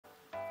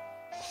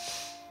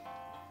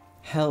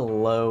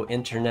Hello,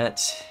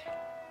 Internet.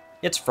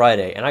 It's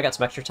Friday, and I got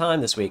some extra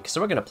time this week,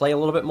 so we're gonna play a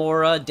little bit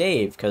more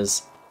Dave,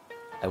 because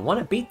I want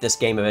to beat this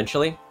game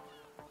eventually.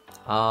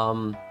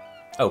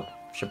 Oh,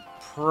 should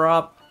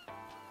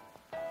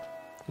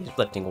He's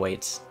lifting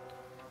weights.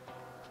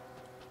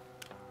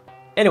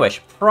 Anyway,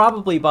 should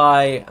probably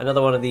buy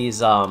another one of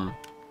these,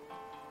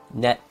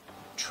 net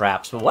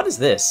traps. But what is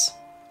this?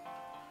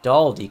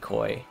 Doll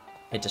decoy.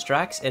 It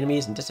distracts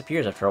enemies and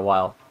disappears after a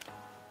while.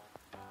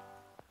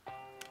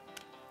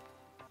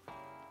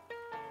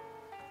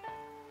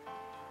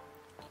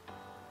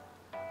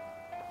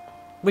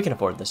 We can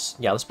afford this.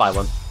 Yeah, let's buy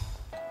one.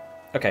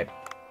 Okay.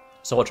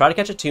 So we'll try to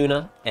catch a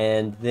tuna,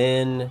 and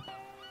then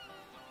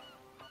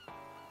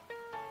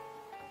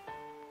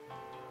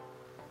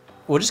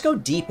we'll just go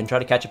deep and try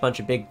to catch a bunch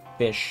of big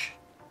fish.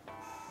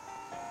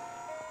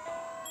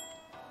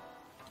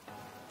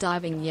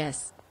 Diving,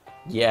 yes.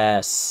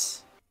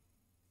 Yes.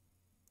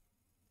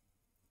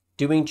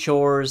 Doing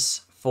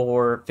chores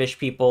for fish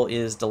people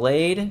is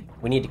delayed.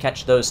 We need to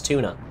catch those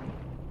tuna.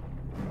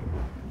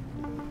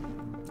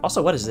 Also,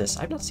 what is this?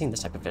 I've not seen this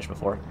type of fish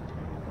before.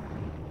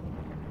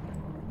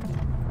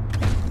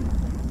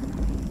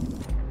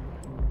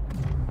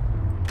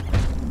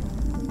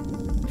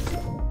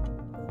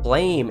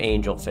 Flame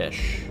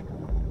angelfish.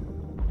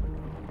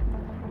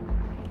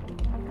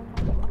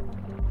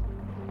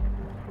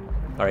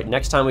 Alright,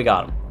 next time we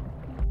got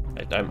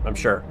him. I'm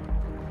sure.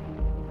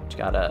 Just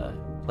gotta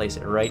place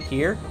it right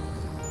here.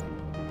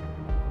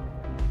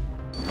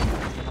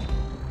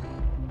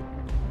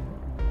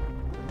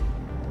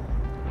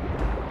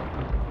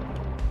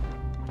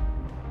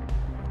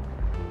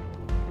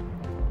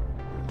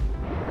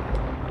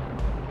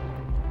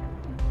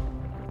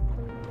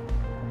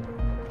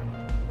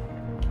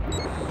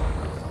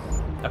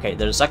 Okay,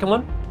 there's a second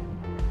one.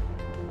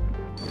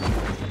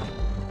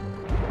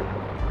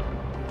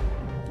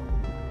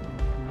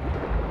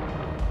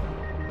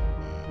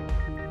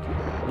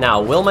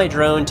 Now, will my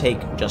drone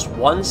take just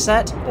one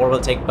set, or will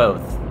it take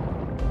both?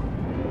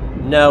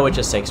 No, it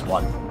just takes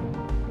one.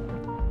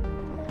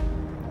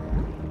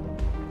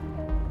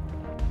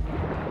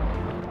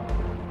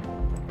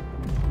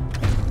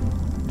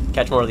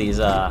 Catch more of these,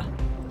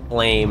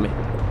 flame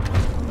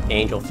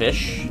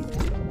angelfish.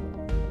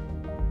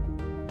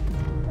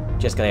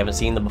 Just because I haven't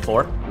seen them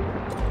before.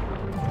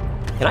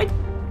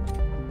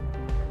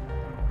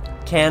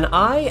 Can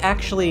I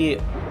actually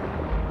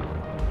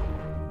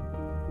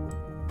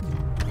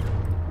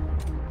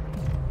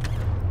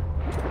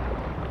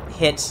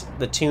hit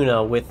the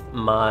tuna with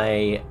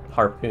my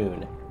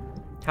harpoon?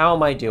 How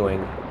am I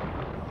doing?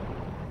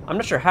 I'm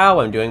not sure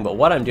how I'm doing, but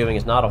what I'm doing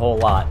is not a whole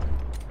lot.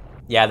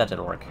 Yeah, that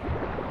didn't work.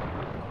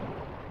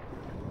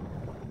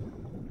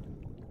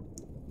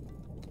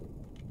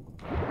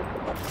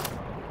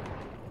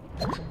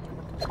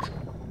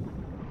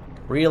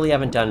 Really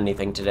haven't done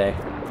anything today.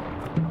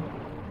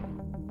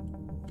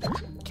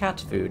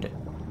 Cat food.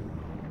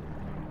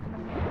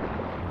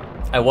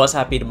 I was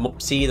happy to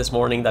see this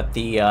morning that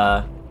the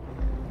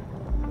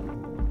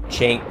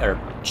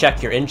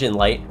check your engine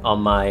light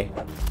on my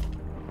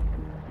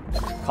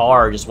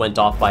car just went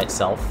off by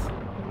itself.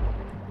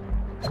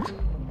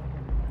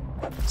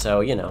 So,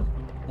 you know,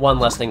 one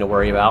less thing to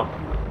worry about.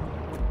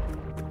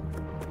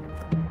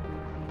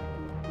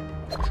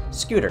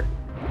 Scooter.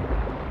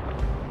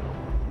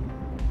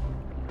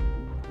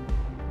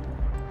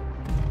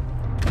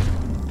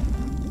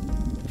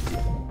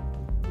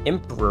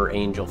 Emperor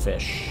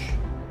angelfish.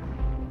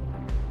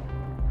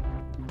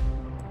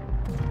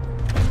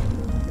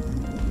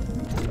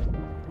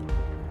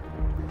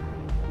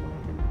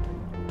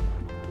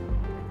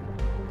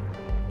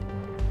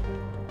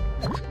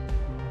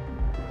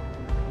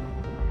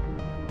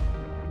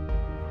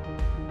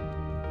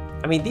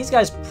 I mean, these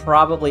guys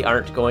probably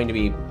aren't going to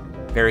be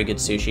very good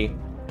sushi.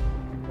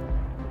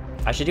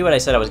 I should do what I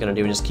said I was going to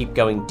do and just keep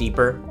going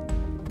deeper.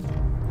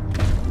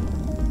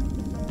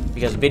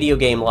 Because video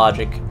game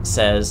logic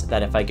says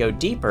that if I go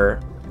deeper,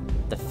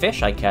 the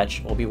fish I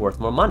catch will be worth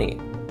more money.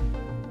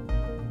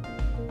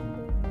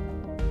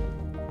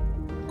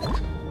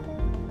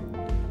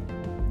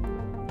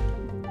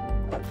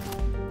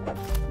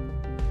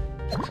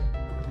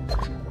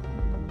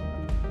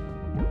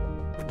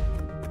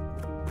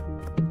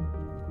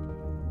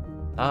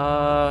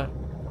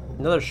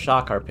 Another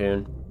shock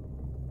harpoon.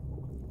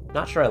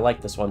 Not sure I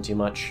like this one too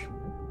much.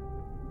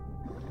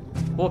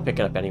 We'll pick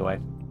it up anyway.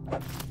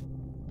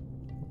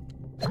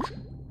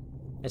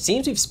 It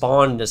seems we've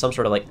spawned into some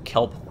sort of, like,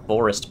 kelp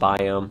forest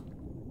biome.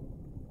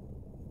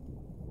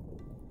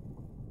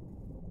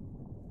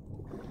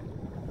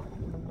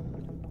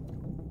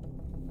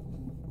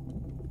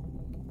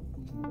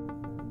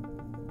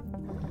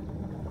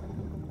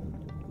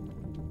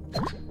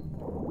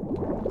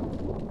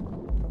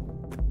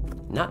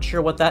 Not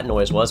sure what that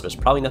noise was, but it's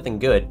probably nothing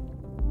good.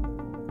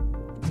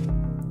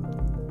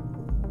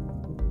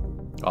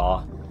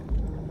 Aw.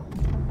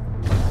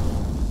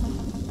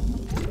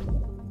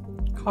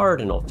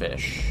 Cardinal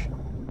fish.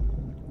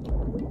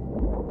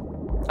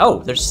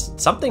 Oh, there's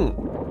something...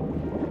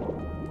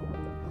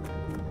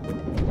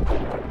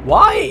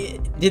 Why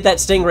did that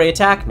stingray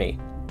attack me?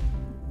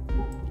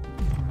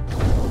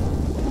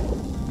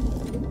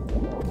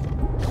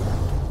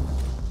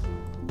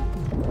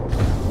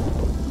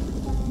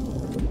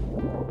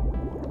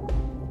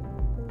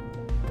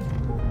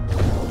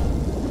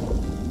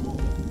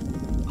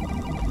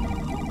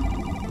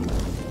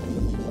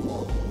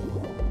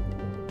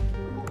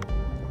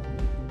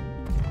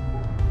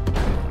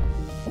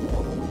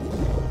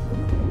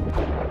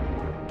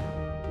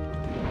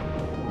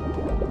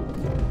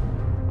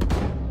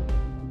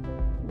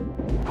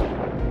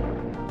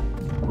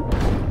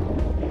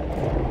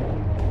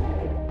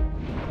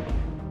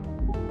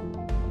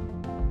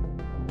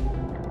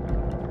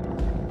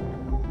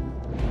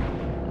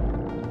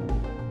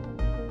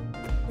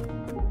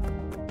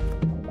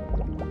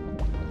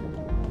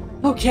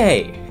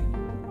 Okay.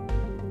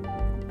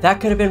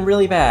 That could have been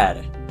really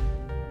bad.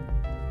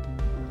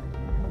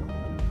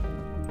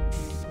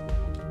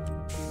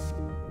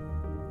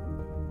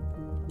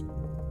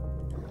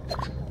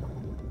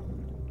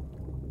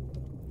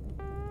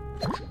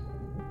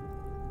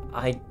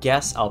 I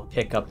guess I'll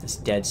pick up this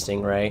dead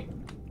stingray.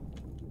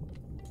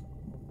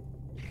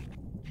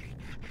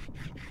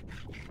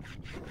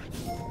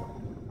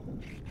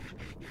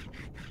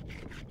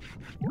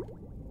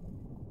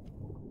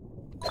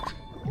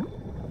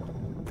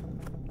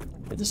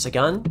 Is this a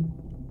gun?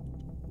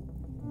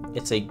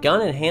 It's a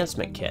gun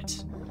enhancement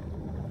kit.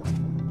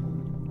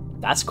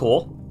 That's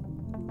cool.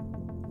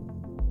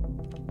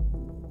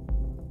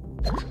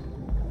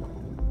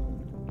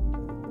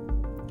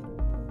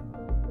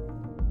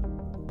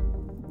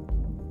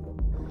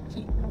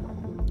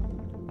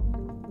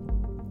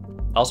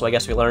 Also, I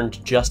guess we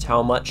learned just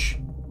how much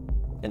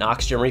an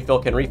oxygen refill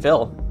can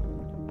refill.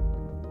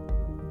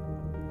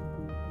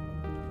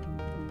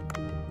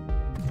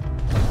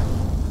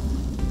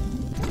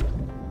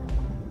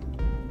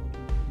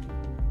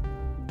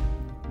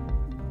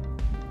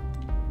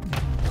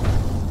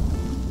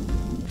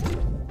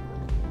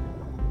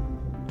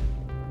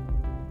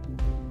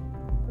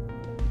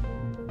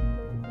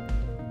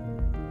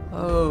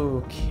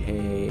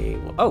 Okay.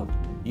 Oh,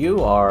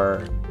 you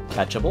are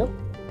catchable.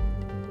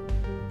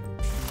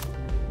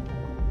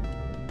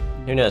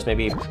 Who knows,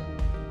 maybe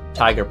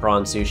tiger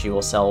prawn sushi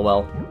will sell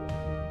well.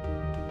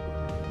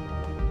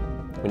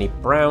 We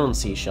need brown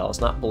seashells,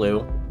 not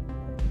blue.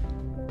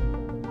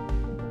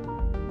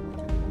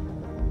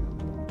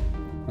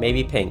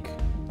 Maybe pink.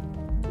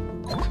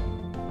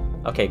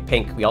 Okay,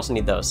 pink. We also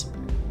need those.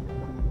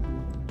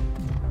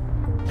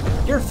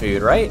 Your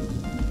food, right?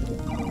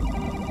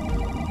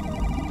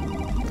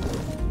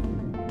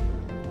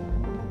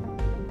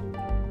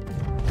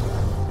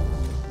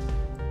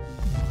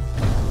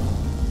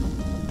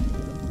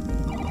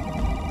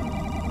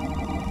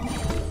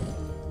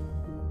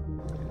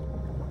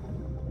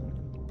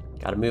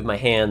 Gotta move my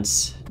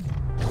hands.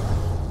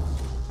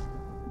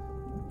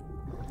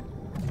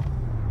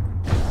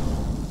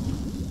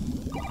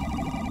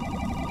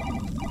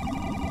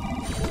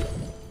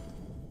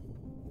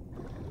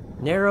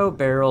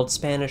 Narrow-barreled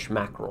Spanish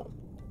mackerel.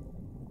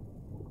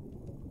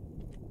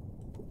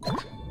 I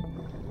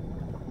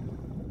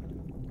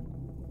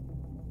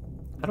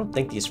don't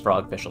think these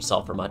frogfish will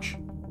sell for much.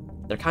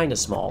 They're kind of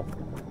small.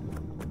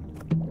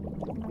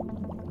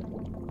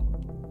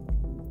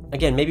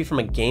 Again, maybe from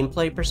a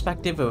gameplay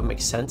perspective, it would make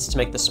sense to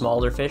make the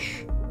smaller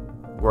fish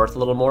worth a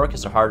little more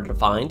because they're harder to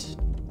find,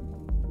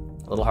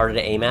 a little harder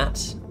to aim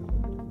at.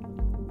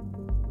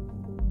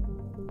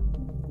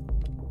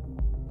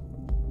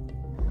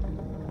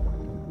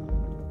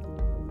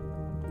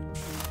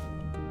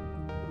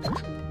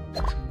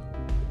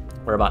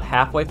 We're about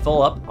halfway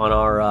full up on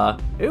our,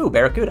 ooh,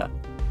 barracuda.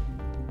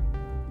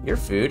 Your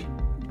food.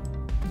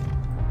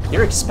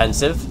 You're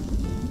expensive.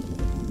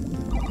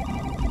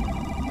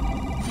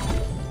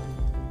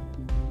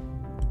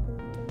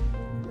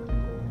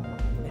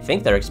 I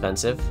think they're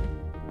expensive.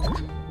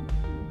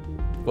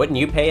 Wouldn't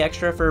you pay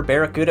extra for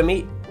barracuda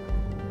meat?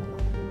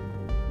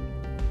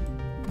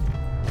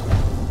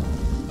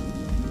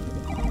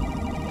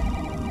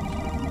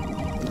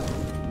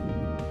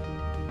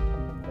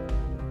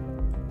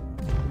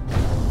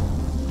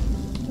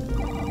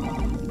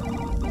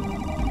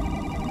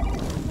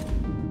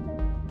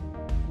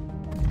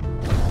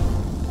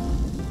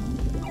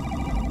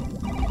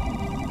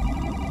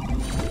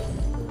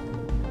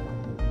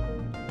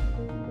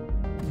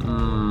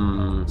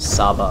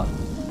 Saba.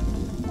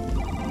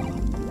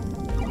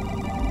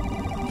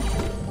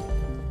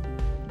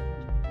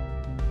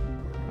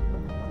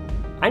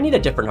 I need a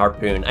different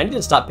harpoon. I need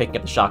to stop picking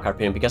up the shock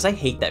harpoon because I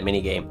hate that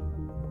minigame.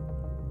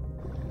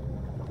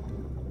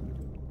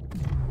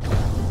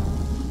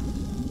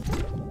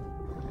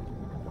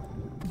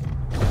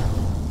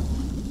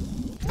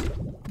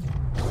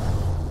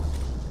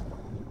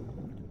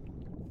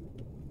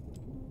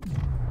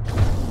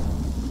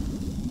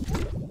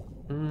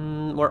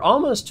 We're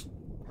almost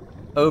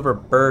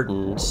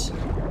overburdened,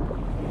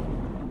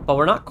 but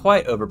we're not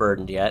quite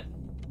overburdened yet.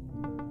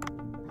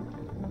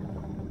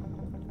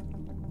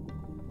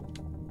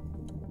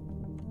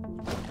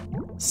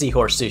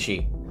 Seahorse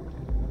sushi.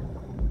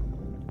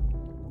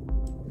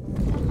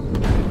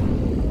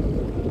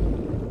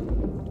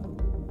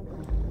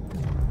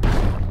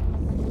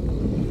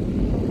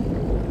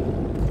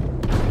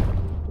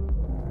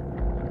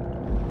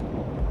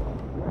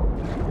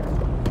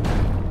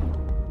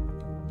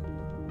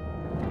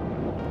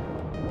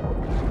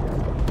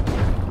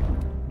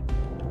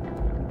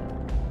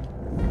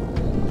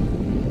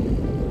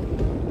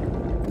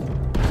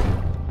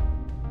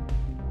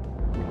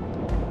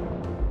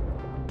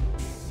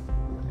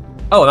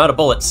 Oh, I'm out of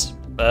bullets.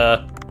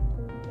 That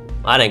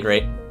ain't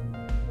great.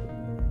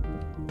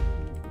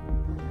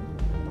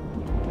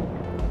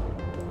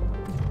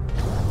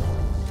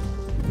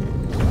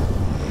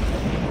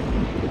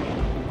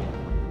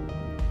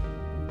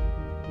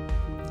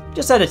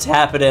 Just had to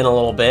tap it in a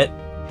little bit.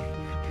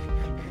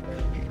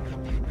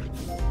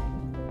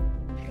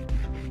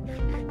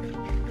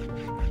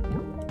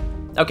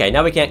 Okay,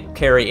 now we can't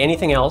carry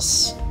anything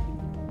else.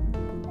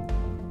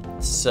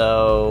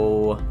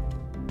 So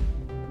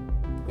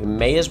we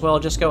may as well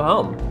just go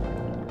home.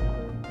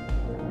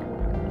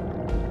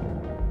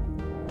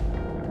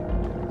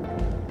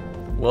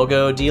 We'll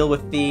go deal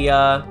with the,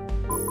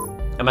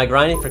 am I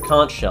grinding for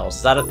conch shells?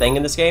 Is that a thing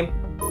in this game?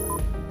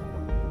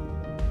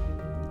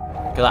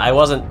 Because I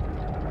wasn't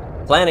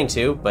planning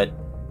to, but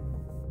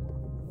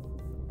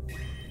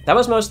that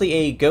was mostly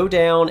a go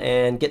down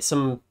and get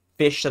some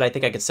fish that I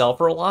think I could sell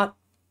for a lot.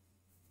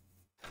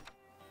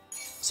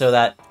 So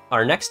that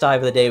our next dive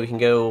of the day we can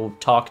go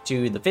talk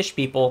to the fish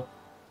people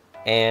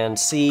and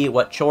see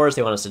what chores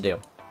they want us to do.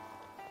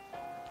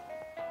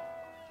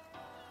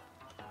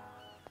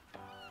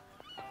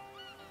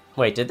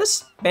 Wait, did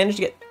this manage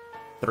to get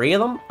 3 of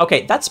them?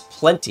 Okay, that's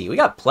plenty. We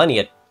got plenty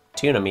of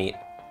tuna meat.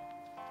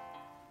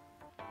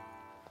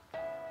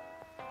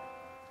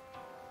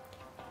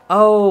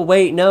 Oh,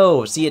 wait,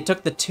 no. See, it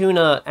took the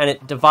tuna and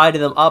it divided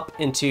them up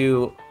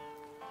into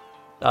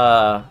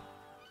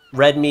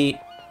red meat,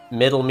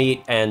 middle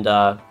meat, and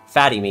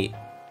fatty meat.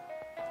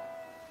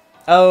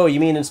 Oh, you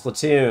mean in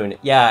Splatoon.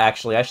 Yeah,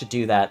 actually, I should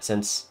do that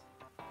since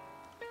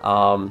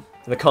the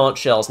conch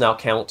shells now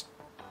count.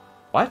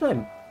 Why is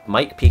my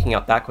mic peeking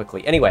up that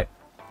quickly? Anyway.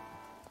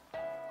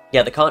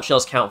 Yeah, the conch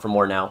shells count for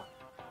more now.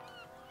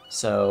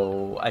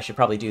 So I should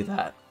probably do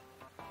that.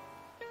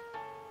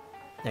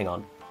 Hang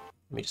on.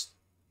 Let me just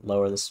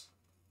lower this.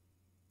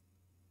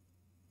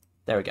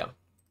 There we go.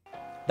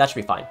 That should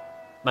be fine.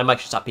 My mic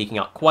should stop peeking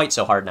out quite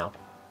so hard now.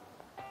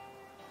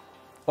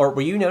 Or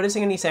were you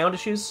noticing any sound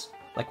issues?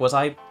 Like, was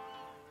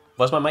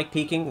my mic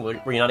peaking?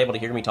 Were you not able to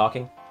hear me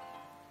talking?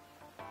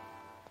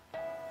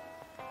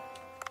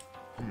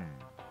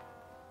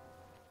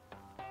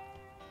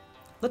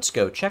 Let's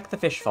go check the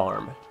fish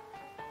farm.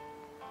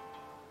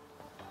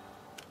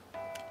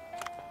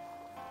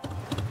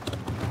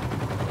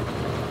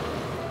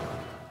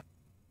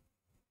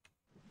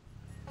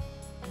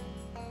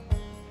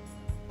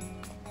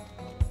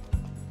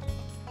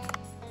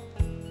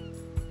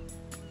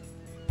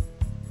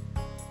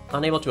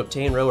 Unable to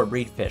obtain, roe, or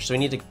breed fish, so we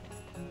need to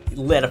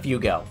let a few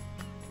go.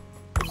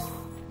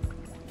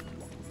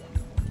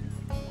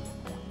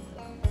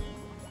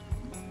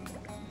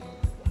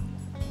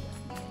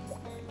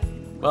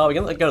 Well, we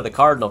can let go of the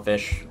cardinal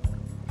fish,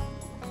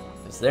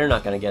 because they're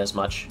not going to get as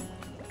much.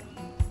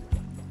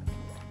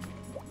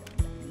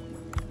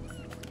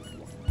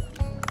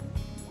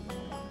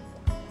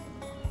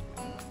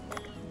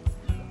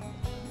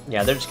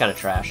 Yeah, they're just kind of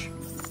trash.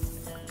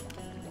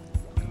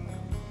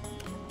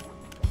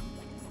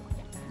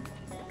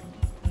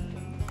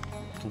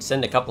 Can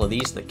send a couple of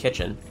these to the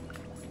kitchen.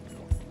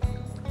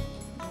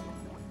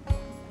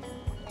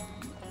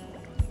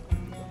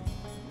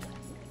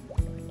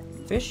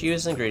 Fish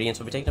used as ingredients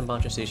will be taken to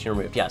bunch of sushi and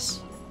removed.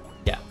 Yes.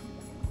 Yeah.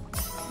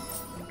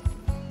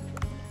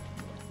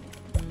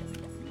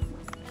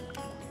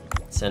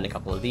 Send a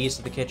couple of these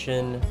to the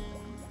kitchen.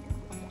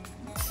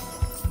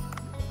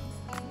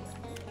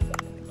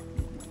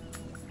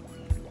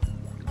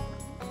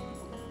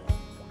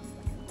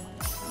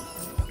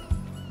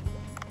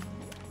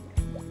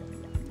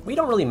 We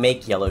don't really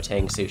make yellow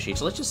tang sushi,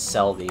 so let's just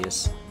sell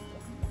these.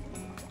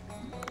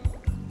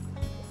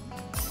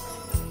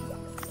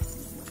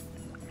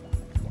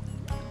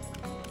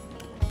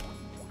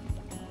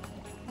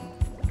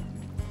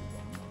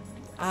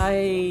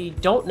 I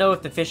don't know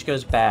if the fish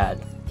goes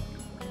bad.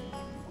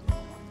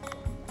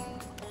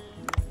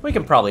 We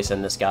can probably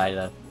send this guy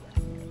to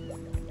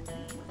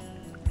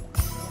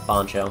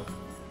Boncho.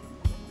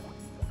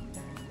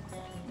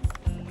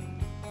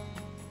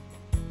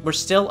 We're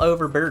still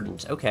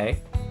overburdened.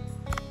 Okay.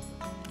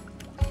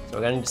 So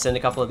we're going to send a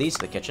couple of these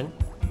to the kitchen.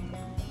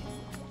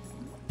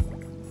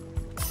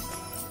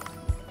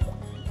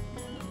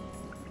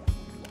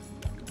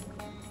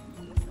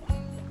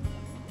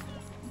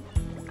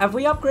 Have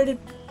we upgraded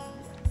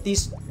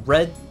these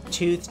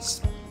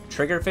red-toothed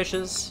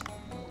triggerfishes?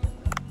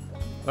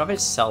 What if I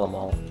just sell them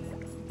all?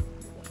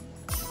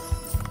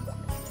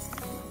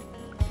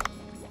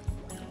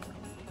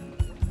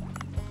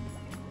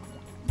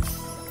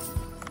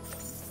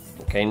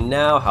 Okay,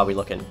 now how are we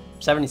looking?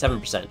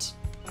 77%.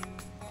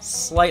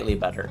 Slightly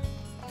better.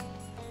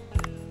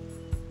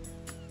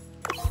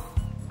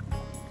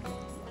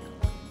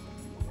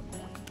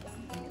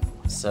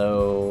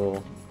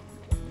 So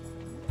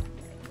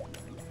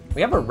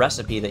we have a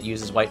recipe that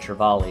uses white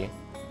trevally.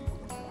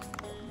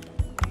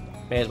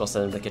 May as well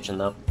send it to the kitchen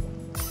though.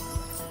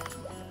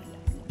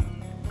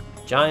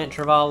 Giant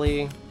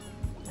trevally.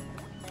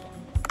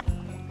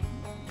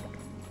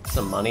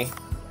 Some money.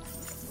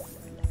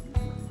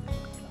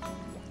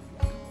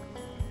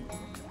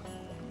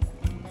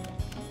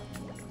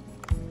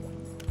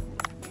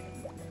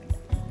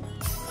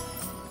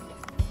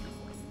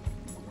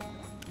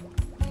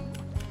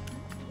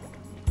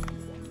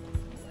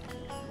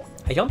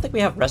 I don't think we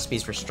have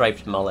recipes for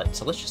striped mullet,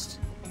 so let's just...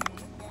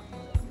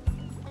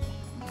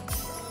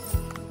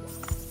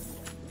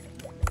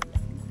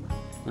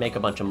 make a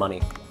bunch of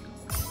money.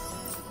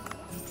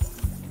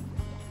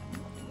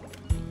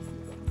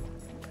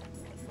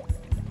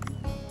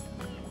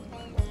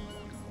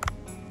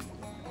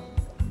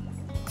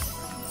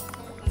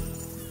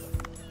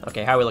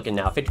 Okay, how are we looking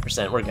now?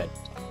 50%, we're good.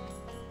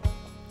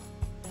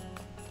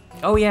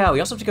 Oh yeah, we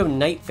also have to go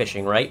night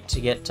fishing, right? To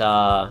get,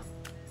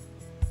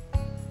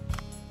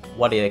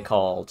 what are they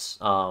called?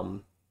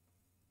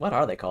 What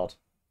are they called?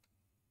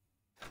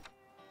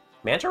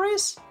 Manta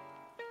rays?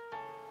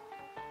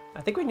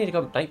 I think we need to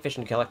go night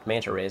fishing to collect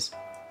manta rays.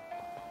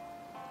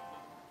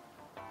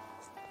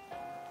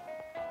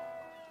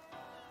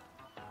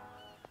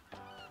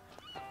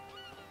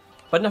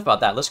 But enough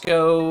about that, let's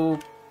go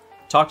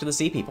talk to the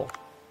sea people.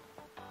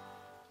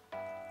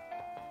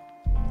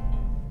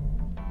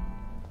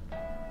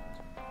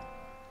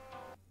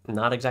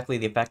 Not exactly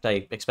the effect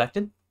I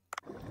expected.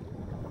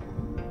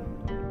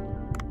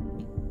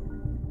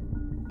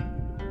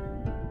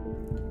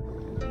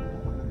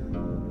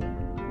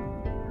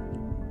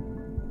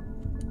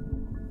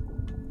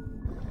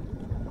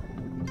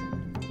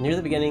 Near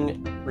the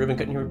beginning, Ruben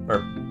couldn't hear, or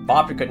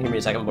Bob couldn't hear me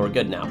a second, but we're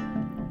good now.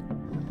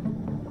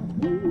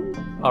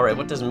 Alright,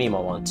 what does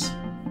Mima want?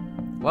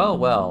 Well,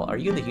 well, are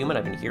you the human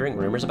I've been hearing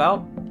rumors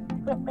about?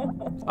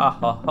 Ah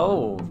ho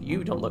ho,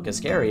 you don't look as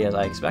scary as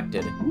I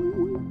expected.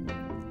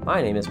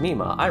 My name is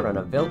Mima. I run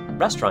a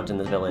restaurant in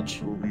the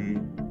village.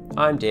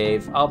 I'm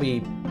Dave. I'll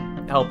be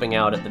helping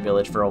out at the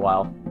village for a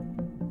while.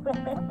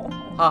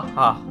 Ha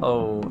ha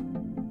ho.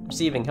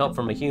 Receiving help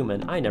from a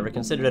human. I never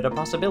considered it a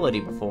possibility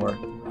before.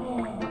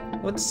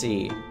 Let's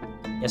see.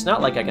 It's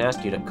not like I can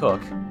ask you to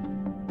cook.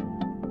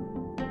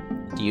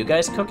 Do you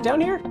guys cook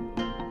down here?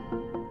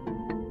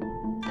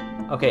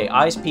 Okay,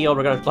 eyes peeled.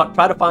 We're gonna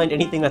try to find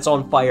anything that's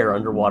on fire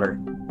underwater.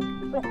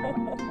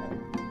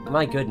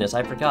 My goodness,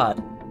 I forgot.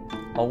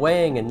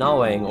 Awang and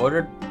Nawang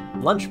ordered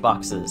lunch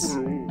boxes.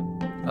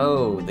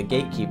 Oh, the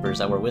gatekeepers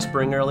that were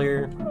whispering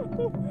earlier?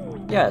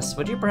 Yes,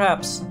 would you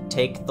perhaps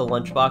take the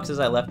lunch boxes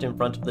I left in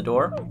front of the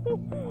door?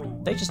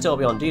 They should still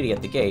be on duty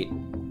at the gate.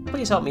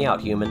 Please help me out,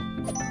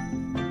 human.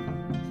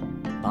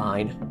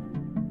 Fine.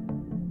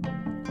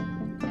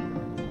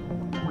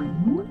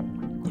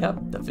 Yep,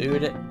 the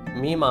food at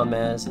Mima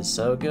Mez is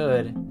so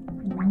good.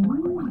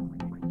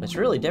 It's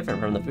really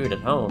different from the food at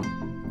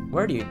home.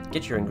 Where do you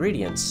get your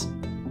ingredients?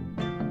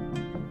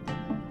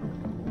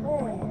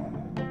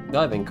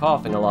 I've been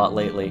coughing a lot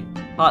lately.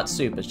 Hot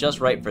soup is just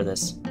right for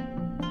this.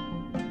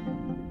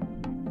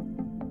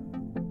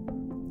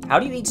 How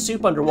do you eat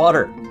soup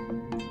underwater?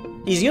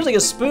 He's using a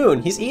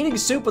spoon! He's eating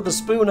soup with a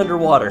spoon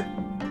underwater!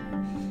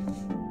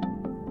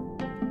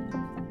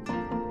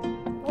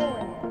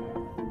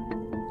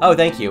 Oh,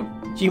 thank you.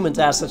 Humans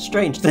ask such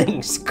strange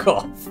things.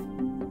 Cough.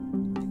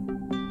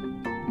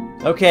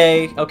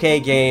 Okay, okay,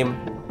 game.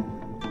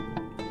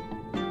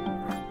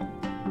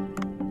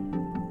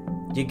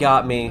 You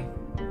got me.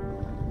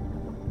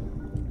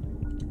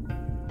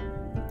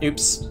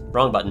 Oops,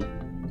 wrong button.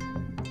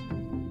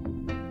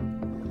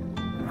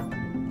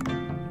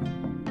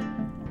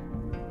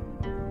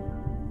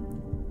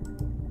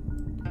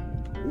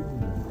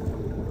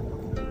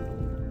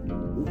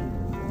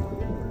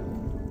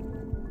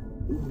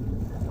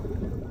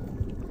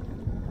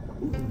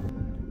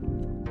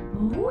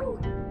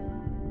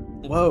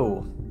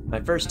 Whoa, my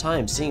first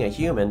time seeing a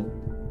human.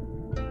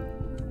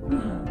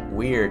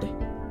 Weird.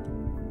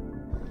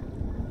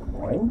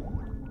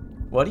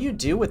 What do you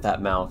do with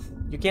that mouth?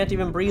 You can't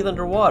even breathe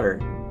underwater.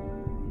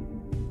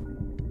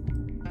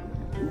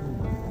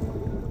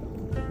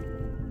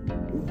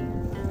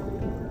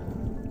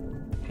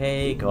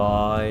 Hey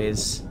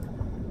guys.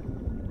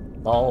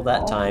 All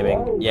that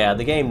timing. Yeah,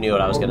 the game knew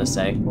what I was gonna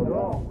say.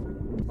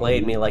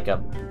 Played me like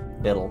a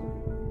fiddle.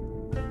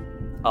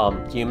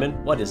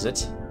 Human, what is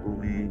it?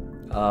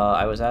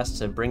 I was asked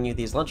to bring you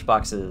these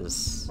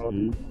lunchboxes.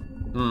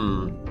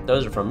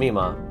 Those are from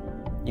Mima.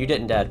 You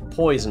didn't add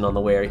poison on the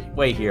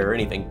way here or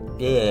anything.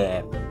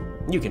 Yeah.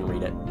 You can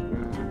read it.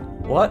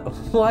 What?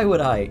 Why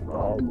would I?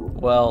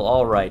 Well,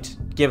 alright.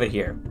 Give it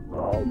here.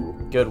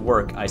 Good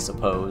work, I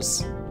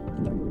suppose.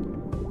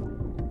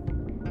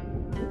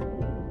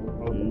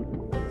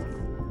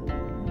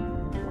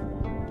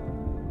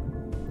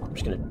 I'm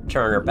just gonna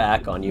turn her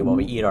back on you while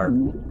we eat our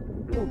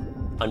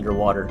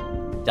underwater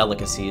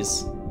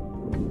delicacies.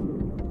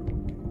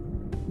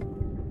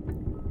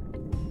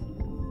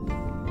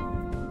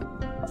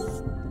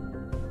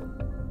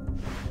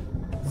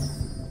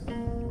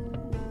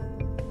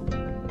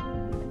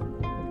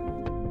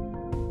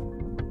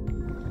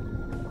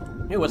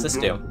 Ooh, what's this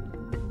do?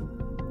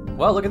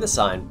 Well, look at this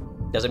sign.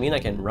 Does it mean I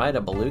can ride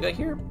a beluga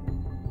here?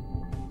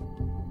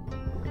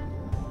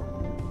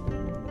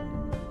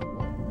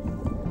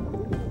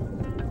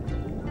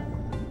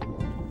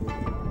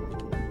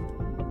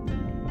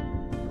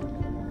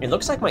 It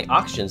looks like my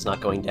oxygen's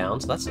not going down,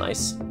 so that's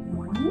nice.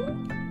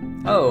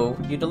 Oh,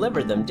 you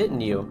delivered them,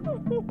 didn't you?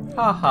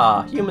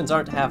 Haha, humans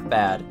aren't half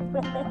bad.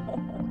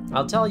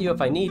 I'll tell you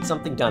if I need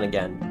something done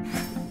again.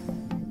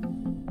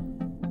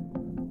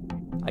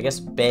 I guess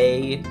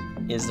Bay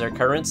is their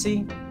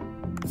currency?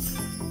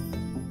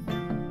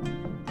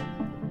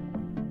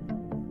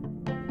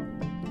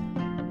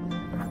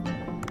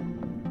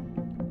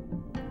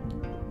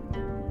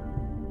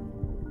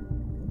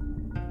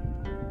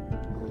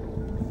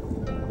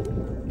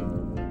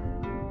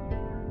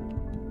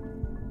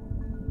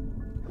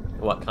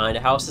 What kind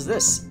of house is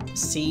this?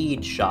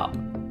 Seed shop.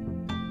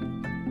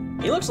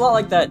 He looks a lot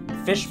like that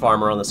fish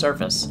farmer on the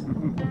surface.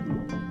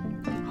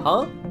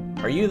 Huh?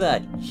 Are you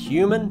that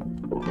human?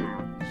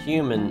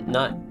 Human,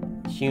 not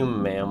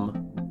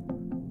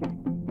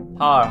hum-ma'am.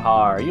 Har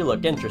har, you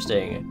look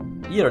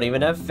interesting. You don't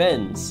even have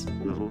fins.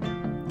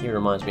 He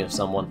reminds me of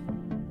someone.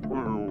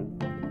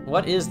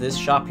 What is this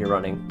shop you're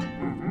running?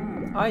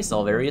 I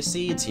sell various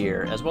seeds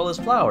here, as well as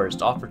flowers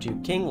to offer to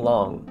King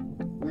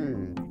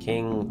Long.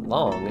 King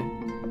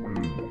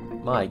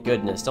Long? My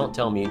goodness, don't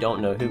tell me you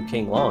don't know who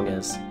King Long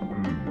is.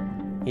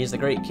 He's the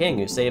great king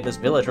who saved this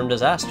village from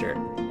disaster.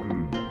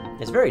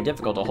 It's very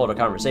difficult to hold a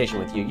conversation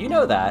with you, you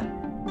know that.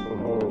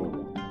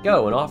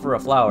 Go and offer a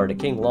flower to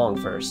King Long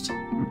first.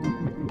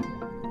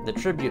 The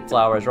tribute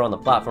flowers are on the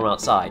platform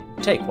outside.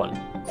 Take one.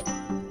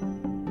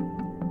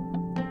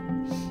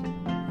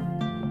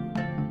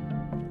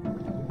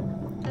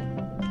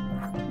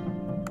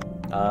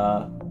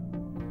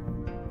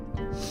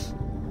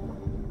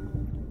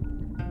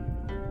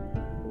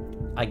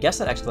 I guess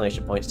that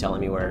exclamation point's telling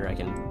me where I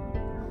can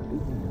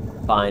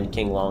find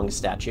King Long's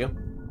statue.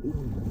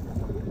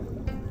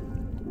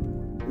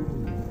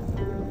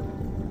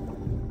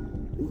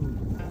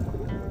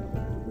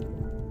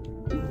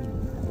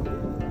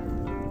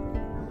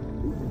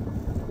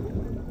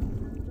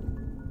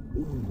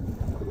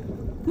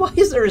 Why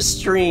is there a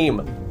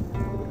stream?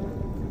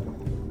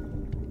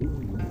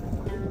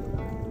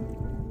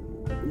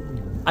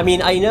 I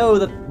mean, I know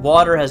that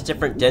water has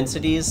different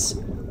densities,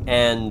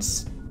 and,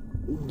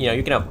 you know,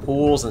 you can have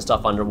pools and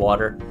stuff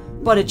underwater,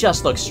 but it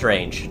just looks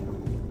strange.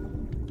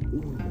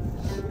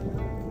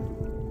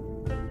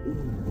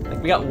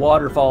 Like, we got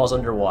waterfalls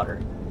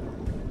underwater.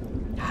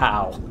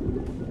 How?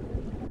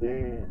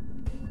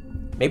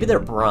 Maybe they're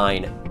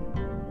brine.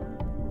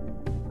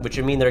 Which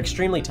would mean they're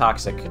extremely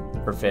toxic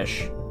for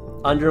fish.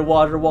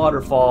 Underwater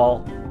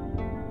waterfall.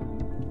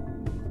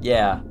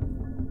 Yeah.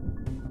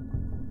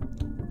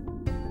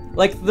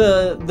 Like,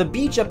 the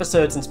beach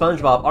episodes in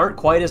SpongeBob aren't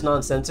quite as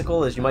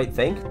nonsensical as you might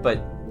think, but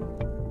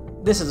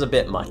this is a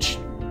bit much.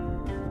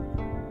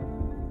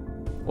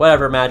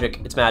 Whatever,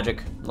 magic. It's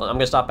magic. I'm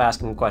gonna stop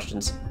asking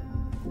questions.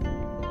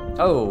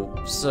 Oh,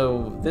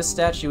 so this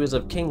statue is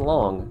of King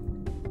Long.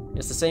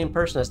 It's the same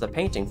person as the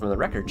painting from the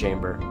record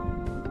chamber.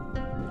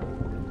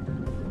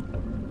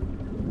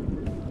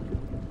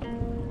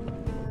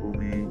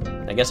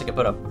 I guess I could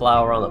put a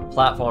flower on the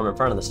platform in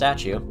front of the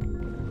statue.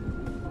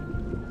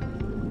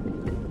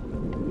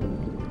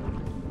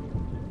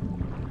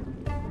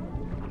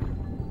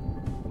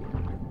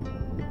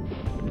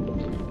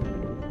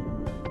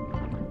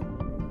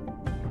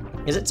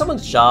 Is it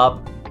someone's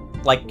job?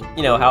 Like,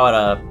 you know, how at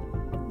a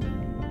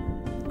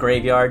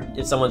graveyard,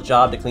 it's someone's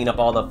job to clean up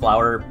all the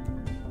flower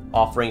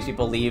offerings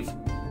people leave?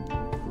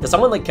 Does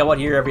someone, like, come out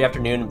here every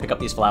afternoon and pick up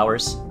these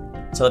flowers?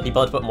 So that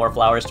people have to put more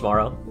flowers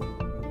tomorrow?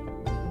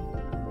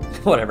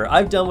 Whatever,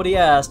 I've done what he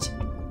asked,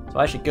 so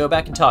I should go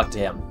back and talk to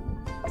him.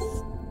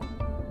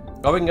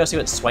 Or we can go see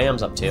what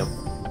Swam's up to.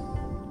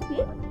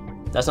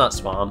 That's not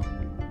Swam.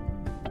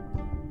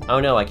 Oh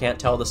no, I can't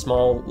tell the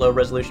small,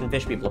 low-resolution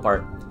fish people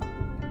apart.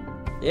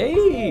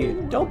 Yay!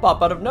 Don't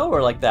pop out of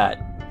nowhere like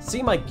that.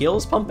 See my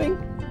gills pumping?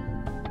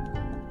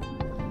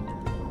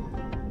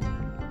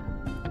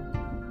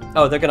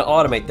 Oh, they're gonna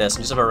automate this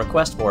and just have a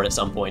request for it at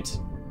some point.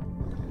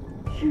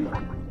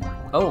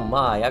 Oh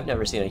my, I've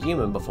never seen a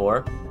human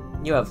before.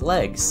 You have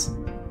legs,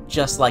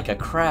 just like a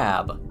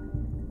crab.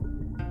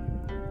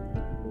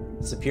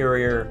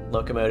 Superior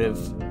locomotive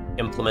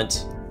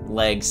implement,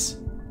 legs.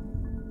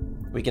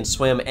 We can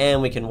swim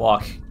and we can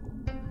walk.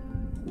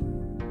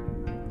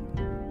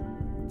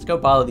 Let's go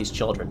bother these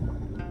children.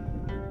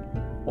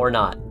 Or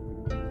not.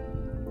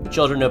 The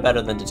children know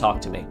better than to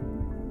talk to me.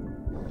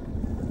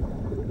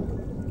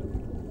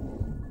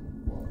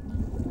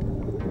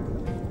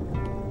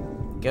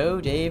 Go,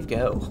 Dave,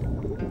 go.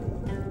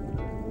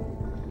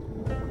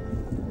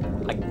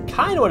 I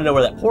kind of want to know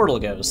where that portal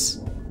goes.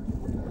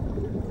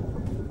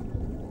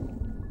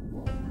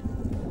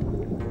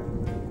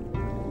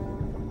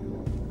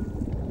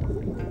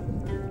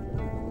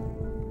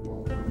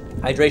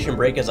 Hydration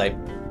break as I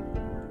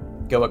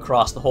go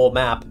across the whole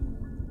map,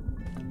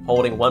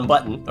 holding one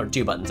button, or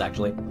two buttons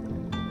actually.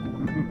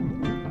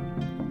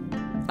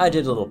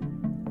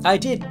 I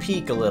did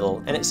peek a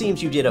little, and it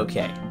seems you did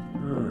okay.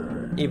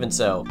 Even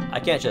so, I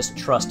can't just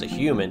trust a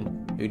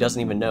human who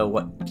doesn't even know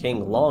what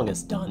King Long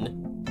has done.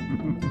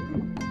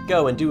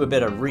 Go and do a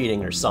bit of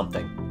reading or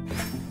something.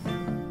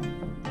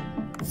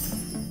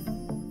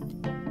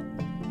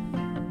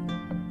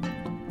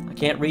 I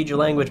can't read your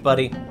language,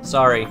 buddy.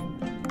 Sorry.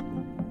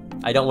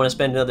 I don't want to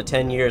spend another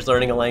 10 years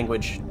learning a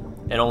language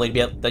and only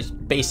be at the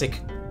basic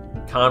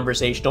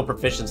conversational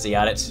proficiency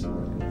at it.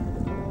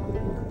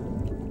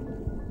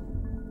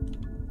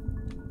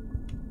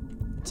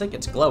 It's like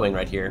it's glowing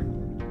right here.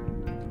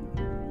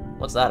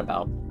 What's that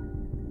about?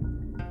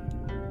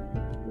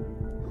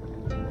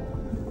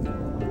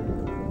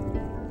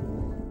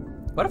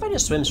 What if I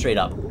just swim straight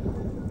up?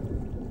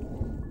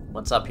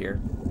 What's up here?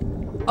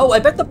 Oh, I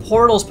bet the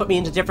portals put me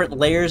into different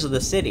layers of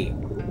the city.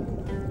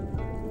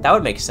 That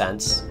would make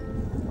sense.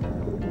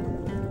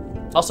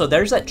 Also,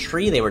 there's that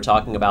tree they were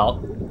talking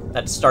about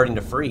that's starting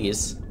to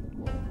freeze.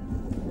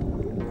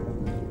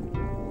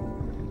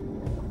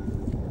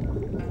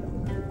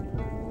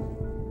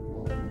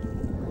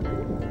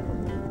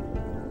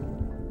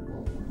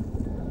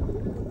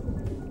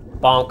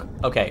 Bonk.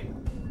 Okay.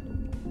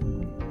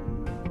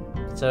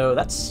 So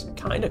that's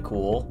kind of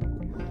cool.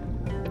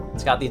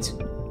 It's got these...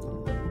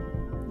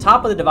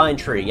 Top of the Divine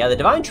Tree. Yeah, the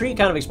Divine Tree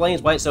kind of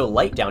explains why it's so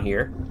light down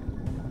here.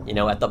 You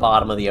know, at the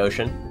bottom of the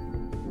ocean.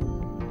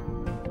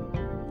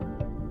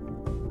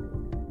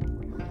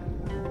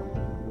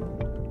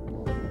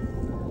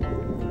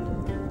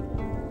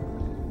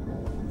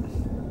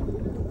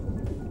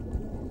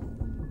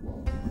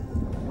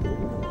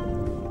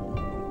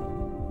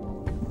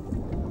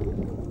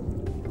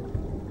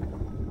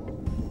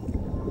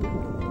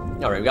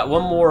 Alright, we've got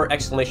one more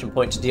exclamation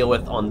point to deal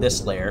with on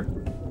this layer.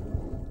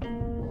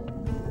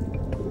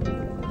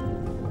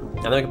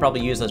 And then we can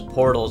probably use those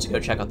portals to go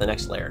check out the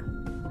next layer.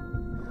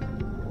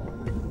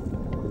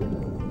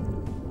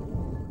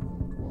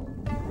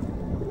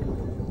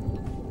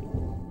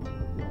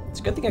 It's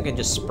a good thing I can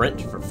just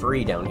sprint for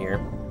free down here.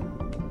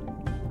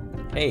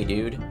 Hey,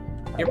 dude.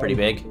 You're pretty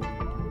big.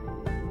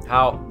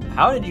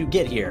 How did you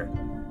get here?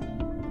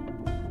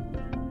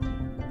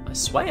 I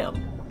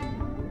swam.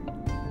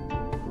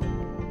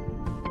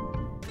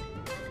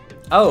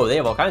 Oh, they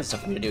have all kinds of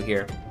stuff for me to do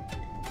here.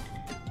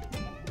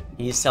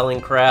 He's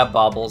selling crab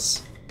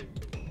baubles.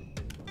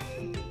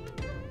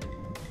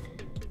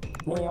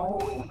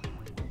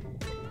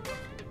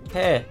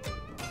 Hey,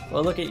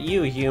 well look at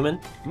you, human.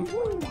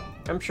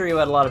 I'm sure you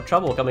had a lot of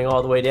trouble coming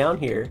all the way down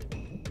here.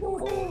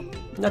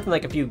 Nothing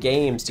like a few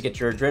games to get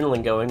your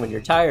adrenaline going when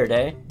you're tired,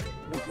 eh?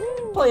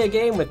 Play a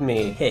game with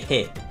me,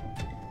 heh.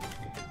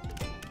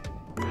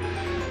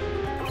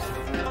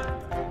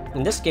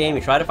 In this game,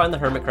 you try to find the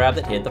hermit crab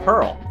that hid the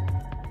pearl.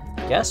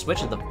 Guess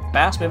which of the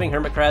fast-moving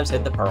hermit crabs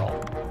hid the pearl?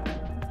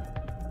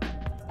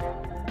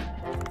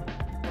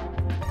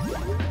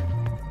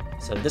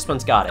 So this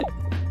one's got it.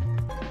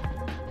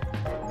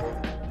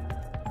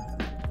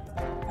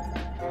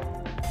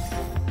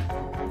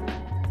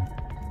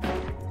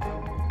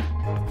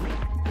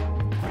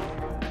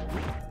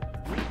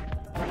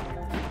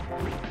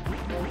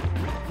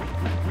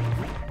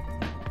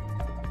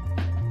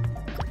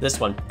 This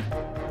one.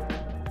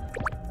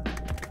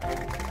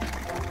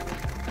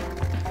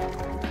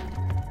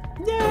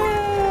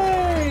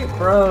 Yay!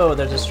 Bro,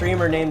 there's a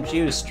streamer named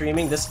Juice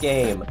streaming this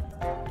game.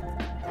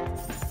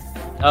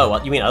 Oh,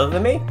 what, you mean other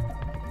than me?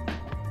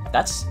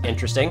 That's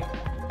interesting.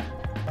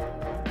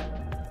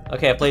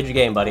 Okay, I played your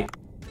game, buddy.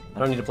 I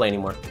don't need to play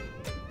anymore.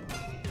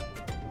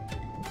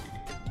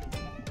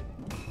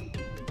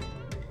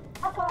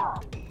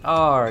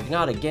 Arg,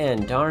 not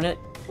again, darn it.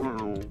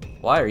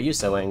 Why are you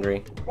so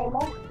angry?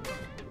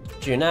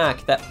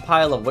 Junak, that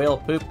pile of whale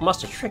poop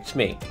must have tricked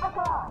me.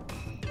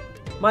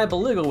 My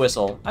beluga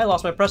whistle. I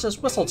lost my precious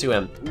whistle to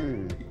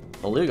him.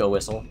 Beluga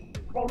whistle?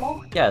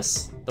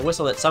 Yes, the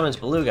whistle that summons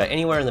beluga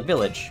anywhere in the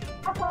village.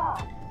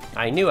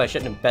 I knew I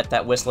shouldn't have bet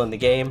that whistle in the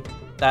game.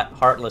 That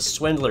heartless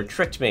swindler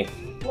tricked me.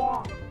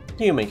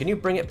 Human, can you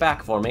bring it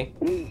back for me?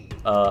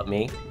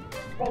 Me?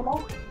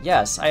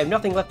 Yes, I have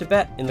nothing left to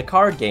bet in the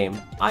card game.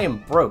 I am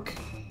broke.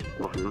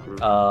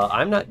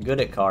 I'm not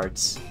good at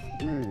cards.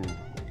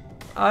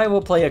 I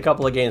will play a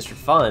couple of games for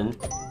fun.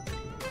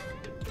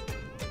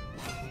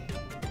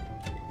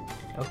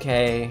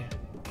 Okay.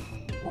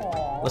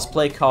 Let's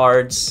play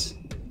cards.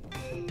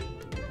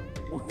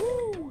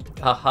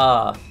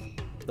 Haha.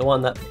 The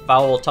one that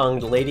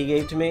foul-tongued lady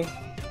gave to me.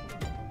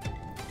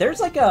 There's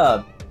like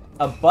a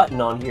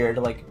button on here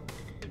to like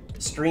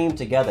stream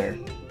together.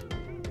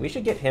 We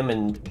should get him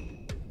and...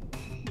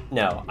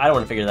 No, I don't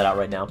want to figure that out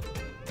right now.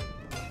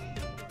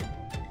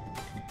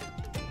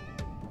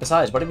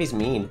 Besides, what do these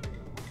mean?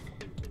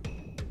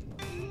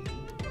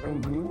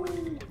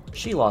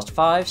 She lost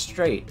 5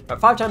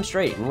 times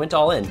straight and went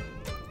all in.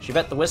 She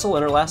bet the whistle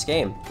in her last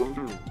game.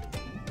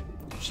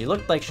 She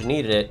looked like she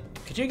needed it.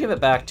 Could you give it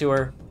back to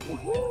her?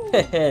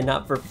 Heh,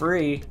 not for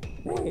free.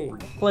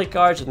 Play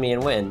cards with me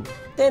and win.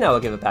 Then I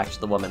will give it back to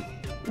the woman.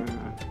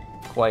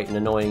 Quite an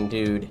annoying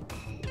dude.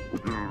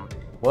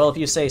 Well, if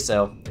you say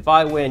so. If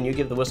I win, you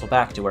give the whistle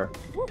back to her.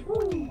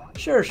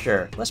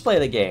 Sure. Let's play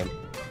the game.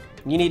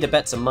 You need to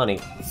bet some money.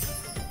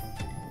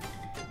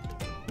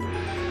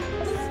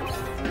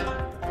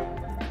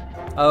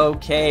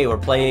 Okay, we're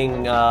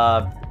playing,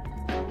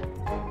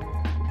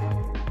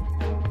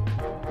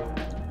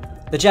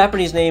 The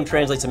Japanese name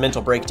translates to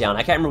mental breakdown.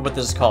 I can't remember what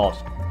this is called.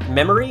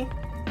 Memory?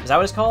 Is that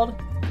what it's called?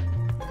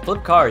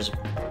 Flip cards.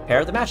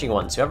 Pair the matching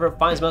ones. Whoever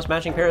finds the most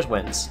matching pairs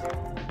wins.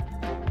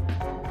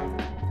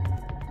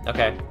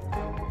 Okay.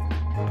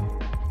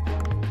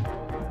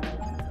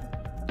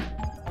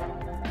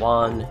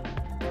 1.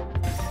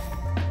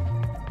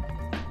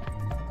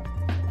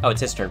 Oh,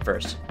 it's his turn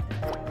first.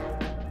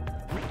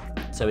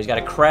 So he's got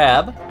a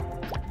crab.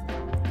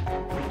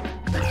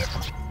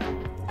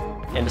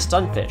 And a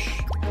stunfish.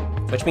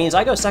 Which means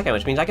I go second,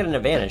 which means I get an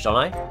advantage, don't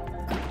I?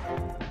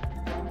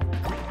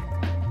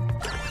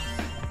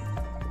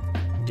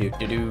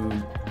 Do-do-do.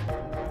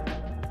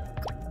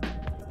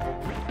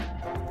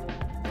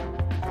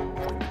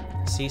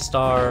 Sea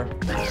star.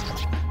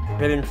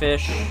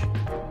 Ribbonfish.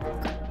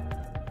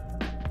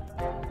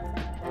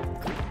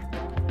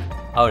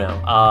 Oh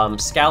no.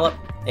 Scallop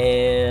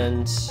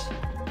and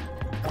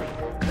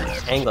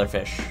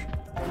anglerfish.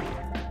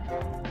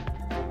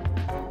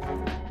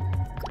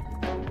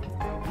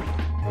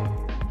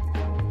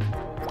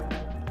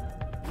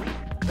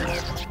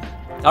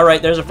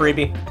 Alright, there's a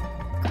freebie.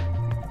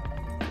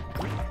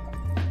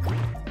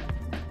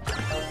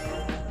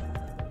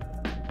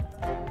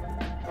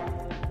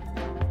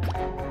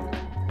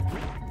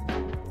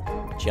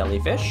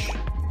 Jellyfish.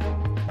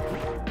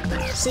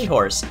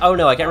 Seahorse. Oh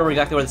no, I can't remember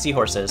exactly where the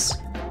seahorse is.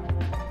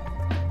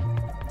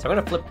 So I'm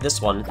gonna flip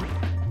this one.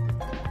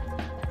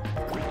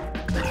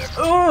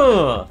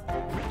 Ugh!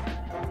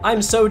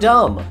 I'm so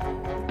dumb.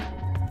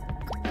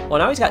 Well,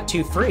 now he's got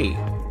 2 free.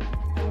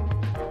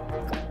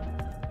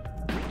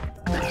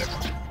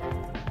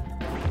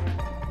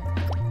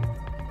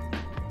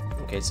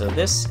 Okay, so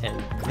this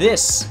and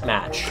this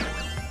match.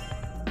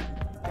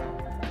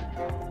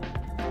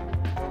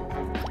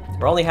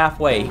 We're only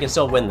halfway. He can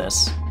still win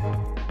this.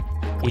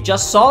 You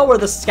just saw where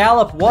the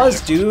scallop was,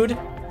 dude!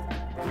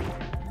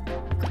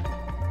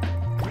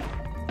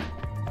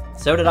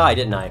 So did I,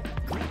 didn't I?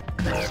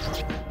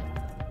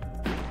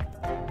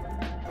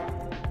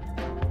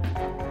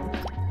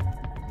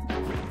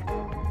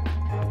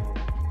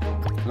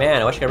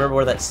 Man, I wish I could remember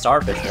where that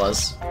starfish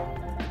was.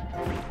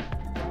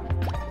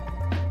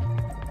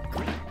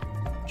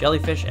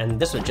 Jellyfish, and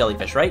this was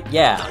jellyfish, right?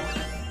 Yeah.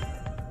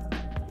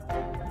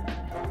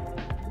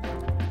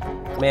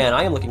 Man,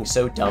 I am looking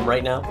so dumb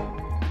right now.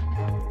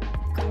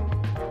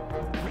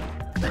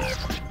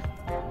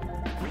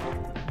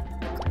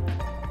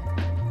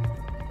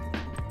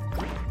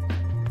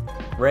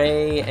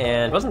 Ray,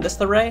 and wasn't this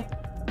the Ray?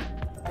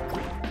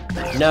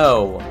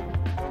 No.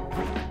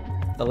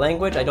 The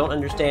language I don't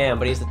understand,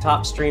 but he's the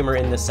top streamer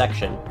in this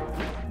section.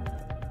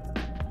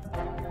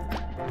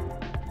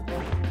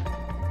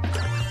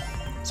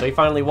 So he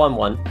finally won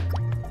one.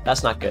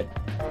 That's not good.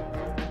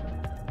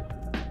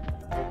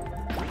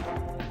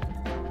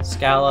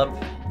 Scallop.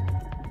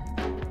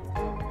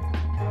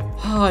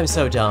 Oh, I'm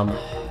so dumb.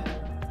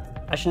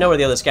 I should know where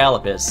the other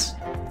scallop is.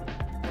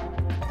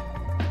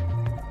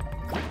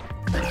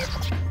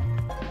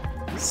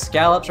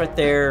 Scallop's right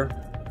there.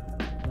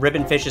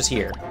 Ribbonfish is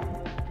here.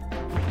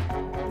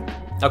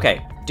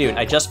 Okay, dude,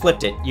 I just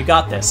flipped it. You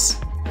got this.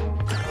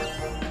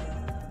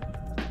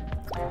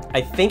 I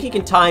think he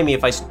can time me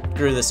if I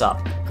screw this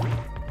up.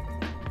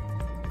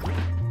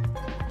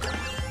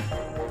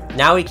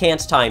 Now he can't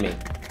time me.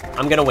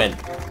 I'm gonna win.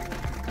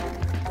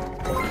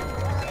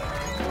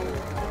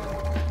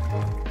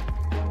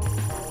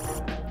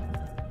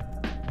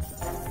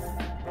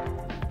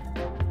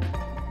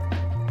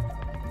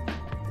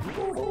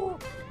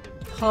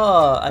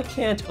 Huh, I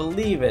can't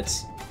believe it.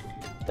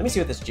 Let me see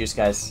what this juice,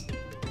 guys.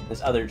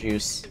 This other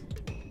juice.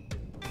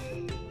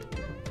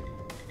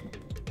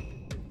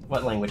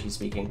 What language he's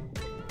speaking.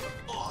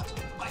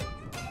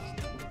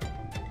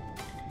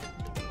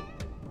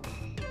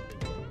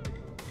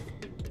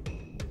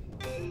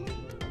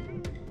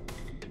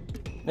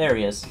 There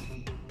he is.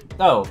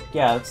 Oh,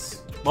 yeah,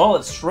 it's... Well,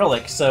 it's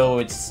Shrillic, so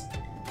it's...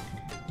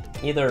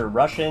 either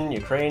Russian,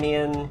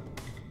 Ukrainian...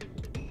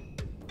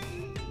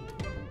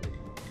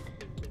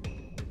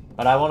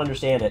 But I won't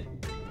understand it.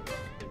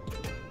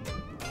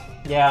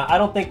 Yeah, I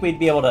don't think we'd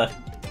be able to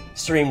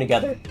stream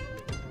together.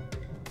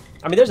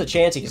 I mean, there's a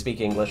chance he can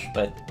speak English,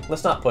 but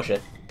let's not push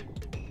it.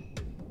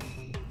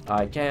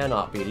 I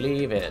cannot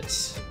believe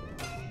it.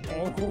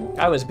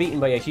 I was beaten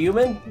by a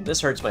human?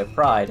 This hurts my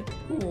pride.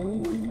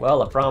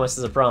 Well, a promise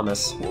is a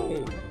promise.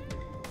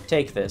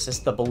 Take this. It's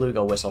the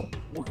beluga whistle.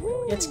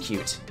 It's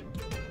cute.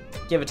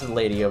 Give it to the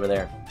lady over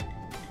there.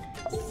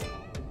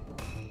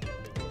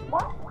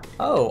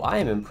 Oh, I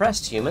am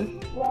impressed,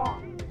 human.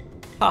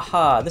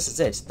 Haha, this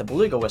is it. The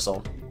beluga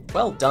whistle.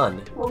 Well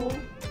done.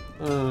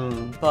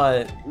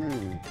 But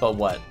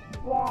what?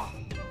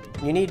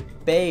 You need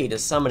Bay to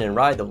summon and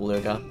ride the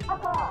beluga.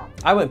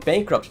 I went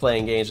bankrupt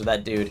playing games with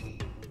that dude.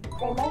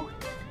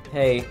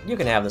 Hey, you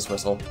can have this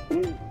whistle.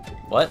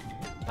 What?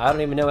 I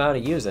don't even know how to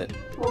use it.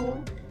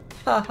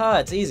 Haha,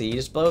 it's easy. You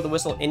just blow the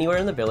whistle anywhere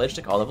in the village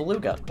to call the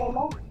beluga.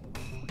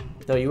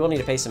 Though you will need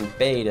to pay some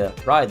Bay to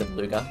ride the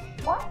beluga.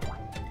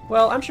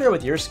 Well, I'm sure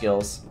with your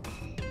skills,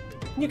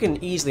 you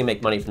can easily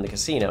make money from the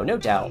casino, no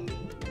doubt.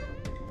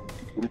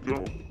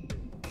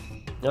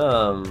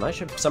 I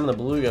should summon the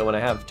beluga when I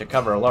have to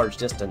cover a large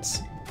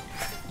distance.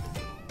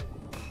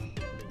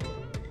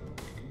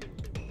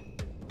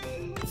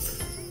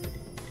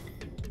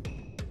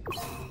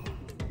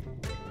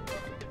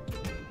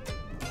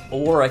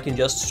 Or I can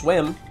just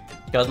swim,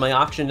 because my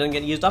oxygen didn't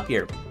get used up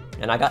here.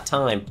 And I got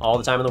time, all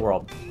the time in the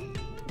world.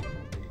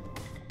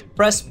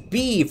 Press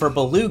B for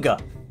beluga.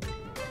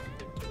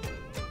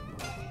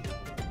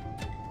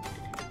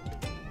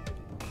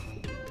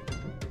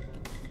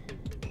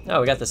 Oh,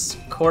 we got this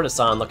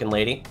courtesan-looking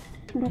lady.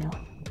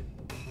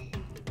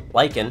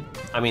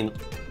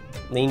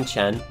 Lin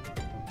Chen.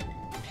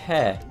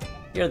 Heh,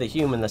 you're the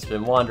human that's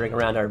been wandering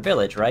around our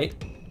village, right?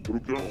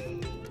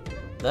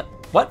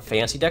 What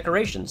fancy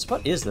decorations?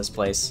 What is this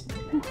place?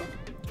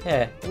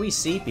 Heh, we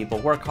sea people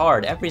work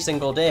hard every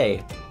single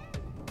day.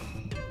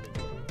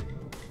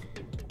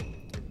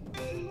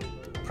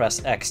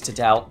 Press X to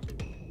doubt.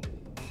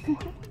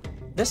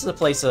 This is a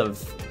place of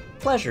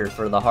pleasure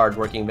for the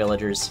hard-working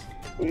villagers.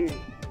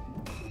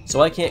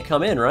 So I can't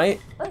come in, right?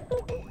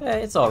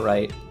 It's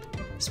alright.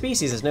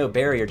 Species is no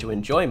barrier to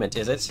enjoyment,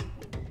 is it?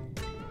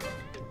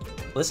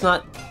 Let's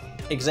not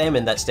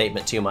examine that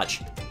statement too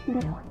much.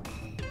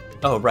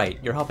 Oh, right,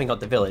 you're helping out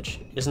the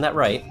village. Isn't that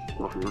right?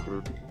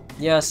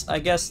 Yes, I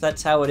guess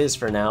that's how it is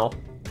for now.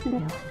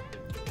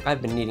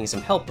 I've been needing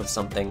some help with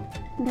something.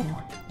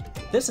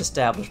 This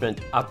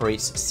establishment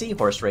operates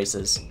seahorse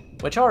races,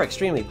 which are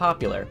extremely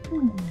popular.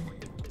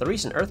 The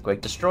recent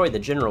earthquake destroyed the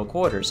general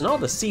quarters, and all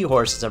the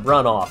seahorses have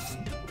run off.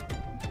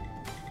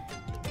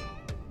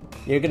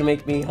 You're gonna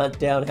make me hunt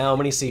down how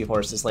many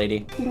seahorses,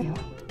 lady?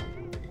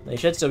 They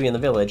should still be in the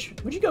village.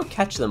 Would you go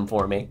catch them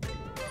for me?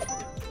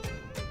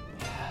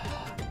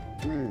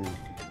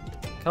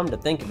 Come to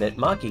think of it,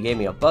 Maki gave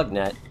me a bug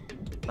net.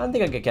 I don't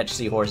think I could catch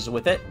seahorses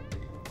with it.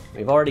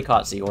 We've already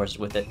caught seahorses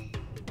with it.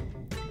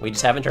 We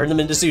just haven't turned them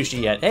into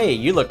sushi yet. Hey,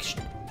 you look,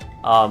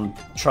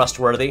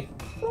 trustworthy.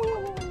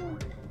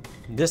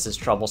 This is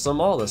troublesome.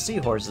 All the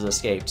seahorses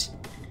escaped.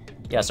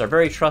 Yes, our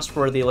very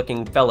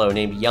trustworthy-looking fellow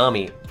named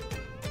Yami.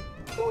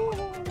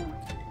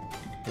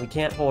 We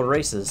can't hold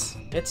races.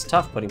 It's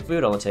tough putting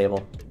food on the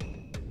table.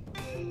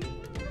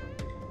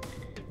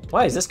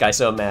 Why is this guy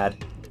so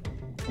mad?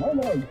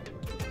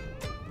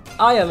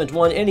 I haven't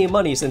won any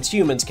money since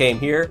humans came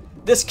here.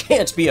 This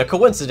can't be a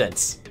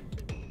coincidence.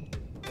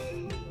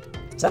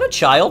 Is that a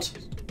child?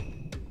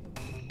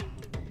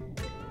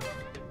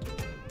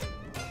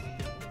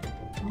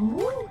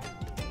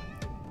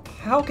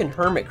 How can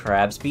hermit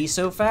crabs be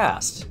so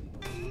fast?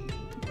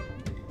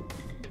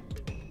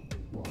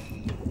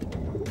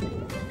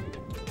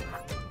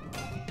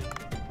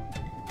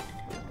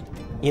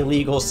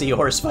 Illegal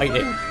seahorse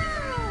fighting.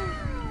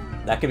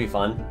 That could be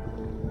fun.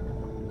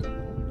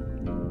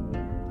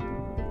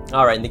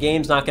 Alright, and the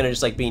game's not gonna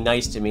just, like, be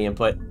nice to me and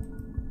put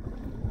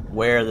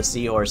where the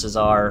seahorses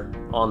are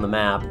on the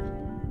map.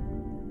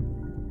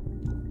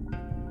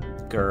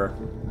 Grr.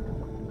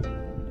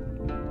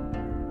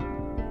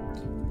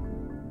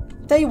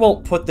 They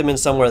won't put them in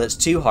somewhere that's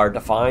too hard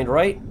to find,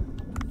 right?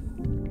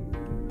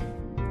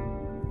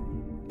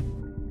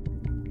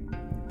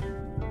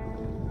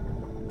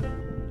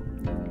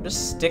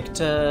 Just stick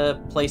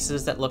to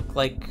places that look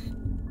like...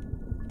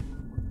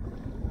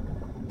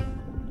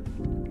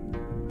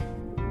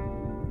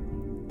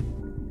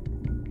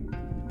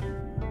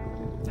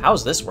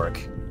 How's this work?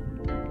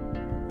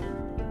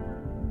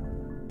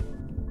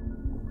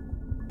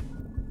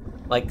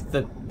 Like,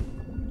 the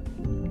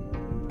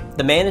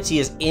manatee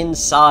is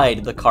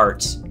inside the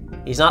cart.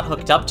 He's not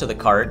hooked up to the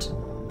cart.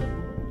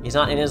 He's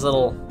not in his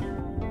little...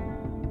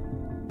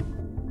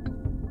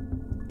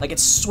 Like,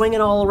 it's swinging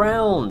all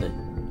around.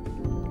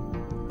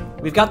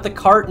 We've got the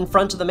cart in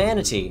front of the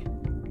manatee.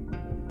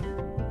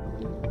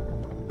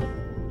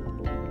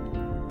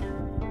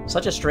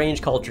 Such a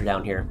strange culture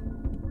down here.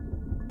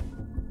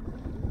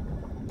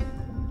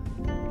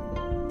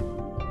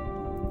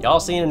 Y'all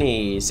seen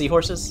any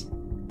seahorses?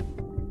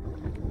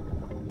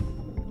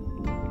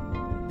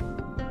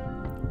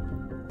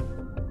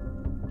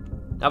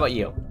 How about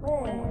you?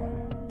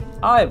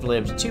 I've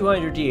lived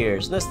 200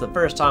 years, and this is the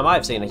first time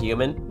I've seen a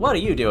human. What are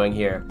you doing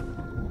here?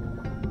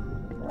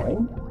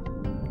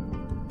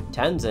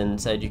 Tenzin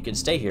said you could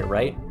stay here,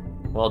 right?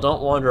 Well,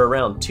 don't wander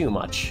around too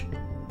much.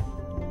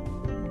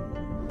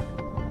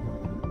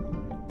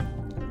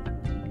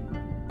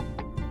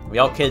 Have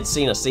y'all kids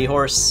seen a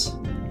seahorse?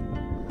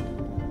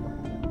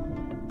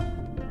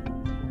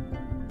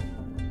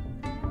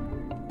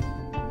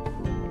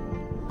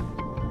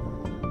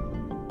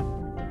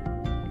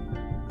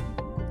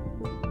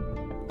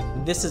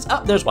 This is...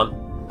 Oh, there's one.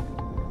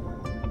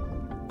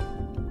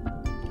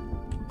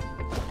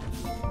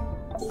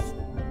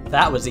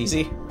 That was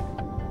easy.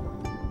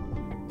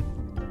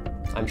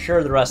 I'm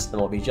sure the rest of them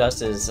will be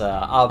just as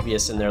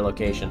obvious in their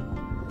location.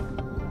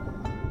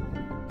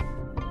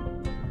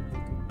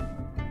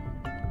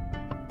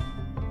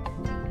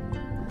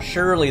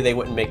 Surely they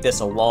wouldn't make this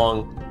a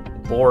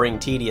long, boring,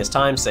 tedious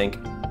time sink.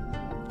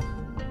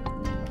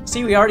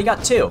 See, we already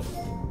got two.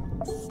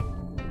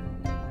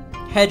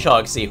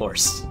 Hedgehog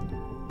seahorse.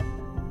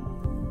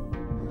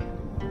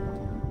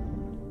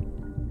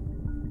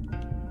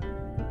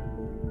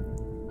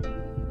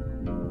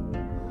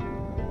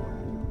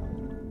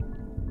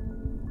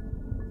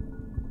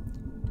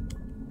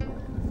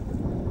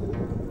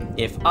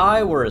 If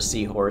I were a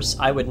seahorse,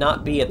 I would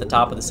not be at the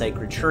top of the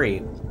sacred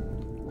tree.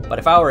 But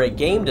if I were a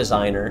game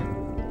designer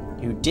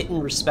who didn't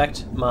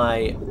respect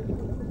my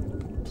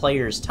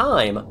players'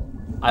 time,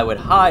 I would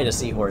hide a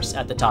seahorse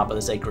at the top of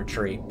the sacred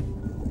tree.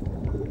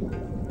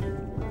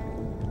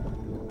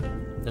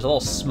 There's a little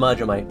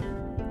smudge on my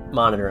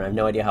monitor, and I have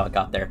no idea how it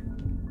got there.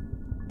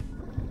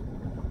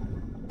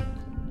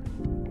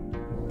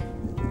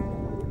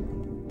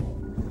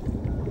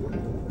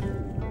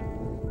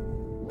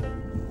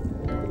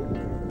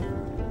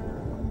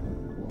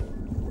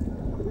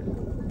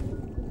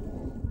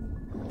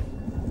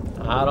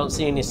 I don't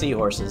see any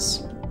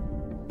seahorses.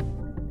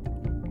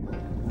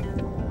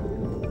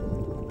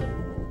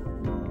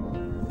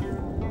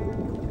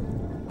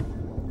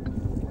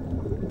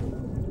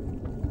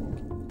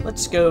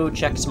 Let's go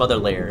check some other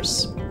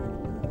layers.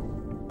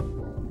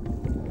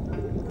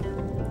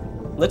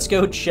 Let's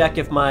go check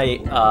if my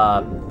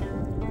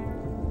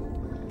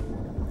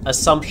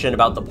assumption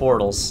about the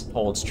portals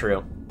holds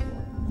true.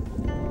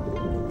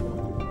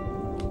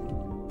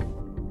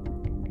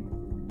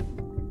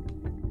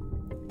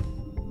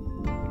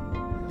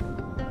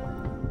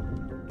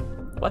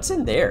 What's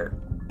in there?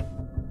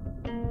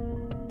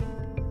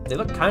 They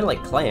look kind of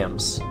like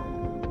clams.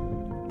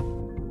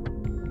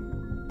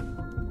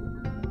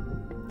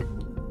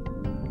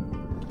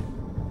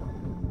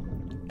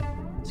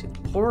 See,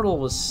 the portal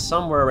was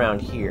somewhere around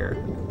here.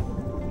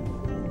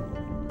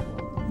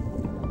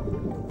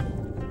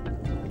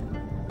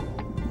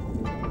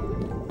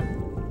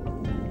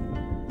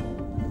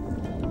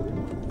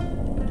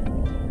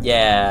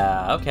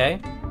 Yeah, okay.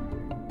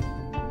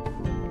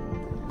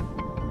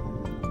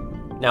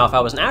 Now, if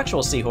I was an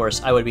actual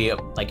seahorse, I would be,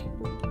 like,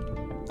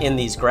 in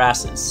these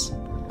grasses.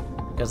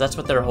 Because that's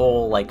what their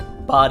whole, like,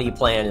 body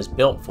plan is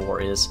built for,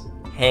 is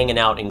hanging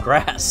out in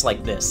grass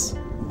like this.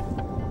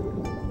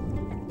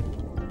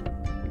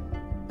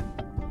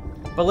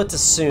 But let's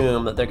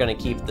assume that they're going to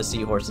keep the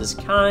seahorses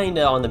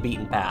kinda on the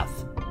beaten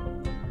path.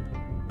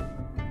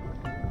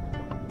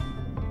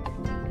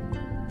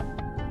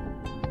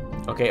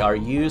 Okay, are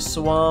you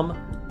Swam?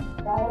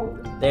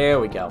 There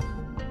we go.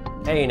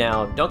 Hey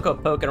now, don't go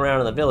poking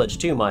around in the village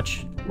too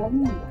much.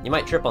 You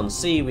might trip on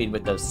seaweed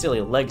with those silly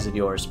legs of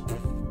yours.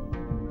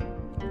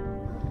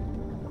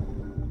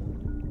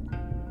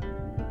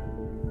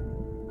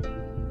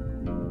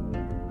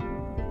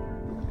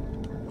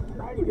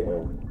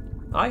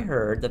 I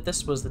heard that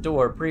this was the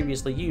door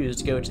previously used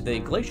to go to the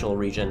glacial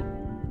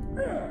region.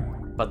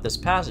 But this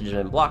passage has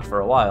been blocked for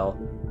a while.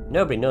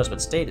 Nobody knows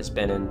what state it's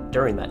been in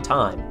during that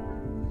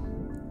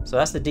time. So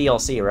that's the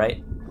DLC,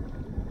 right?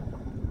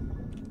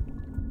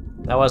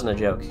 That wasn't a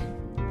joke.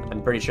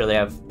 I'm pretty sure they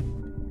have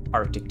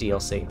Arctic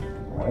DLC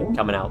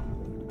coming out.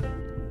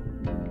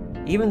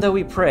 Even though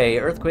we pray,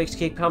 earthquakes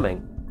keep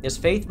coming. Is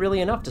faith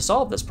really enough to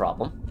solve this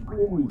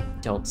problem?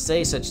 Don't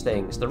say such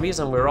things. The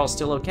reason we're all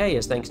still okay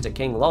is thanks to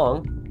King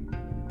Long.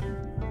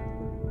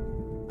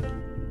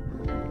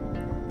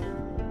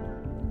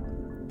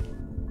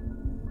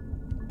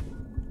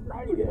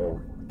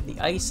 The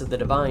ice of the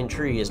divine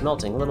tree is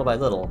melting little by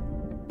little.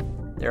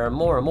 There are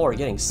more and more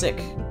getting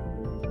sick.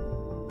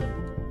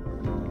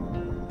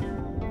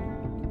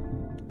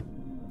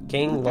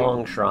 King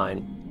Long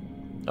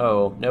Shrine.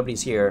 Oh,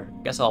 nobody's here.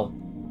 Guess I'll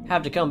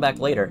have to come back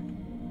later.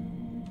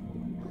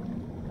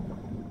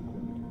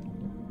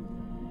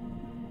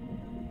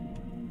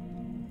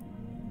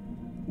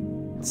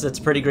 It's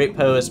a pretty great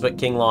pose to put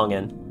King Long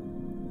in.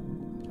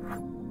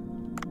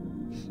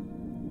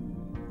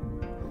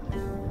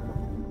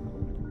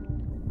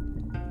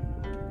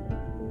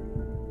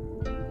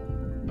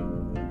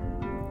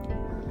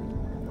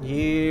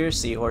 Here,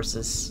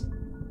 seahorses.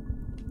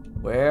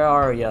 Where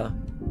are ya?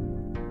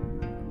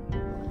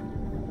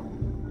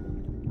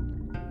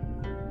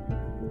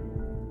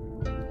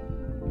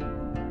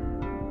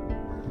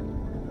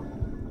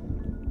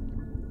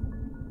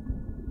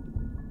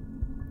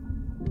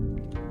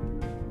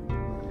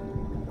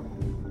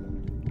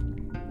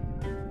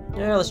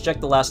 Yeah, let's check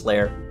the last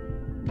layer.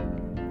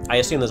 I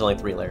assume there's only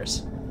 3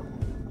 layers.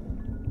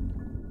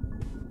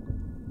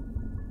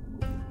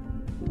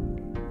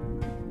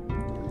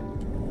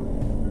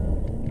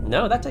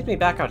 No, that takes me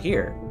back out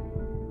here.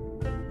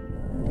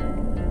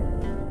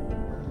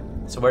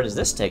 So where does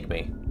this take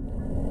me?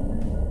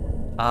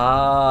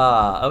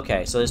 Ah,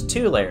 okay, so there's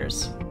 2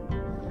 layers.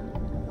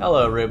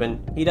 Hello,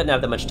 Ruben. He doesn't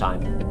have that much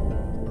time.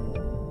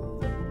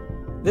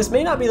 This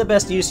may not be the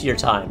best use of your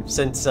time,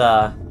 since,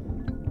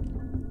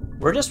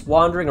 we're just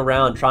wandering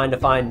around trying to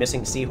find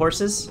missing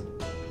seahorses.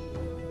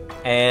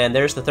 And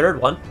there's the 3rd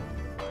one.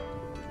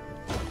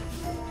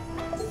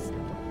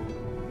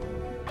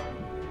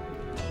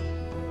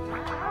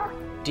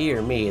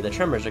 Dear me, the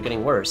tremors are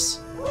getting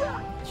worse.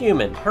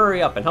 Human,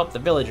 hurry up and help the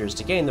villagers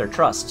to gain their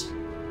trust.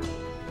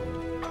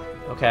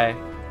 Okay.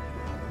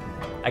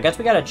 I guess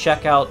we gotta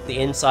check out the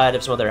inside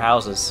of some of their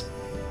houses.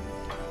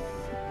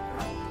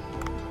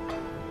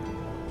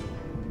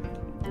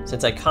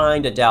 Since I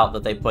kinda doubt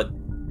that they put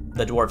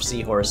the dwarf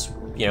seahorse,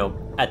 you know,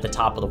 at the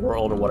top of the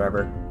world or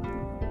whatever.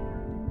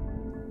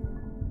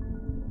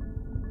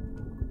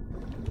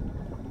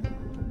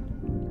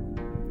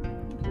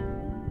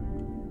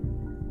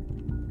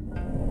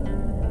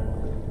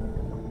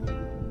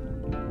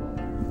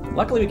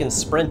 Luckily we can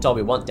sprint all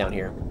we want down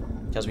here,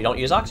 because we don't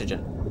use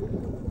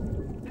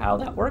oxygen. How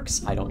that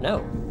works, I don't know.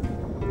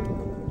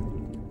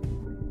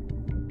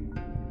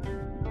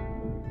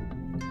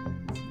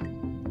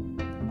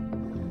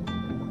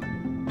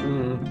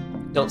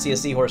 Don't see a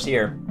seahorse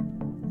here.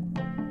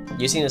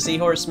 You seen a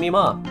seahorse,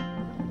 Mima?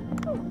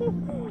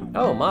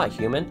 Oh my,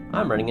 human.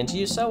 I'm running into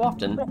you so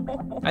often.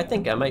 I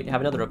think I might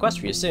have another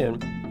request for you soon.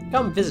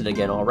 Come visit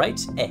again, alright?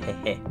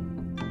 Hehehe.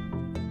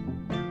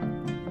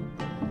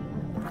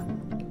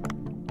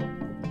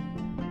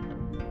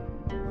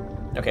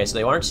 Okay, so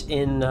they aren't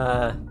in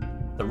the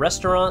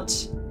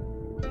restaurant.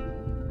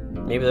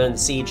 Maybe they're in the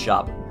seed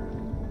shop.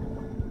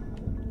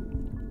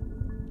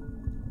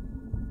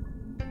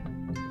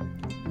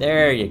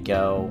 There you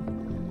go.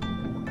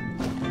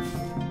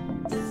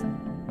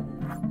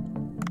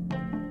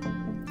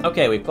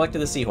 Okay, we've collected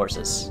the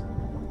seahorses.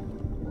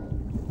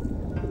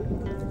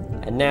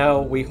 And now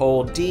we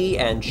hold D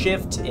and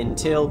Shift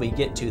until we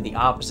get to the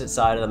opposite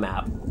side of the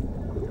map.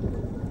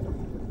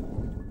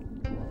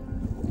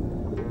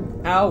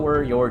 How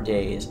were your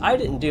days? I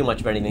didn't do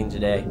much of anything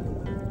today.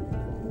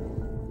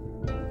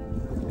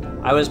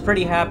 I was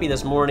pretty happy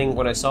this morning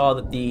when I saw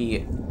that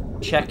the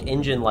check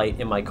engine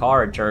light in my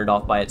car had turned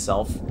off by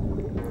itself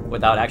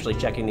without actually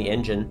checking the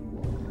engine.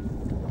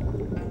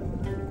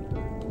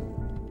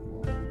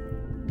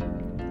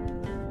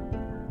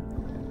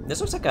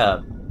 This looks like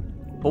a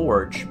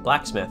forge,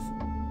 blacksmith.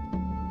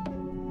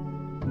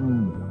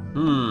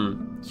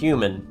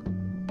 Human.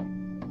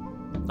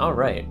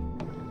 Alright.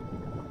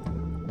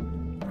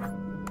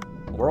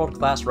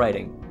 World-class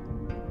writing.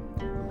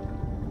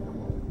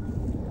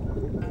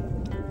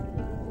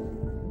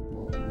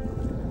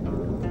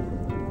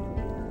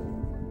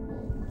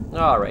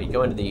 Alright,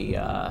 go into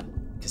the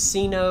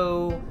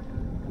casino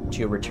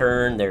to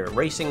return their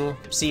racing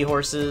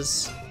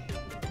seahorses.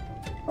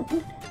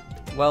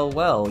 Well,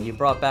 well, you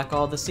brought back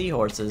all the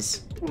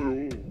seahorses.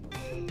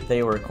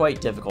 They were quite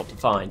difficult to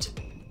find.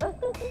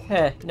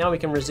 Heh, now we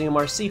can resume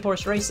our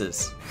seahorse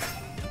races.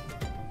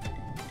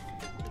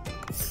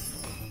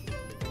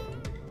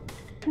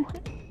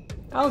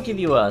 I'll give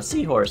you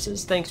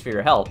seahorses, thanks for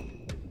your help.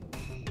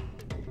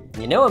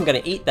 You know I'm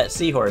gonna eat that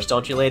seahorse,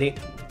 don't you, lady?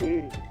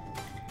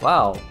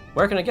 Wow,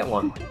 where can I get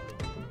one?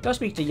 Go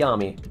speak to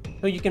Yami,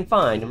 who you can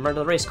find and run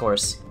to the race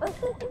course.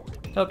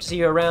 Hope to see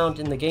you around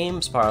in the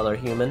games parlor,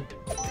 human.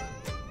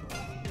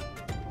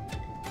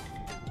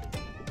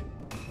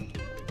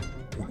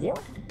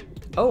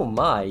 Oh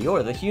my,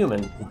 you're the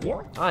human.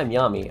 I'm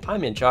Yami.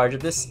 I'm in charge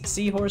of this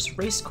seahorse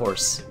race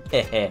course.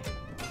 Heh.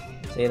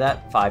 Say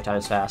that 5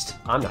 times fast.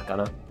 I'm not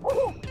gonna.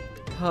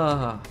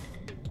 I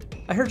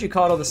heard you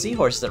caught all the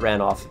seahorses that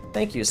ran off.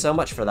 Thank you so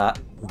much for that.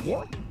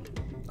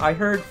 I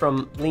heard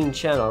from Lean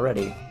Chen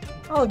already.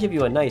 I'll give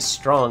you a nice,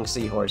 strong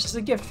seahorse as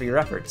a gift for your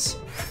efforts.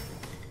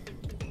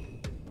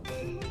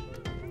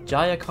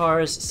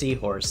 Jayakar's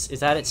seahorse. Is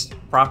that its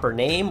proper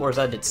name, or is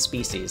that its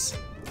species?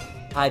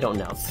 I don't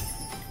know.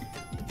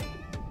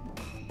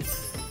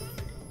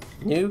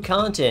 New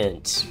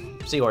content.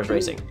 Seahorse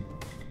racing.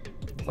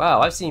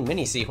 Wow, I've seen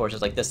many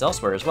seahorses like this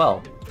elsewhere as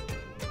well.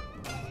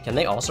 Can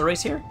they also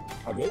race here?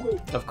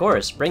 Of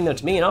course, bring them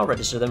to me and I'll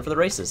register them for the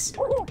races.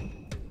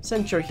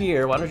 Since you're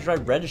here, why don't you try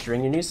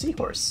registering your new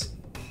seahorse?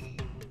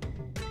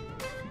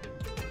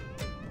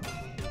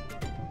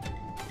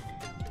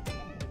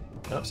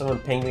 Oh, someone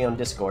pinged me on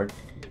Discord.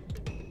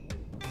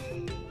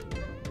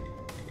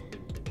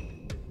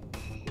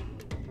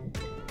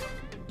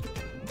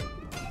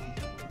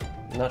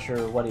 I'm not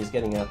sure what he's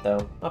getting at,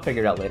 though. I'll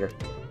figure it out later.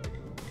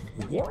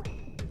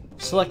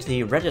 Select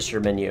the register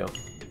menu.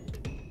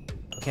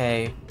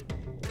 Okay.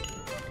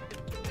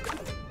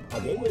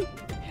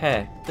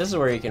 Heh, this is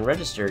where you can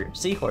register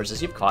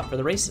seahorses you've caught for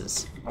the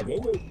races.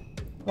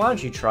 Why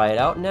don't you try it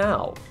out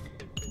now?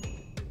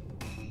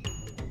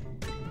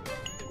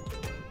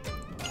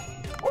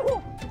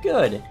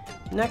 Good.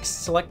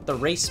 Next, select the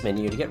race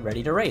menu to get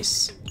ready to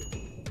race.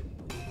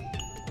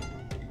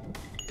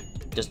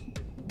 Just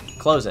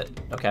close it.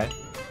 Okay.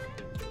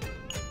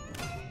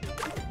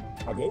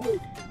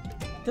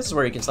 This is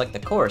where you can select the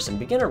course and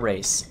begin a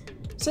race.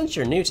 Since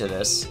you're new to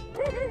this,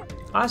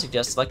 I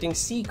suggest selecting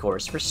C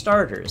course for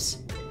starters.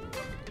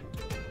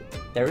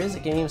 There is a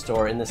game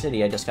store in the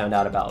city I just found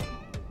out about.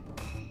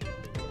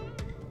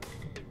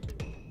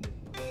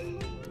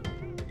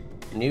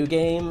 New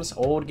games,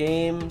 old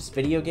games,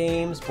 video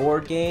games,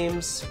 board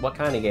games, what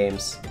kind of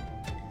games?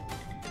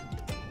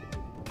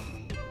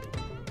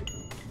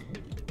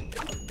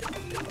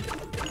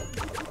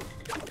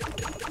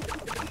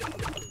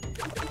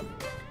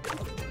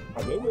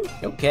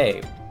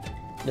 Okay,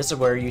 this is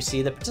where you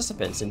see the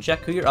participants and check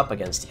who you're up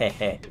against,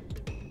 heh.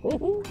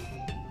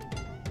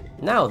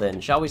 Now then,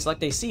 shall we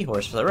select a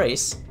seahorse for the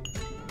race?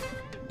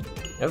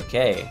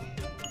 Okay.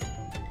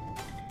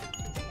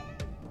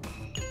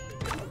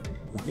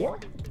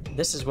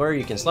 This is where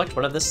you can select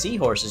one of the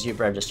seahorses you've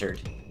registered.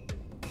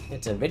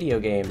 It's a video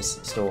games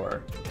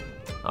store.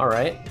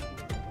 Alright.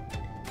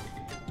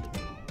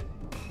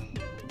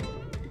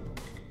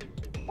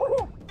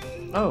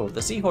 Oh,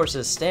 the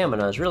seahorse's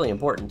stamina is really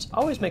important.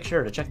 Always make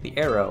sure to check the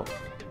arrow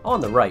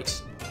on the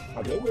right.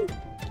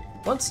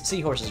 Once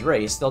seahorses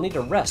race, they'll need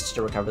to rest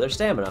to recover their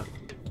stamina.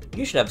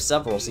 You should have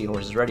several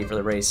seahorses ready for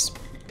the race.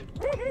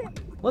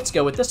 Let's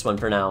go with this one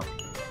for now.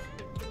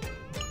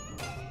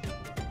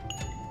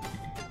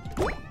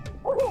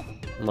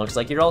 Looks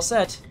like you're all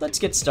set. Let's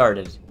get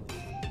started.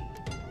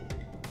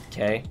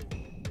 Okay.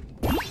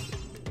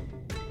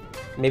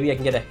 Maybe I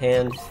can get a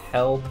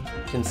handheld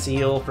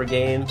conceal for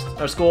games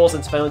or schools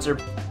since phones are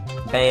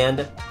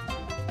banned.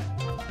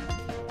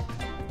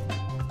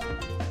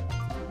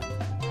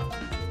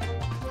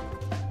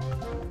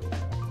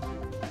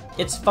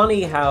 It's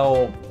funny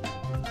how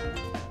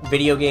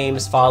video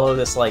games follow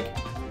this like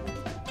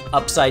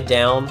upside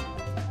down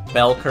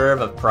bell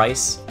curve of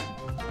price,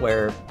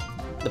 where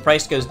the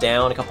price goes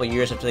down a couple of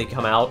years after they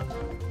come out,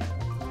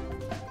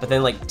 but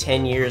then like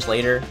 10 years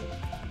later,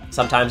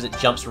 sometimes it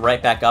jumps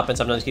right back up and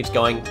sometimes it keeps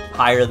going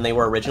higher than they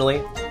were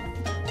originally.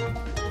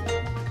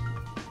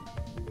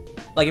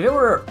 Like if it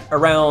were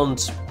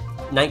around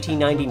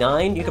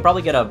 1999, you could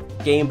probably get a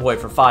Game Boy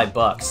for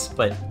 $5,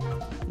 but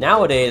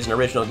nowadays an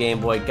original Game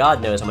Boy,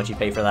 God knows how much you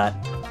pay for that.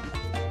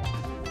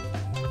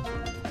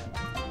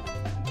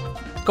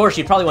 Of course,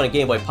 you'd probably want a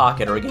Game Boy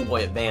Pocket or a Game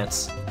Boy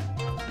Advance,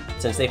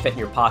 since they fit in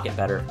your pocket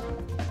better.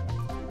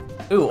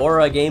 Ooh, or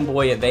a Game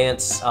Boy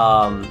Advance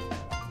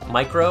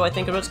Micro, I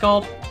think is what it's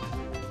called.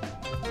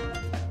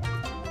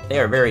 They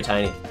are very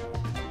tiny.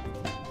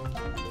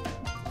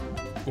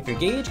 If your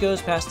gauge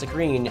goes past the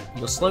green,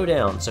 you'll slow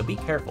down, so be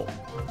careful.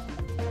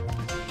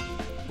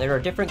 There are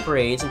different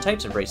grades and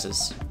types of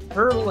races.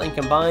 Hurdle and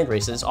combined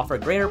races offer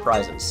greater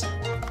prizes.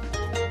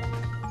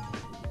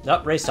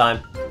 Nope, race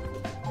time.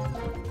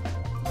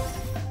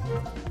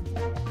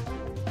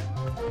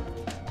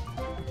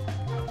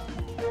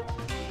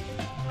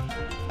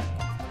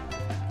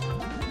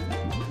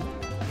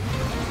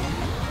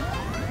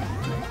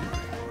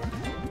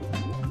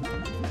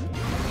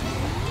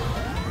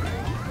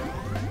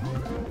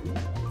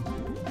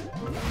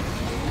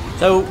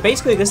 So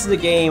basically this is a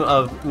game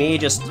of me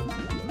just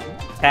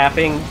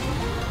tapping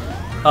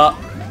up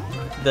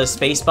the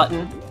space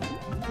button.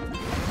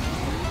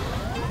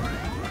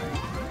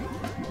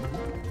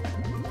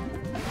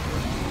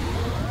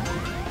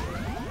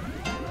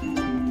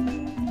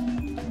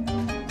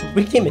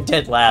 We came in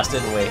dead last,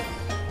 didn't we?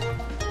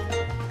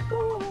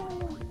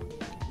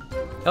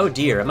 Oh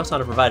dear, I must not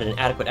have provided an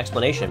adequate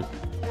explanation.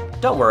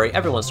 Don't worry,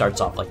 everyone starts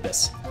off like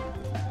this.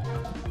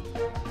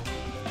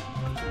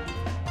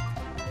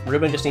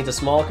 Ruben just needs a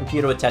small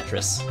computer with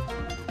Tetris.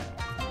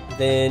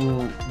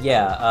 Then,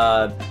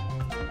 yeah,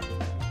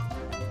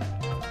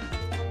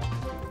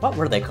 what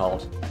were they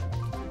called?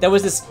 There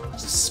was this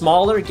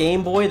smaller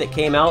Game Boy that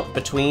came out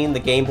between the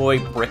Game Boy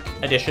Brick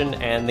Edition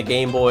and the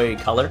Game Boy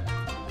Color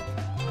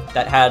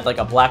that had like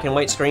a black and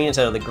white screen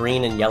instead of the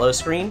green and yellow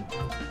screen,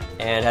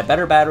 and had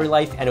better battery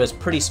life, and it was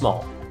pretty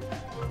small.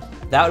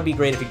 That would be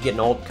great if you could get an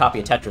old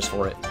copy of Tetris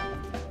for it.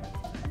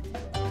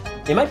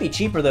 It might be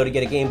cheaper, though, to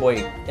get a Game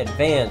Boy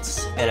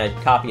Advance and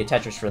a copy of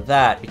Tetris for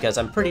that, because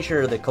I'm pretty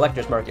sure the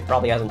collector's market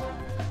probably hasn't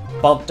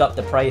bumped up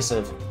the price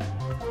of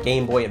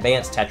Game Boy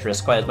Advance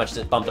Tetris quite as much as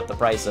it bumped up the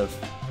price of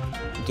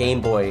Game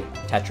Boy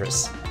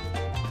Tetris.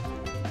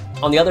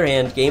 On the other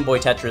hand, Game Boy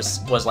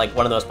Tetris was like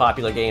one of the most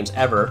popular games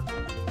ever,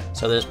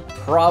 so there's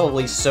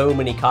probably so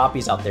many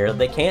copies out there that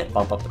they can't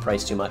bump up the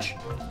price too much.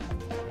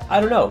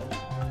 I don't know.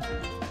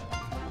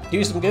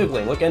 Do some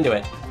Googling, look into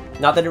it.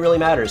 Not that it really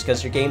matters,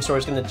 because your game store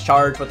is going to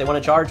charge what they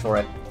want to charge for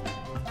it.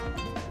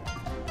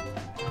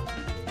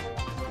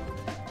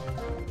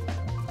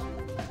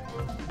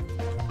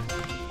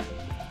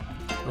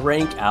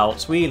 Rank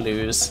out, we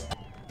lose.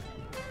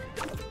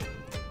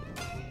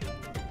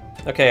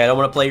 Okay, I don't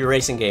want to play your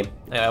racing game.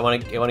 I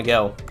want to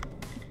go.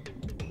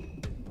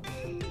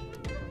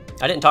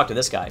 I didn't talk to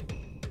this guy.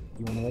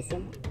 You want to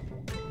listen?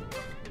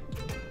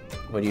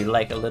 Would you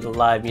like a little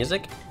live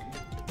music?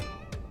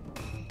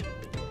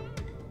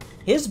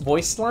 His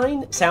voice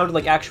line sounded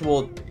like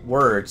actual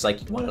words,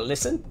 like, you want to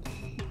listen?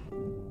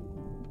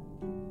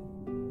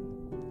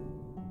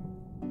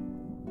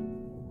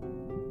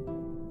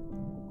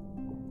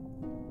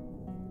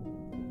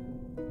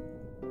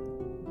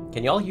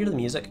 Can y'all hear the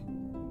music?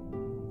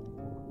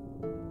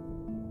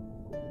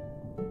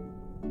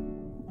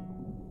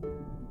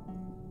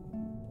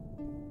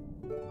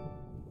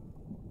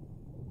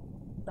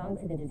 Song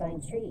to the design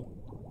tree.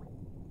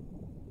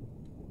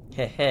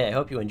 Heh, I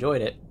hope you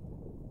enjoyed it.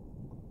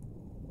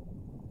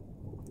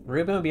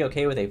 Ruben would be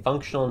okay with a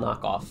functional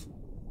knockoff.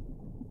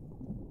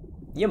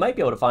 You might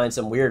be able to find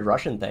some weird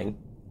Russian thing.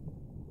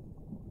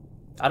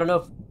 I don't know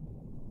if...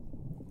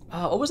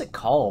 what was it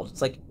called?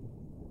 It's like...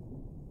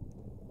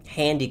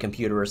 Handy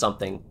Computer or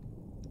something.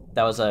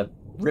 That was a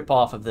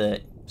rip-off of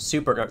the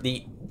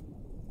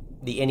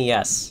the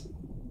NES.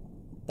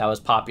 That was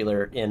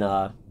popular in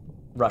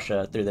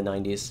Russia through the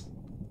 90s.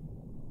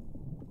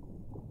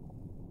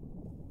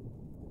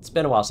 It's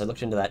been a while since I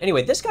looked into that.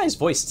 Anyway, this guy's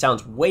voice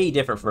sounds way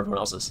different from everyone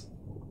else's.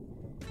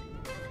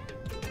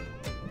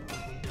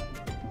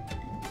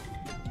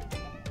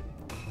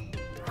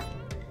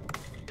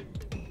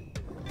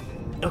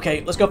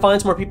 Okay, let's go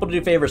find some more people to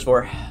do favors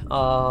for.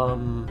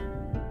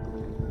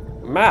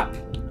 Map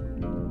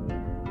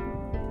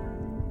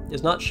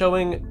is not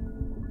showing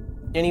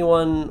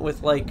anyone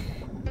with, like,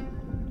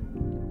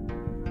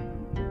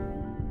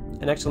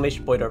 an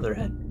exclamation point over their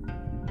head.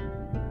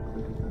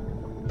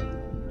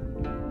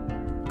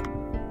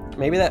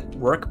 Maybe that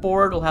work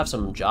board will have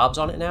some jobs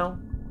on it now?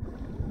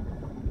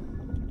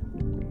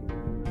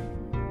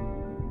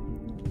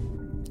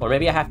 Or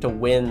maybe I have to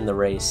win the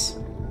race.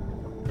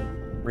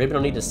 Raven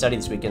will need to study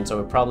this weekend, so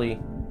we'll probably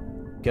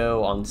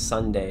go on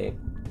Sunday.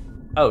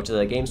 Oh, to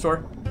the game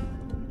store?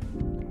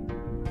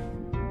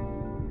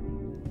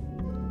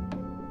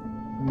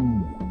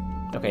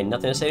 Okay,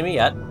 nothing to say to me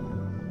yet.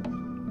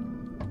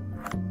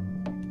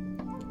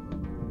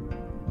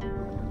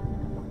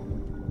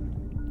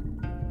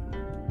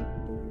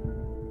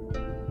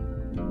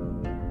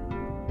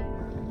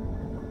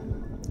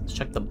 Let's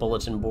check the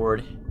bulletin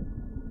board.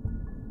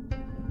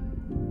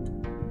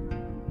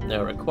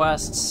 No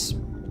requests.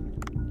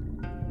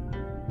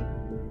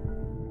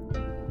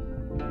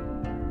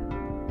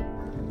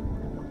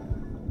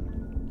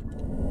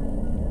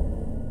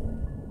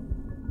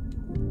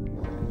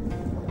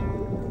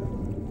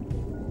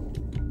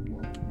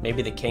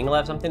 Maybe the king will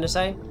have something to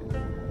say?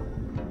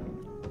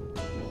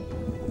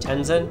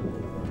 Tenzin?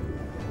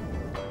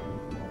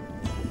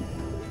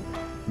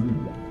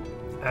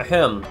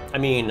 Ahem. I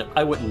mean,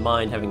 I wouldn't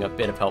mind having a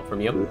bit of help from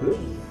you.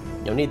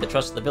 You'll need the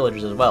trust of the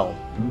villagers as well.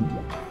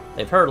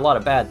 They've heard a lot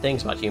of bad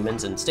things about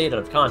humans and stayed out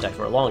of contact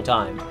for a long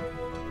time.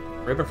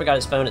 Ribbon forgot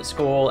his phone at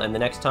school, and the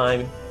next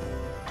time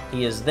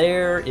he is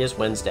there is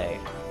Wednesday.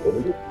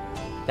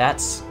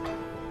 That's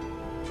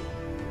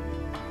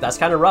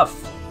kind of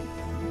rough.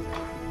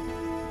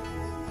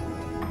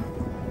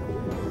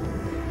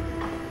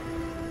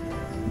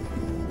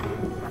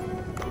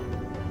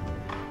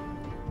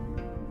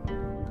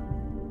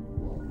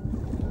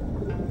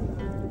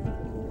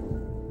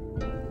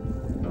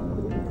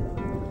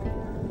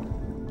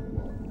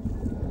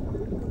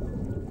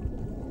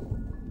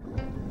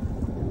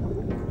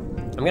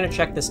 I'm gonna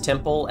check this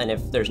temple, and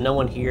if there's no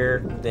one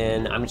here,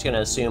 then I'm just gonna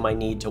assume I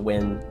need to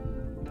win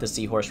the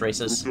seahorse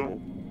races.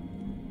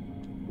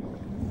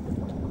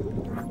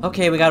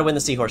 Okay, we gotta win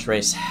the seahorse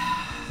race.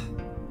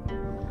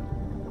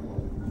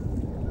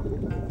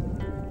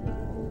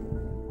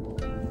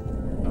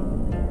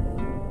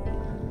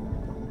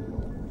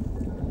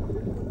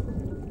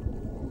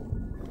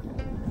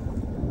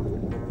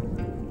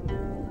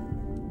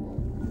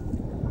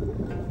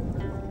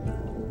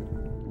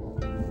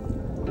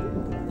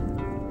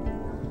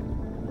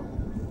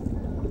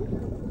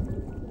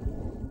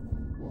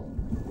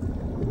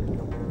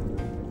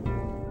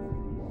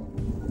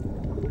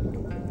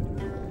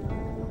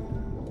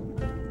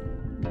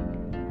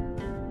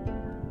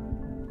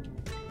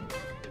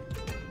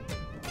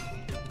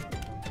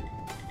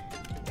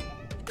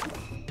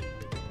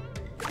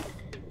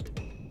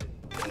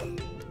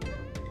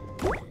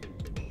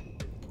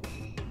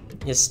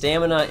 His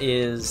stamina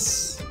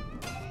is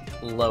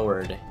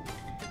lowered.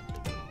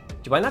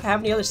 Do I not have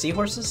any other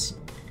seahorses?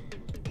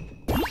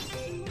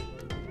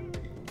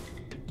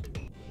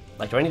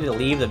 Like, do I need to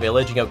leave the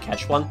village and go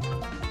catch one?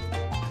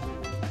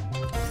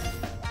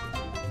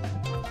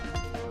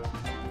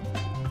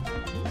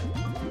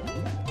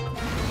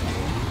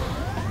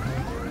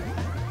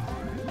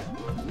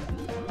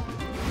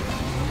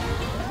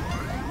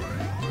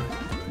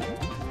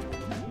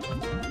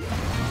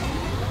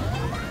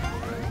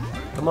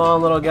 Come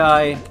on, little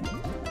guy.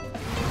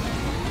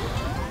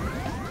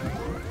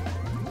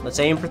 Let's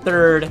aim for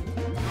third.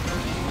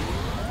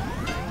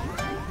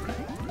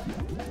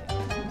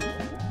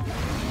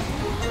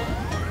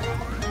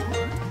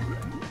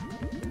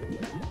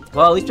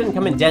 Well, at least didn't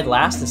come in dead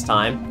last this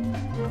time.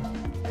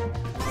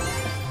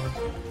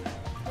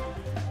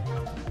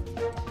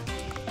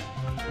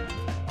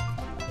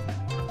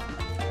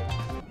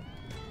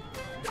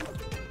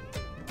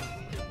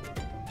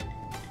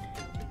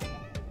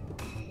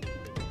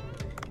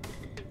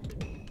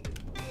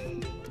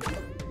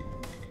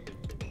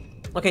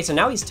 Okay, so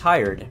now he's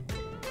tired.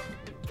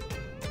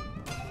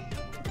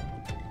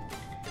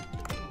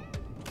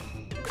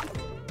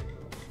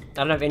 I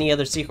don't have any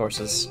other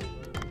seahorses.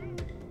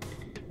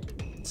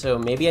 So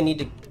maybe I need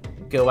to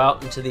go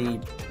out into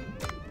the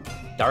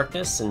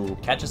darkness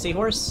and catch a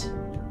seahorse?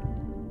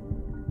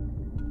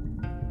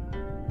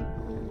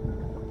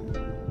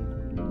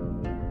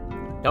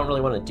 Don't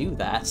really want to do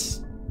that.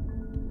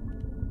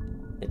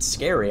 It's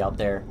scary out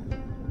there.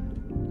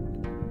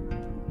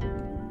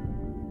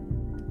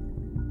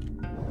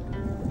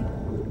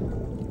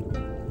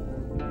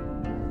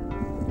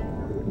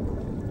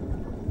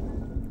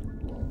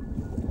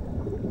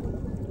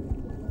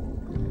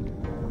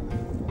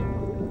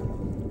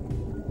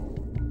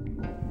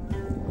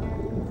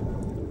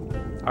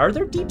 Are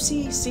there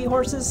deep-sea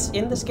seahorses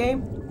in this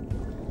game?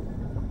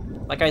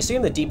 Like, I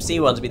assume the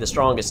deep-sea ones would be the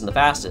strongest and the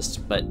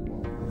fastest, but...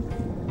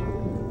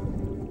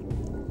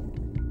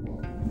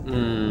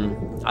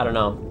 I don't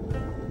know.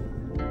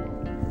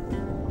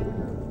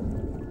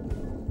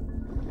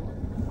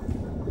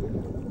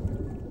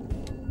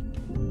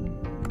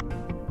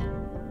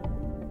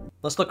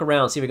 Let's look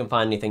around, see if we can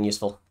find anything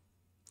useful.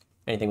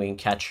 Anything we can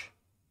catch.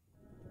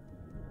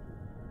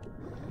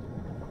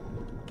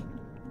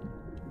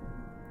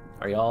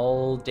 Are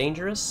y'all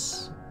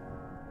dangerous?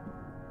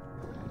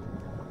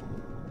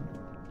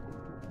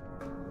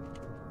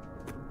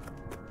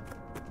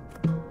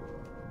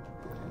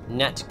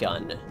 Net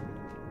gun.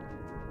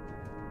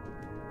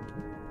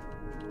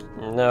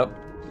 Nope.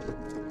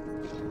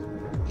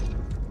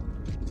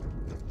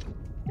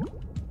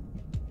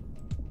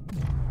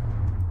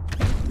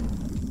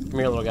 Come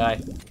here, little guy.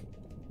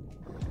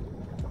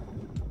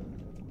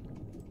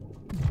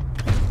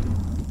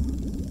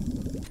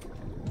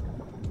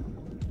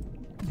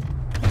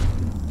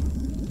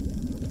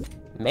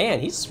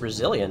 Man, he's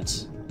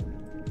resilient.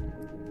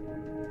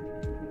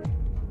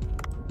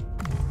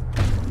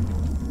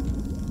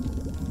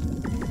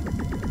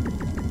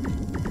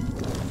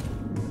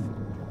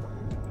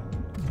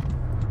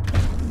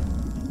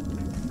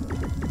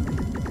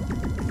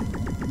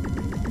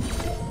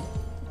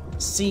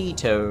 Sea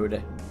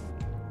toad.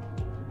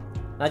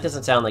 That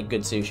doesn't sound like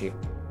good sushi.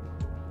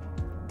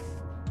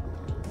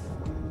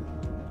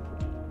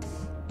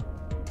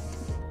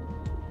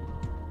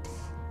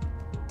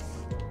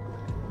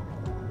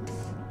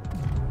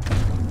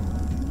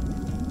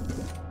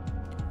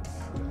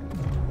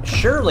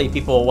 Surely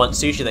people will want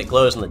sushi that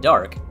glows in the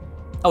dark.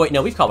 Oh wait,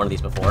 no, we've caught one of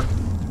these before.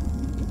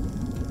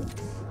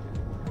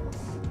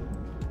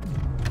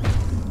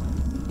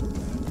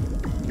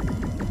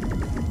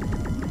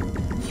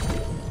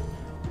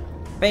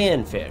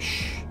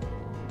 Fanfish.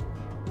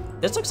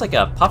 This looks like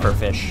a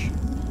pufferfish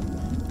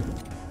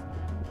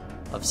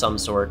of some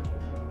sort.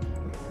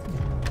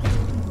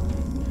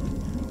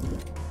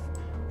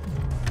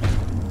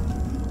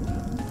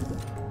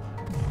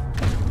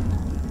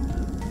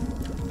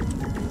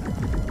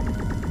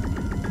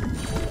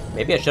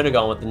 Maybe I should have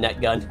gone with the net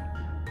gun.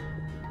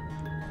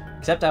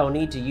 Except I will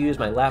need to use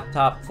my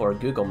laptop for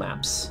Google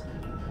Maps.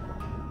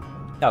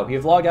 Oh,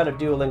 you've logged out of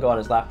Duolingo on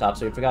his laptop,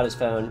 so he forgot his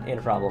phone. Ain't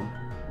a problem.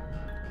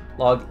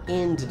 Log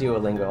into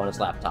Duolingo on his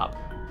laptop.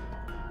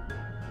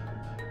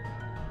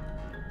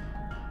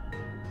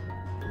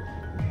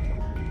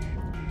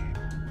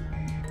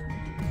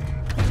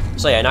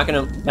 So yeah, not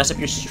gonna mess up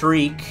your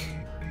streak.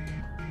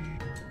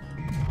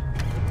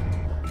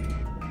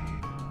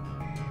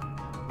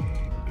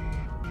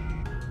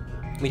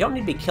 We don't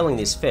need to be killing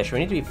these fish. We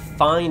need to be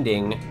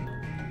finding...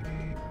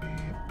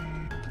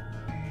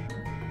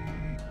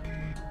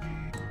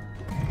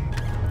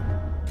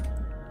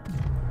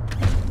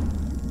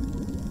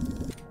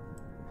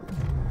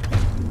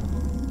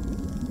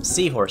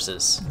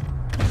 seahorses.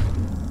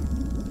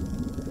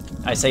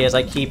 I say as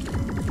I keep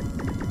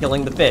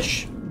killing the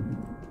fish.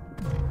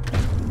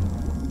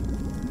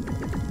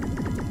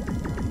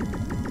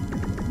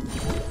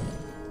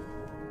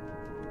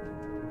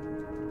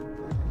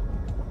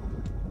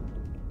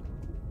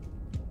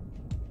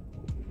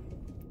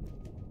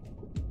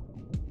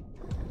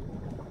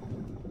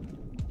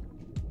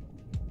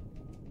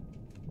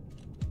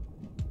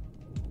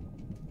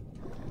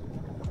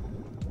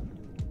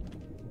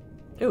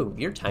 Ooh,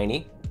 you're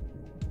tiny.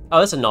 Oh,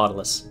 that's a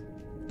Nautilus.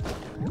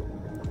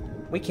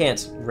 We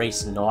can't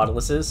race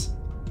Nautiluses.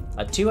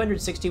 A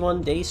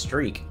 261-day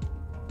streak.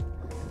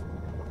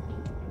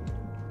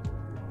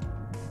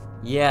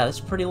 Yeah, that's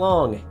pretty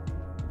long.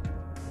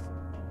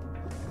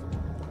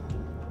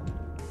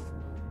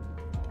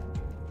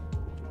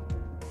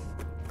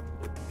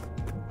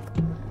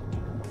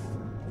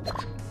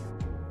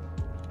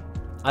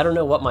 I don't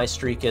know what my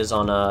streak is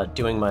on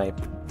doing my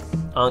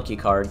Anki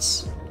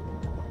cards.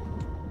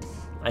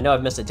 I know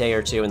I've missed a day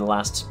or two in the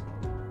last...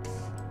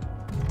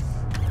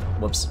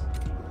 Whoops.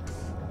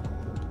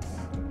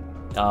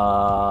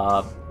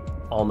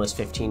 Almost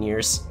 15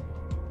 years.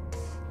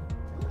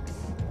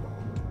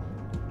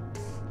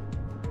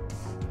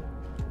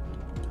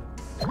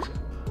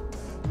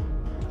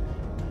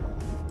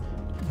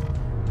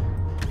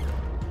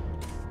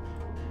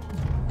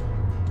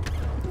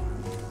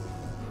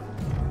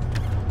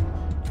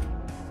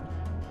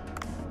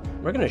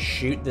 We're gonna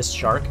shoot this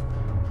shark.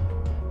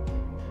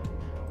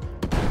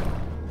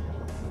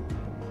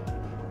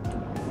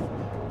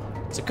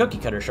 It's a cookie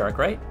cutter shark,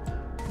 right?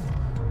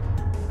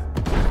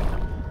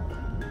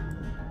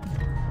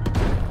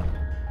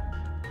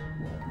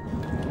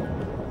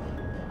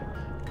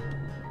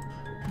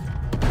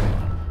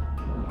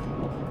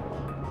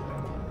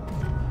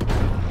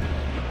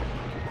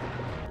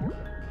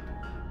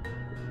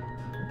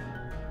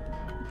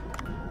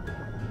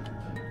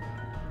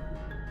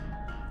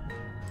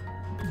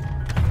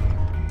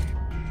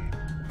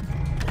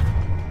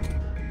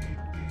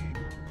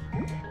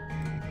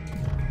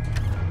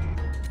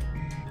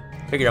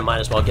 Figured I might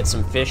as well get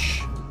some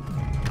fish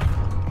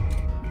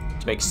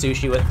to make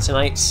sushi with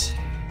tonight.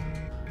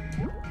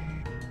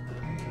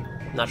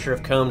 Not sure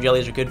if comb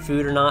jellies are good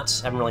food or not.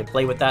 Haven't really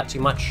played with that too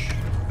much.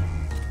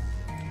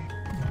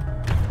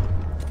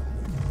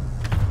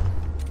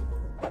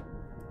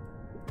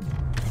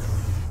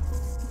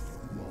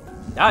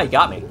 Ah, you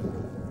got me.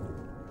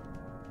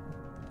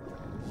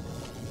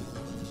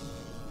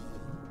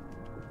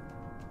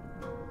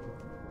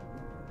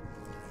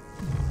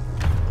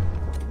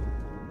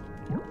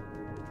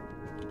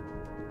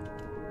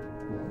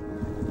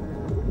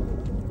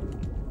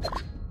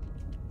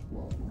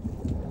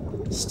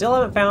 Still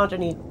haven't found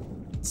any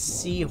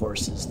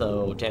seahorses,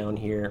 though, down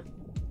here.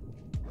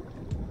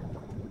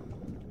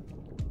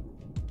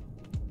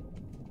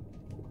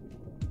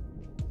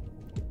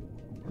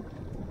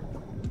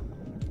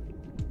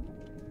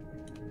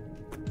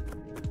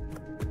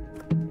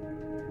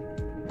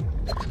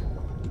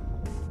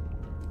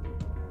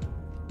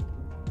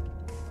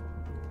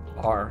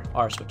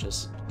 R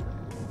switches.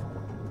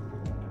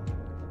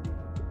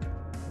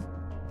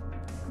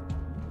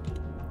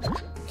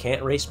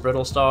 Can't race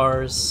brittle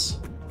stars.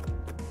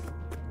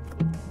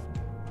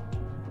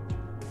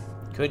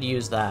 Could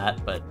use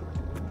that, but...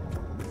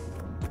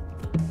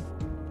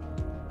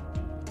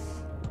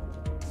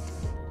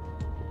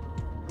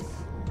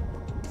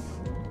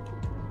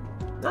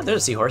 Ah,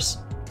 there's a seahorse.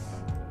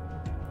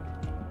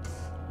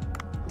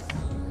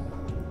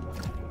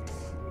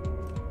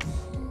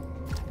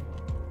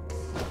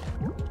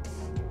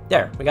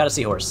 There, we got a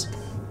seahorse.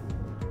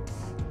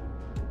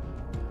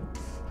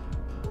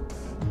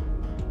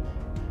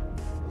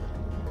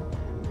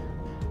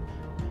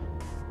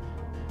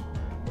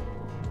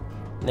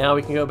 Now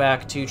we can go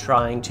back to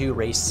trying to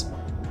race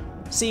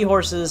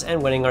seahorses and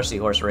winning our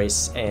seahorse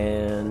race,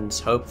 and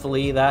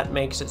hopefully that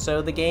makes it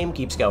so the game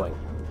keeps going.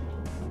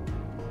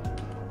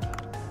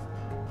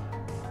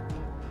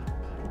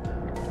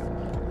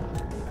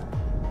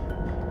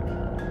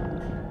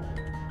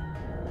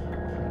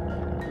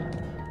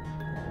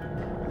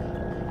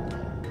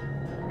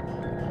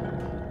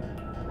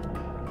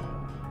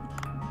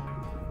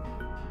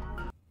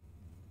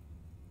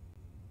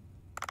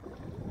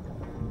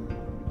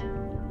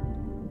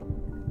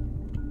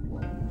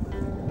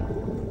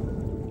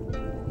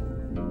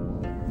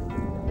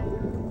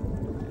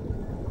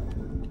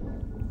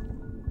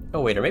 Oh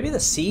wait, or maybe the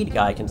seed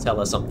guy can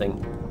tell us something.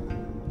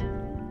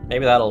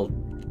 Maybe that'll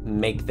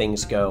make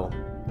things go.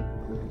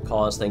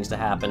 Cause things to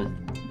happen.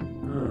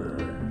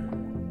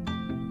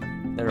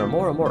 There are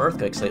more and more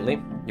earthquakes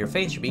lately. Your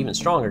faith should be even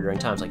stronger during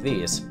times like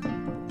these.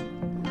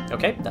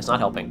 Okay, that's not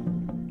helping.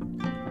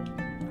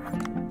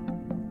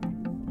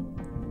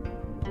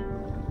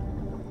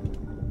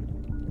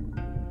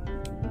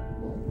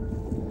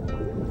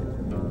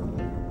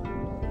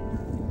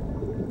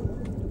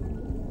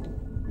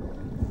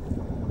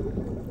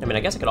 I mean, I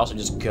guess I could also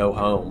just go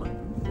home.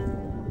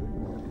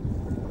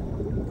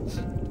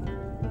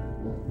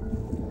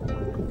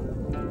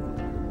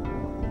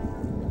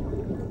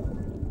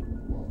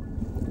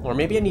 Or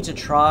maybe I need to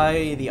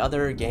try the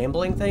other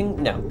gambling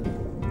thing? No.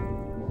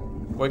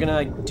 We're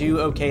gonna do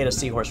okay at a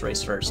seahorse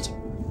race first.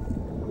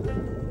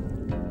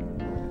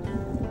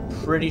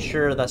 Pretty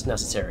sure that's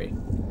necessary.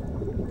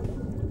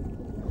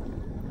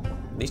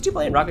 These two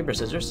playing rock, paper,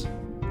 scissors?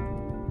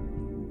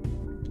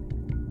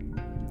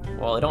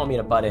 Well, they don't want me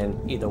to butt in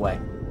either way.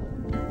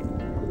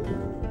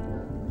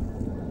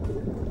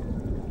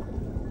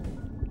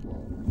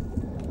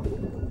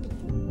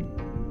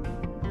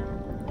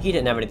 He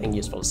didn't have anything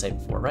useful to say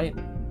before, right?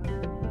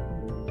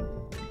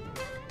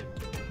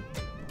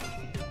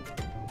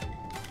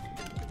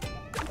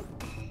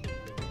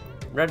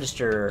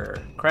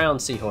 Register. Crown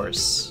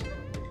seahorse.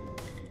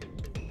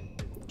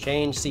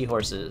 Change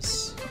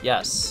seahorses.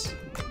 Yes.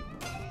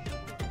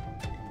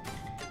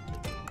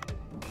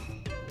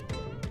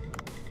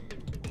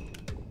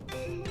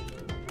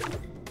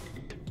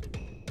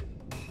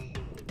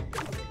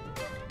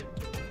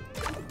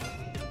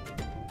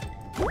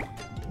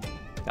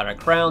 Got a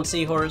crown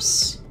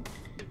seahorse.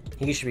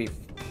 He should be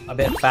a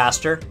bit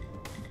faster.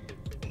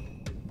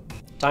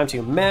 Time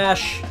to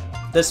mash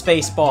the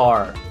space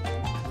bar.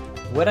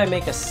 Would I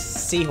make a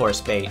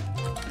seahorse bait?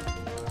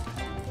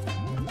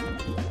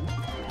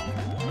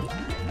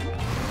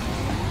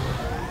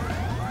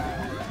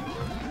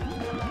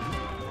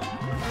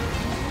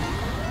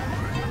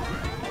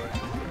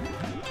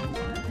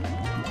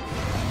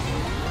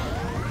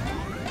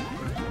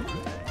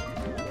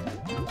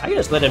 I can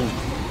just let him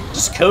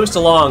just coast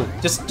along.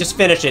 Just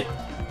finish it.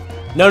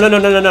 No.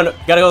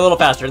 Gotta go a little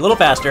faster, a little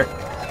faster.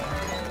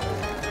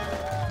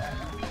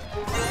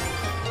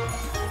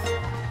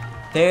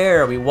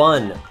 There, we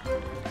won.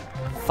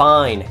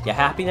 Fine. You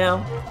happy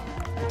now?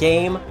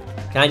 Game?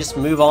 Can I just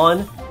move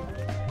on?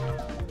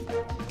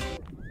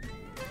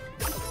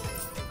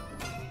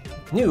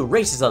 New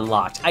race is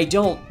unlocked. I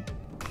don't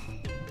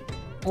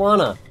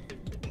wanna.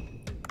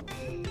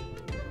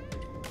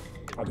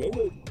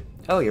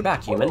 Oh, you're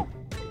back, human.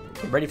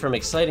 Ready for some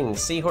exciting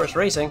seahorse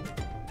racing.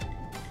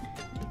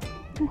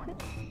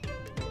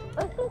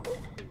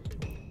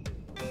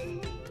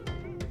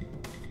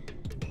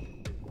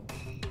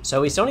 So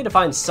we still need to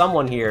find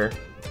someone here.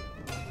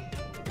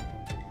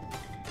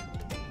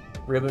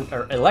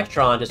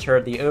 Electron just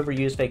heard the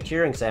overused fake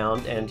cheering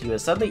sound, and he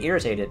was suddenly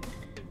irritated.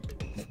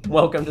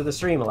 Welcome to the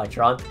stream,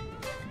 Electron.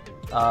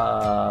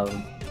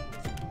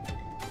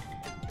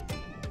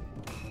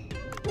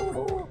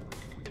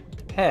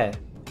 Hey,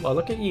 well,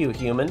 look at you,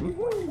 human.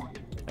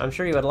 I'm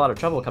sure you had a lot of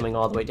trouble coming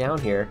all the way down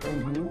here.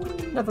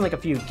 Nothing like a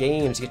few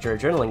games to get your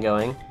adrenaline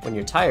going when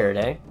you're tired,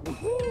 eh?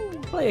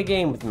 Play a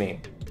game with me.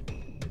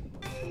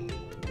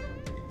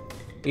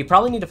 We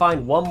probably need to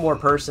find one more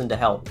person to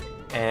help.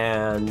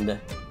 And...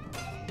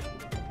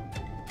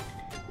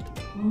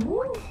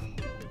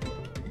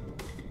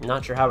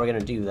 not sure how we're gonna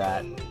do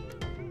that.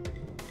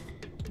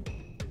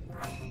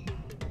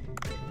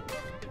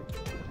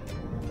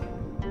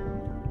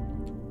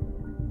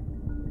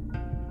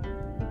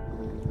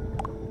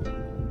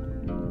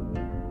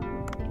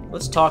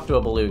 Let's talk to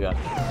a beluga.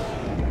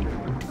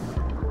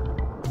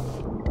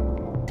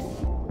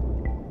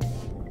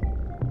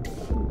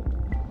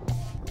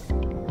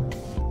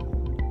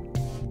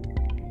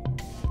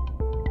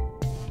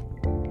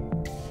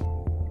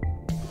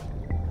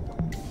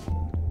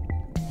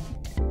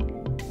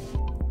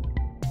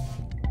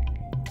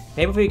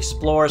 Maybe if we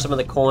explore some of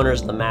the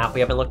corners of the map we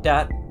haven't looked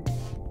at.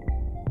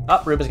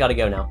 Oh, Ruben's gotta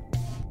go now.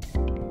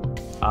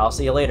 I'll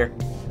see you later.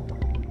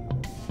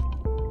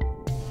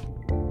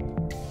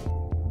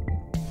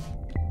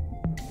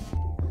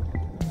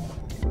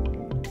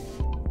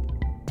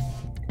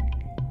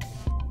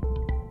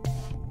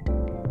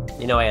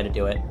 You know I had to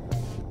do it.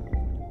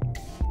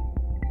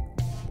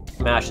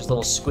 Mash his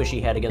little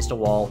squishy head against a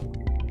wall.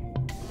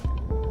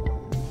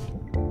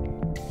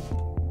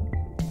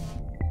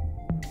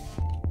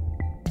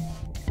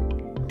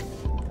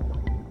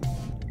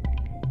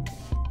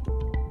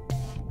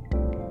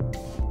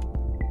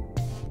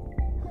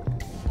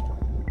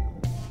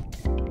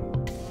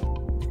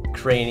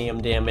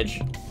 Cranium damage.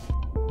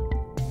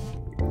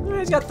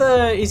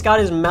 He's got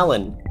his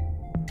melon.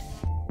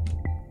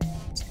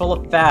 It's full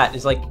of fat.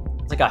 It's like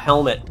a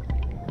helmet.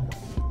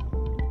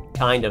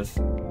 Kind of.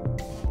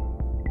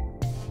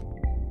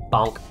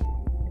 Bonk.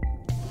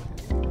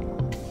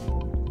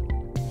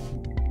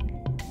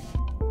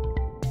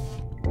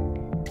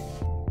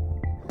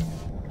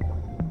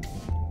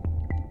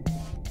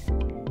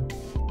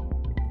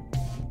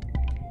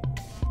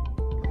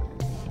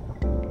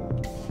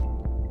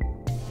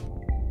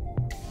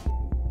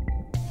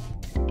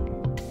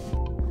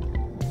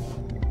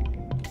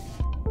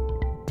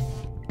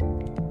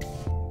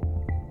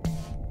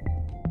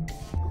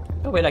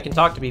 Oh wait, I can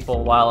talk to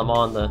people while I'm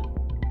on the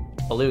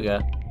beluga.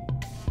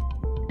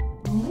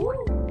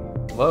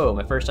 Whoa,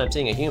 my first time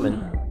seeing a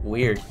human.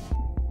 Weird.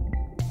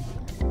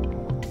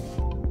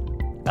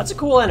 That's a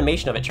cool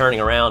animation of it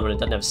turning around when it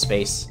doesn't have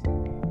space.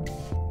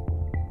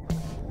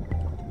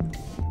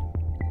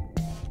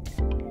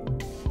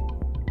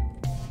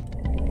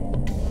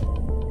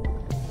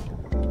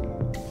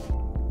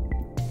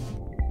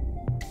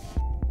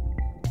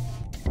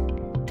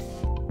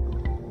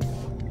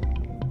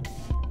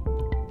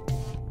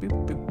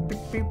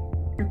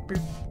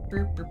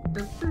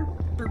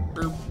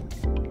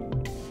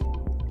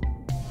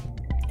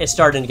 It's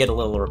starting to get a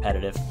little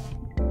repetitive.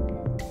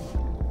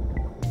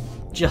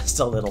 Just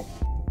a little.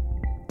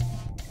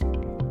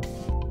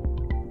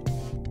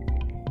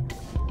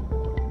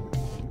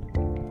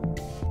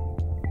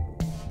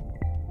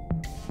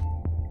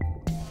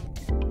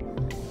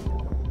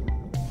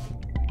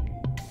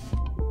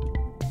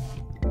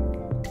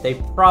 They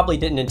probably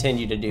didn't intend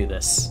you to do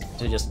this,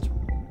 to just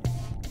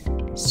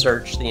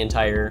search the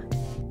entire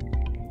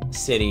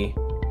city.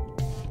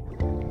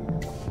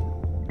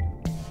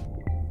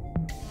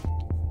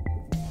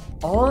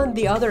 On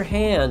the other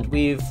hand,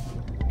 we've,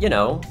 you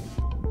know,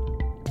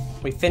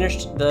 we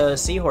finished the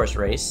seahorse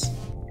race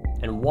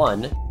and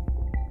won.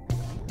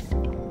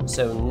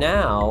 So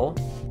now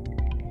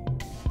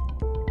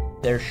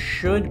there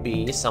should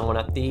be someone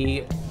at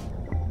the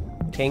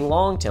King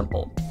Long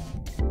Temple.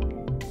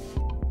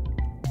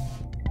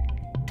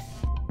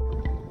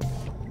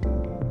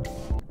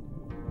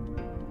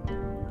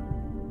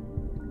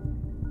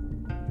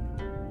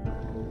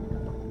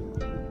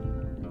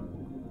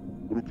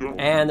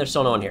 And there's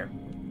still no one here.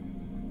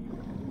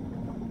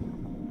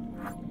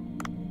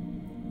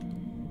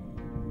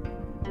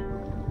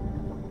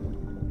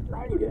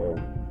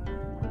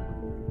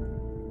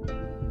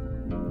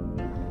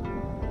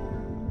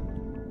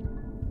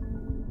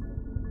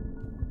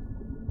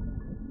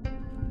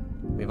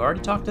 We've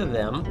already talked to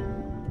them.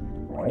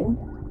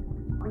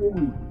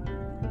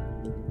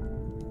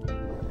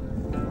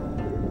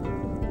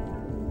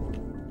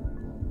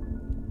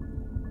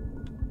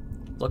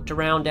 Looked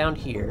around down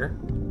here.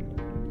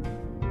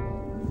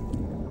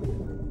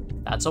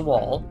 That's a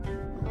wall.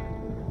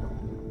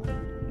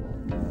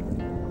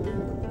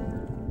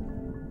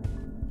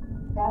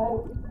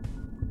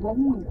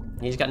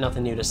 He's got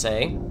nothing new to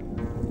say.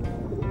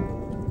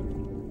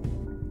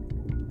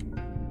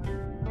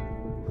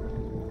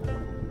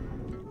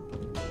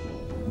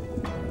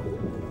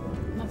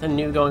 Nothing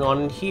new going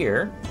on in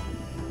here.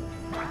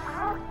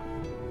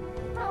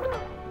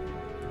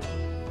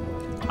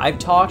 I've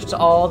talked to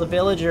all the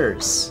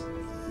villagers.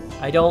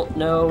 I don't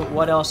know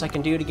what else I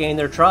can do to gain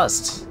their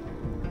trust.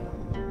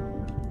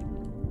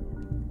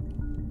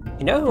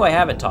 You know who I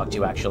haven't talked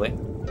to, actually?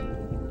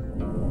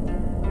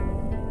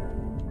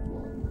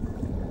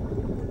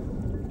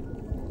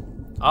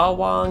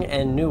 Awang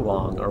and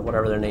Nuwang, or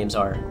whatever their names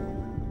are.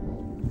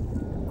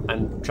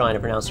 I'm trying to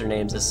pronounce their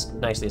names as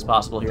nicely as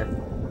possible here.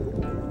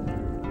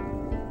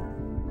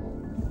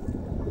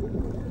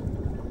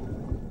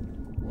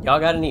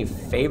 Y'all got any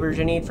favors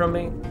you need from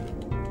me?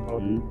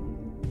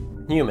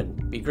 Human,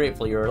 be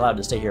grateful you're allowed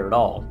to stay here at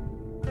all.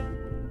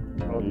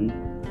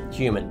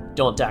 Human,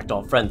 don't act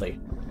all friendly.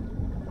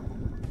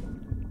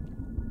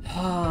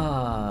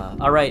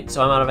 Alright,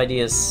 so I'm out of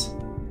ideas.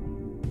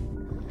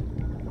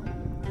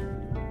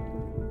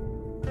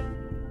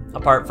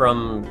 Apart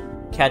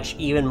from catch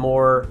even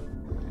more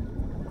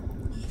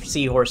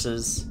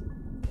seahorses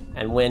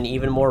and win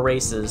even more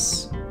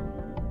races.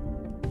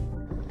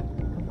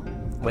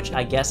 Which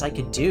I guess I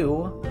could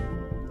do.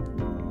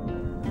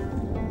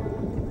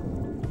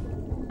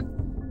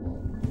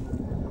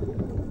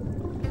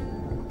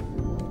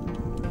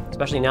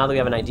 Especially now that we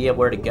have an idea of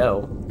where to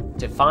go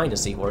to find a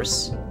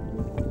seahorse.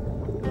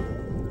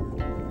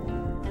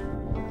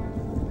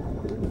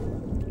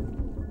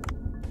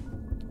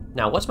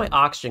 Now, what's my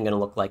oxygen going to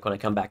look like when I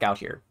come back out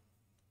here?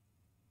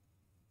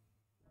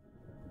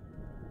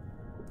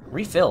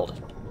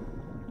 Refilled.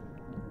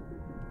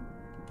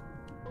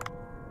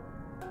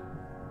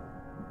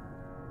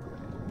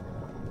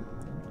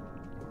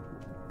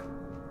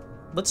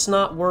 Let's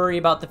not worry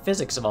about the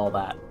physics of all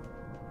that.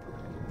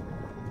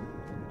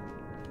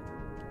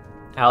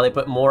 How they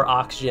put more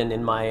oxygen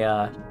in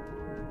my,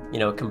 you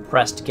know,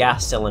 compressed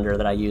gas cylinder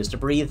that I use to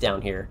breathe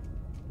down here.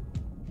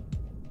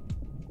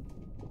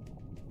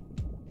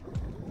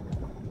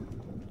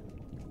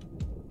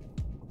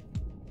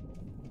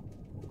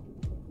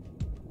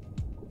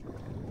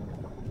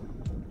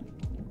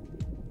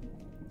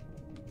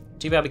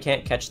 Too bad we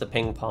can't catch the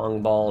ping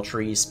pong ball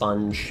tree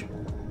sponge.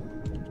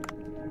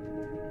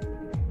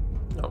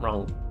 No,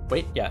 wrong.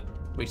 Wait, yeah,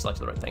 we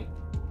selected the right thing.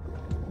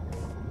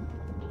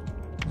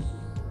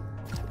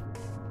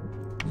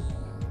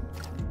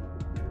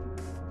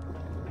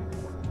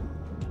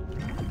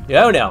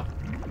 Oh no!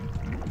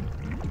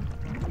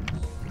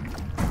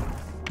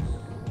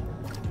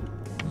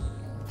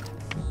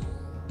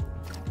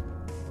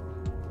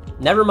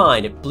 Never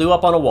mind, it blew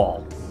up on a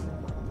wall.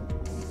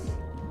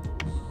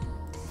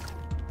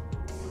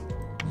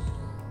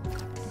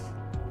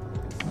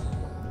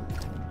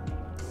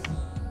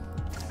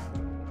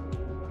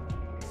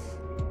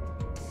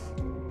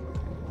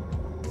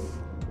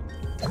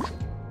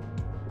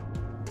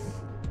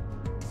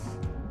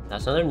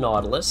 That's another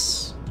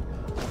Nautilus.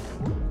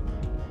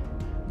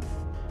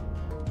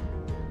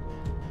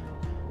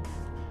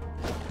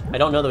 I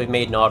don't know that we've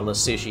made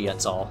Nautilus sushi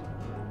yet, Saul.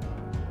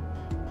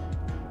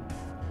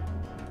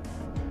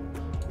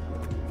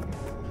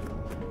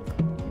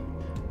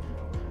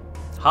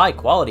 High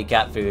quality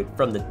cat food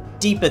from the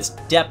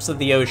deepest depths of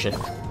the ocean.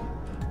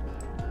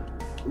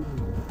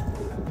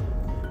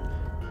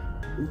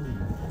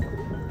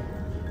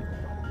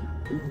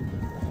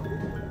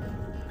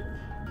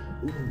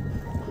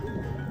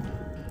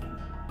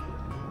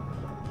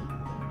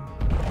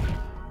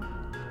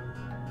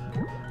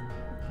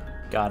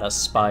 Got a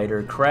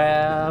spider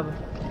crab.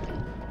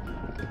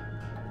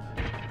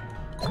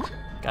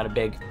 Got a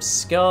big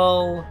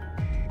skull.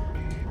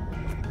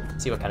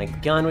 Let's see what kind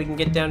of gun we can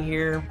get down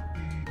here.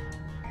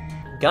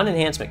 Gun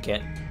enhancement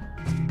kit.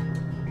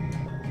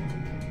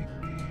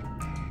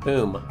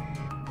 Boom.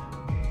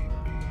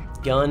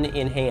 Gun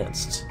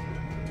enhanced.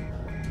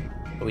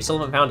 But we still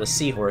haven't found a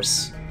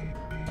seahorse.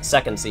 A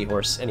second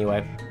seahorse,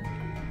 anyway.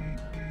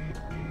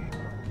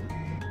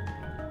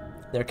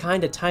 They're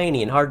kinda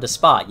tiny and hard to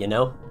spot, you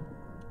know?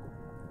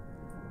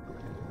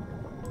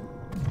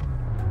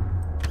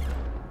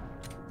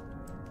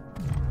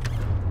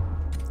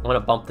 I want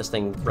to bump this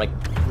thing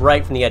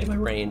right from the edge of my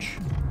range.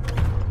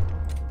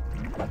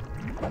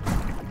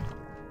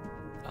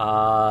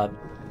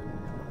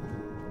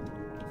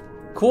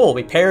 Cool,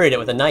 we parried it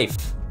with a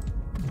knife.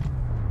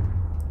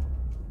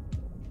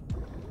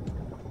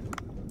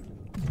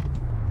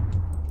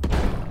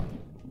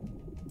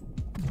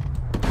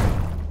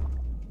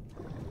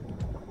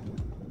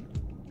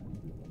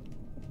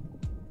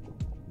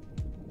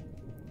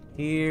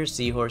 Here's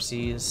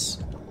seahorses.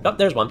 Oh,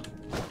 there's one.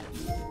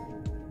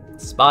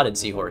 Spotted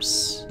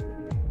seahorse.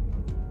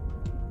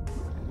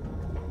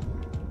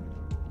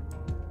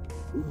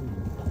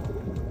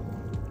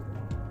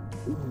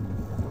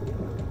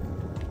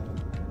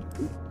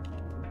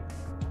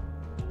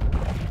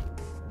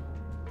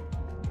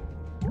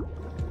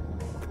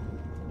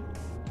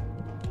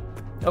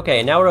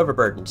 Okay, now we're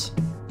overburdened.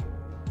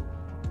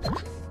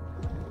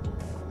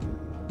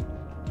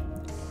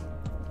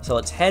 So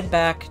let's head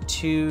back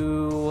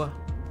to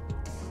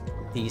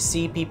the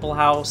Sea People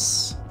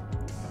house.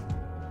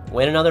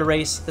 Win another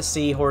race at the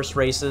seahorse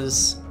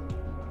races.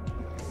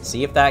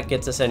 See if that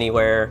gets us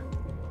anywhere.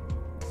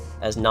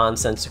 As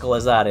nonsensical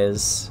as that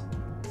is.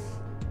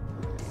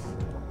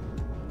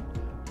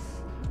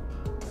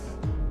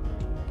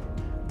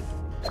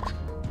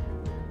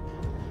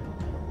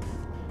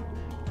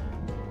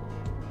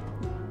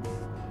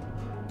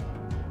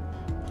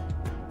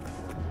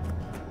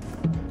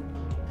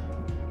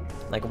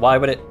 Like, why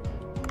would it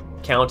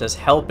count as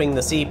helping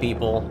the Sea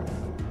People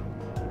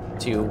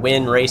to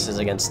win races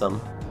against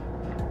them?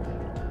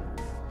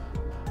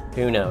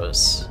 Who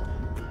knows?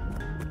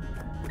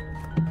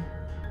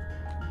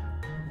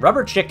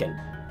 Rubber chicken.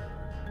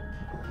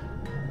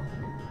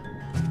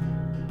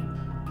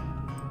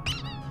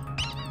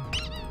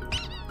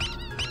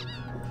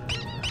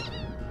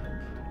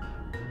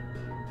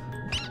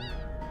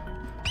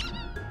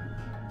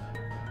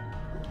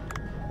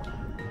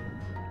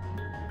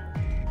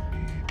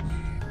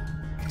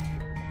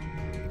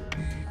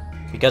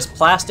 Because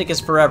plastic is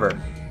forever.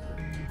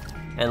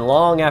 And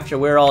long after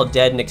we're all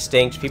dead and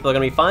extinct, people are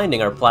going to be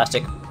finding our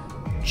plastic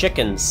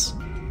chickens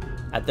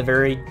at the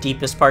very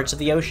deepest parts of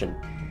the ocean.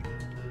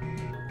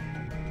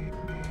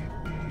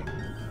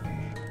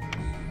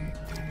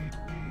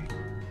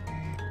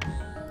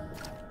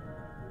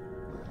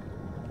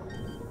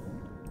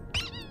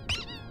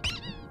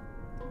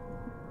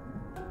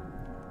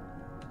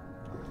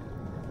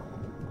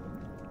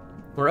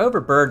 We're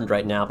overburdened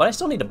right now, but I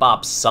still need to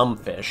bop some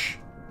fish.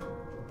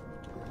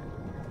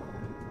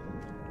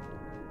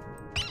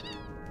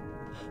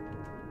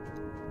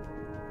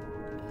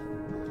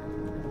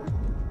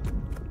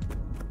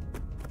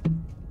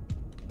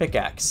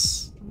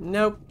 Pickaxe.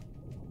 Nope.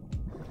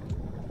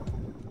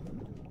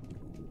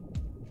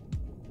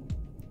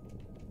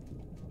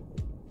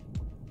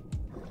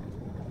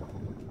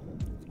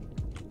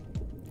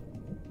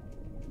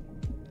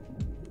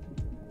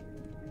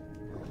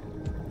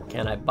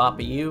 Can I bop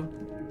a you?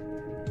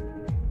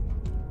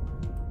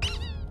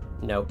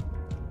 Nope.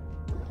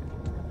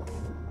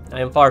 I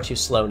am far too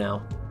slow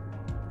now.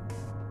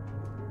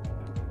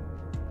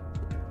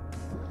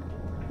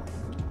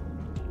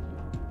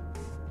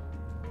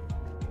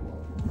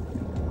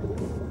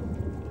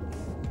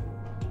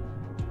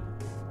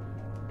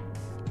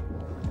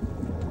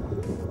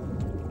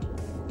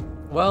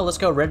 Well, let's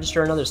go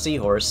register another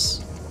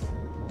seahorse.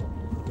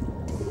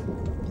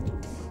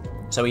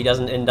 So he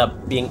doesn't end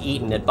up being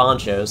eaten at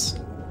Boncho's.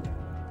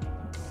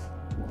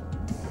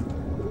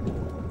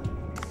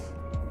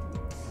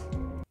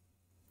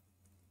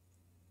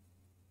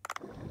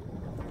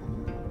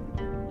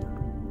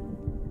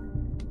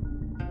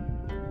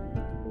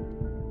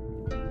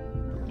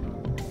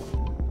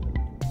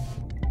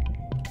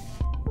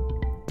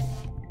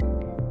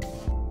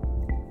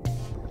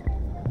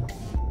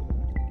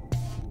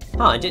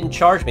 Huh, it didn't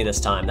charge me this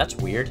time. That's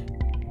weird.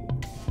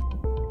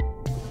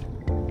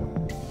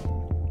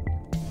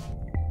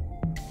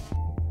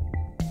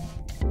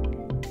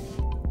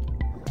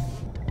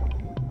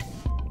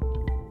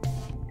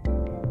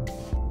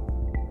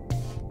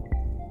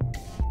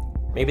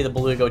 Maybe the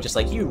beluga just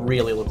like, you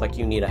really look like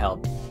you need a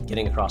help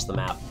getting across the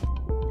map.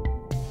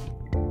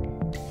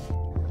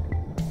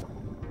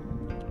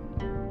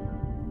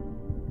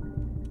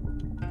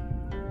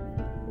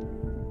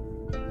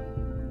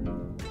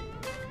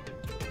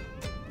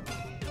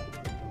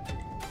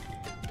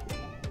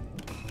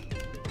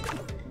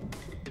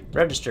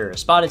 Register,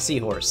 spotted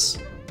seahorse.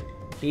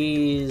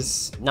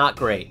 He's not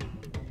great.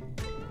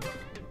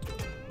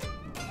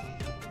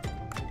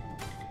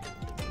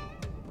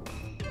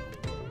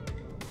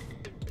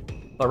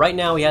 But right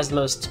now he has the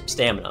most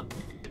stamina.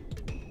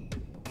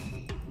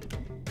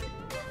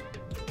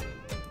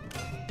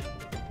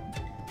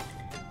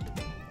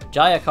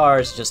 Jayakar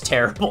is just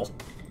terrible.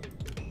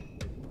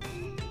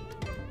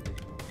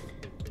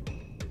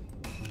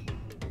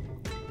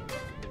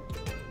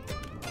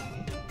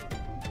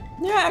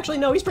 Yeah, actually,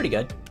 no, he's pretty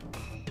good.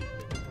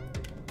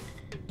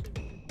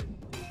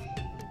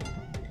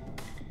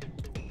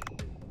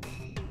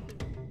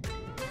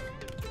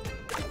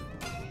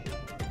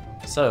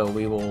 So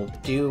we will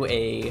do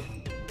a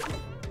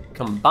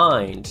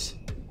combined,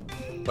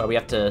 where we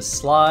have to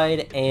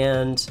slide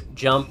and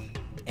jump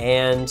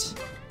and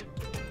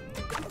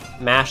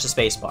mash the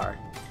spacebar.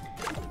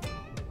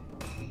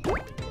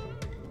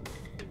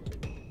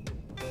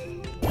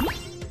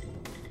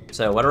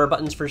 So what are our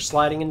buttons for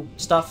sliding and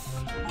stuff?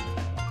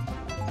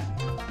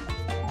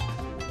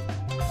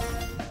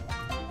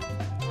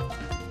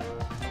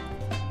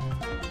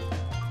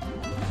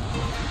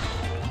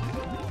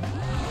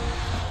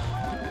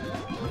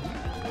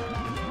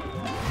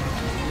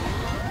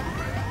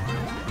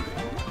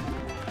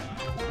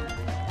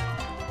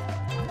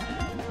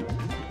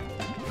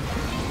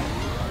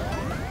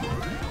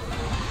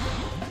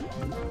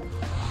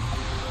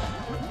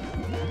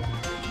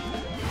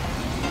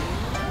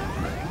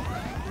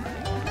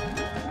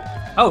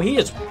 Oh, he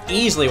just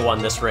easily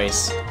won this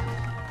race.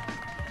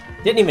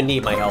 Didn't even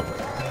need my help.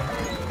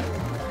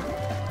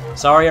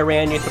 Sorry I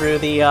ran you through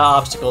the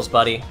obstacles,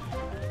 buddy.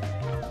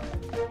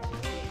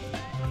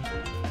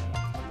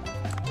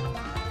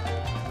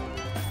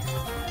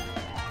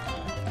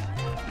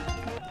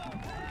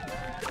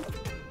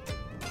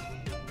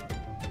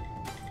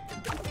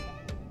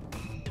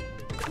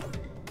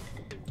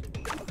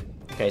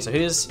 Okay, so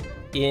who's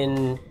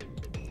in...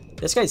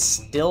 This guy's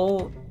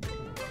still...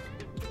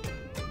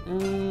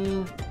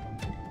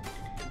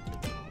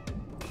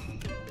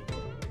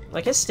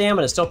 Like, his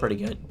stamina is still pretty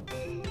good.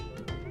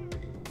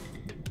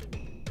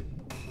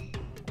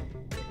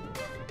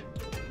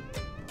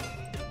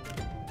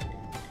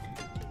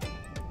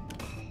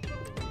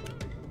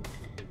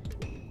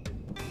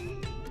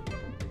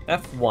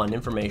 F1,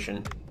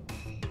 information.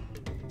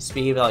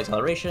 Speed without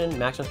acceleration,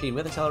 maximum speed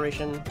with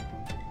acceleration,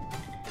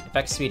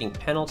 effect speeding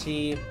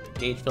penalty,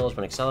 gauge fills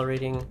when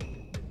accelerating,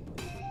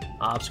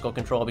 obstacle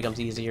control becomes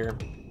easier.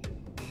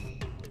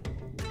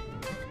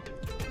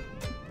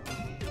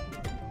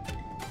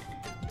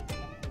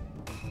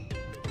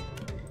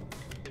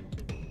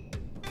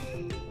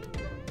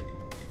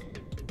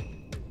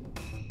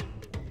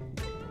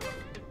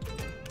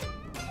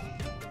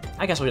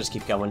 I guess we'll just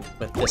keep going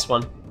with this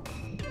one.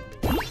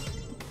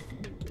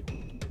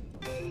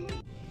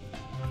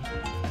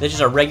 This is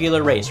a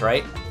regular race,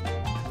 right?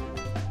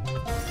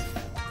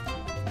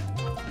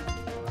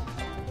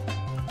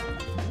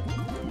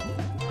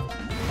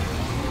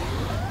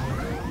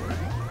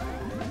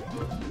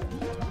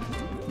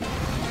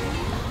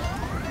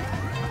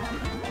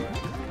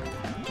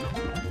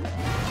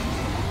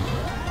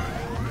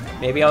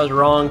 Maybe I was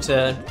wrong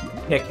to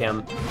pick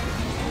him.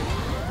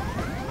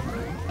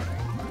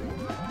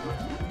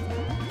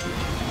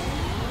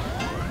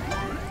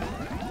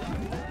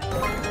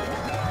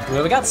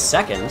 Well, we got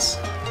seconds.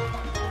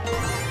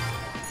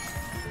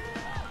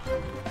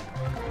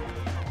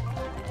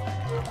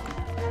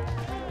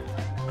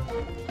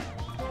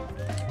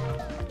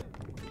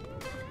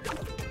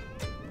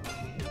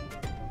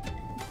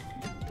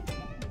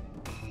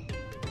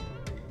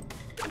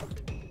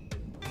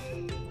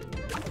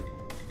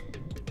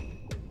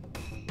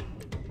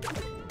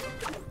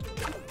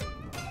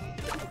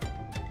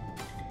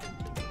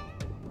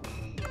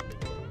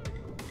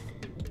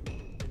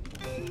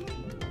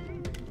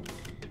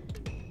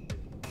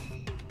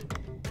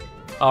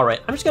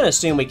 Alright, I'm just gonna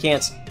assume we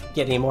can't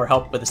get any more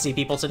help with the sea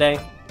people today.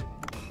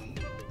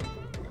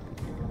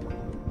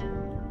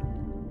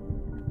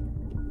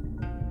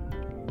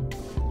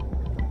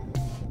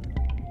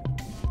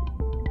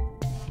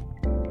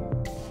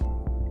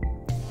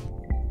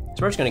 So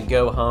we're just gonna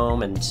go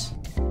home and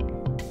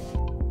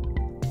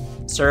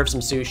serve some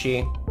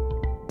sushi.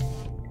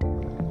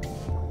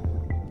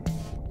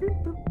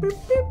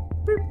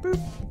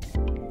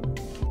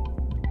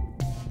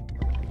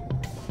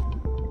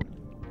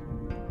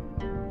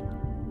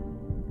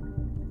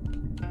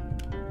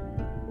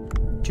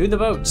 To the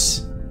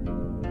boats!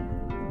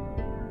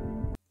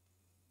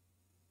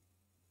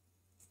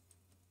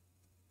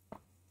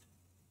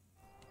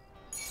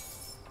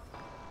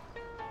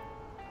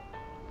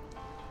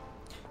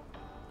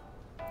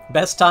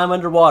 Best time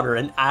underwater,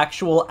 an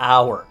actual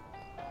hour.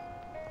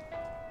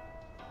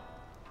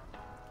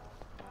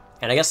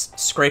 And I guess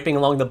scraping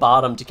along the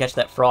bottom to catch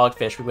that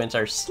frogfish we went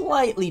our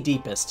slightly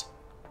deepest.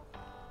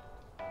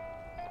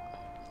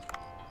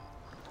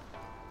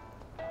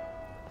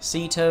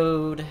 Sea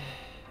toad.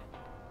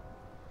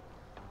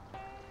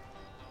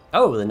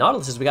 Oh, the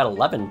Nautiluses, we got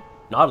 11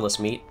 Nautilus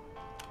meat.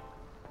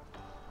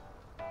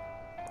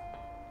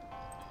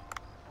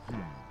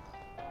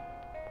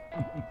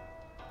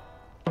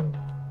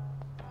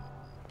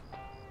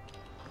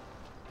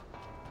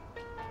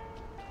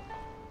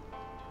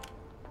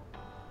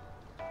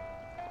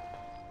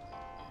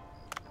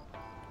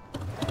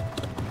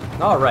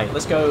 Alright,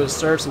 let's go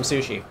serve some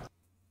sushi.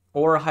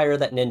 Or hire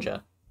that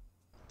ninja.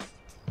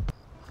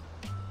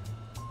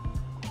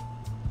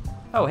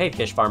 Oh, hey,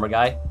 fish farmer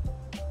guy.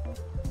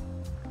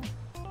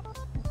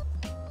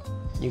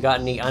 You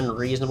got any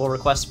unreasonable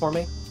requests for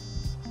me?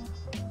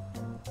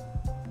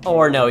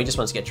 Or no, he just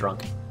wants to get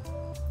drunk.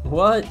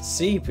 What?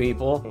 Sea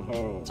people?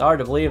 It's hard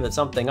to believe that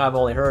something I've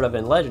only heard of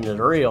in legend is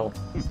real.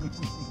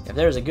 If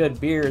there's a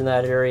good beer in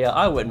that area,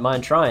 I wouldn't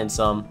mind trying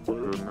some.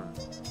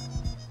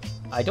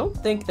 I don't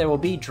think there will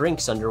be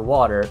drinks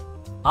underwater.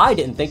 I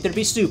didn't think there'd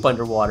be soup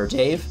underwater,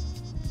 Dave.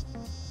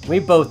 We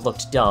both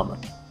looked dumb.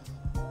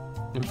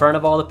 In front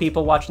of all the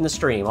people watching the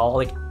stream, all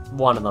like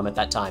one of them at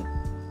that time.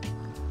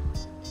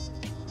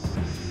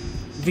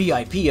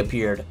 VIP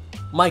appeared.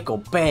 Michael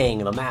Bang,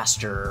 the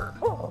master.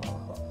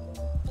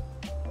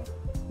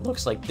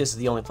 Looks like this is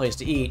the only place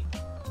to eat.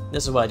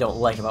 This is what I don't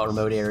like about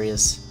remote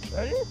areas.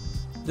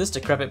 This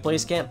decrepit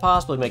place can't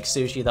possibly make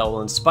sushi that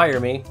will inspire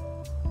me.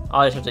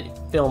 I'll just have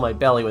to fill my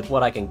belly with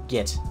what I can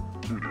get.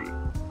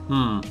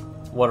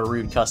 What a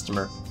rude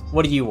customer.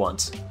 What do you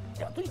want?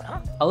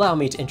 Allow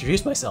me to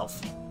introduce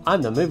myself.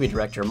 I'm the movie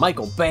director,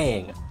 Michael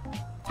Bang.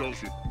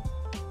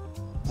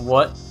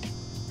 What?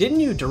 Didn't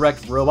you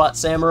direct Robot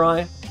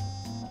Samurai?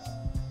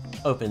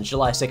 Opens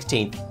July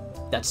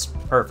 16th. That's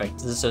perfect.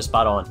 This is so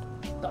spot on.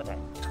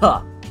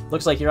 Ha!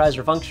 Looks like your eyes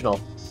are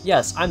functional.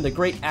 Yes, I'm the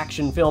great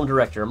action film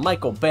director,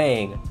 Michael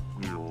Bang.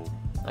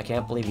 I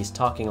can't believe he's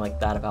talking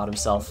like that about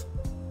himself.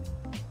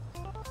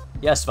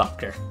 Yes,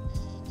 Fucker.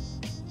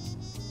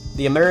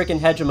 The American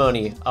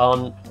hegemony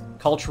on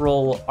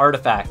cultural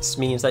artifacts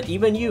means that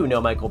even you know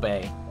Michael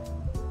Bay.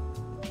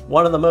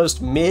 One of the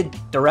most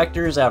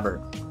mid-directors ever.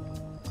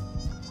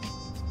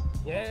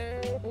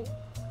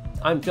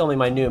 I'm filming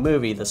my new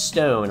movie, The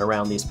Stone,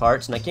 around these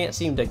parts, and I can't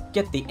seem to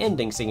get the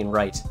ending scene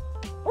right.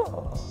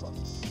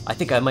 I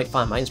think I might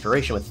find my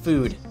inspiration with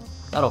food.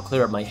 That'll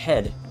clear up my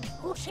head.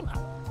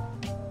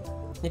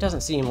 It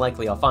doesn't seem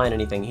likely I'll find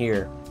anything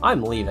here.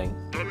 I'm leaving.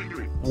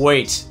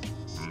 Wait.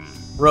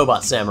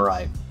 Robot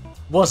Samurai.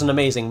 Was an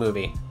amazing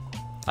movie.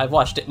 I've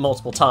watched it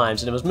multiple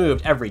times, and it was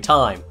moved every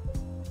time.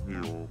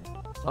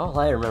 All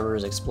I remember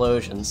is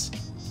explosions.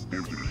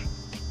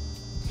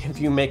 If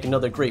you make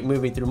another great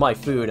movie through my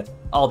food,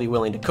 I'll be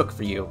willing to cook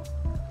for you.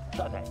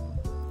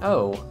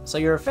 Oh, so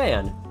you're a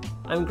fan.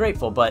 I'm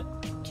grateful, but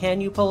can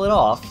you pull it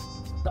off?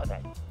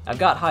 I've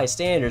got high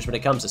standards when it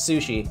comes to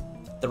sushi.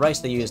 The rice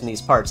they use in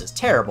these parts is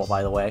terrible,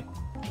 by the way.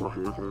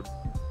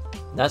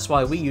 That's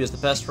why we use the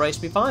best rice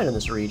we find in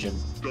this region.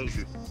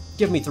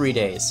 Give me 3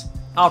 days.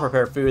 I'll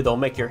prepare food that'll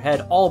make your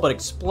head all but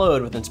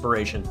explode with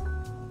inspiration.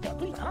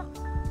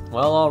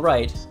 Well,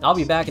 alright. I'll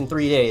be back in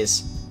 3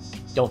 days.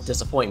 Don't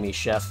disappoint me,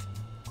 chef.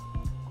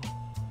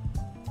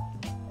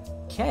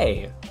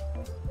 Okay.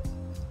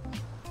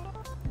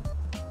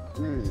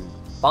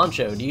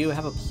 Bancho, do you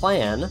have a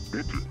plan?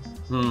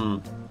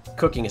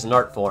 Cooking is an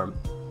art form.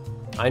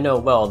 I know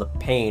well the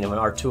pain of an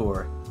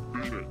artur.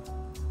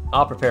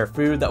 I'll prepare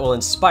food that will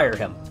inspire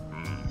him.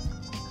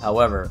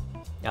 However,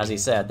 as he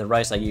said, the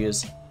rice I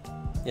use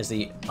is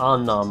the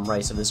Annam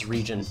rice of this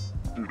region.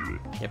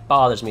 It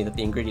bothers me that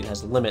the ingredient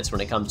has limits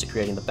when it comes to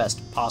creating the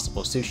best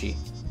possible sushi.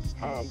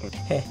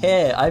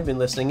 Heh, I've been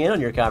listening in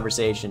on your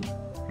conversation.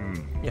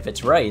 If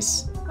it's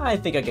rice, I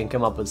think I can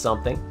come up with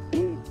something.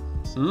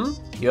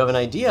 You have an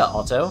idea,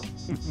 Alto?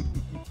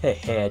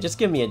 Heh, just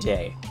give me a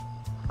day.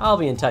 I'll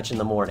be in touch in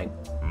the morning.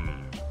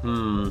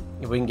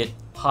 If we can get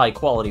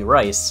high-quality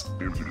rice,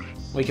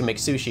 we can make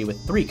sushi with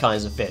 3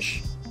 kinds of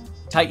fish.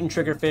 Titan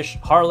triggerfish,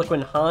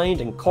 harlequin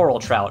hind, and coral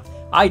trout.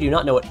 I do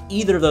not know what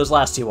either of those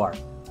last 2 are.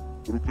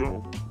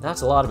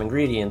 That's a lot of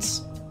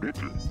ingredients.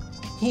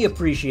 He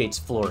appreciates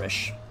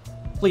flourish.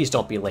 Please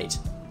don't be late.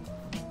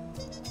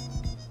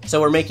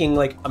 So we're making,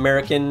 like,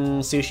 American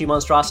sushi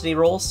monstrosity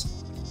rolls?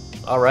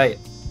 Alright.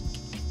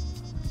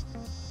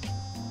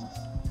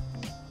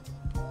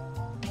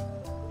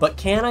 But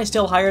can I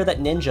still hire that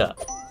ninja?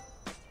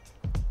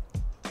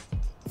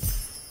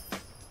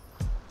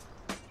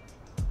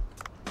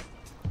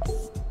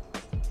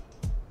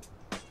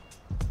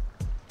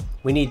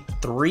 We need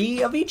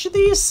 3 of each of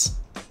these?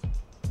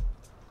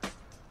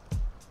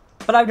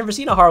 But I've never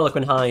seen a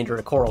harlequin hind or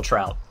a coral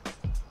trout.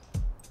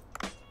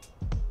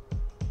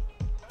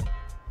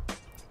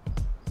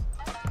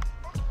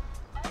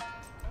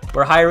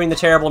 We're hiring the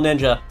terrible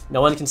ninja.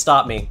 No one can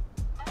stop me.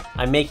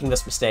 I'm making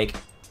this mistake.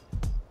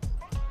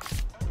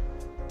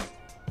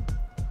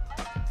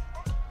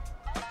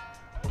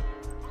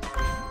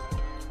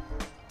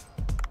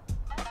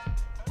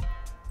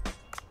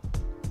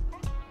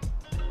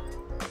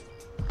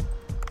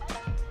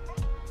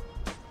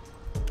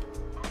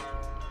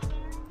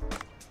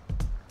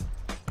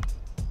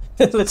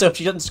 Let's hope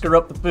she doesn't screw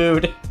up the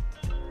food.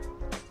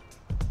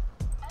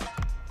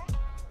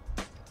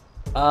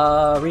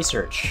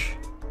 Research.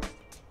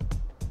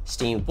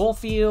 Steamed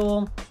wolf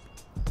eel.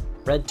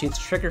 Red-toothed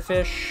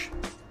triggerfish.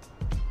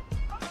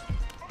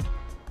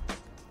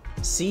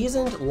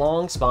 Seasoned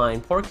long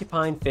spine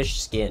porcupine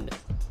fish skin.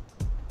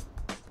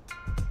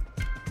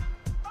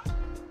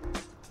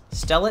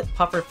 Stellet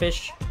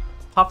pufferfish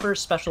puffer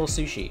special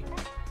sushi.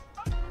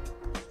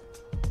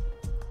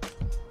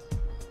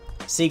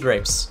 Sea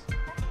grapes.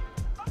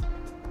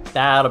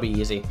 That'll be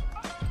easy.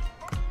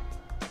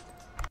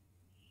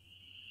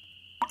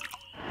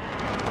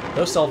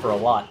 Those sell for a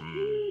lot.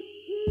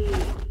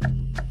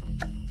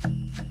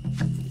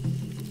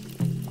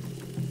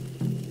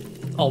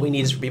 All we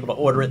need is for people to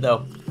order it,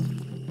 though.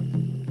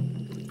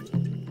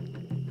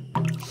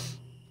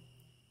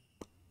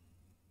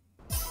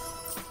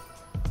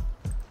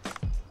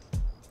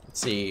 Let's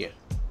see.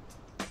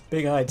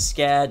 Big-eyed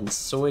scad and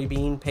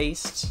soybean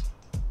paste.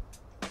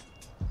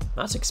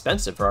 That's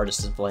expensive for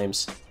Artisan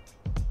Flames.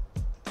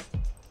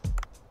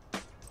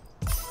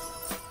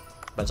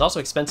 But it's also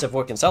expensive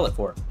what we can sell it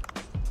for.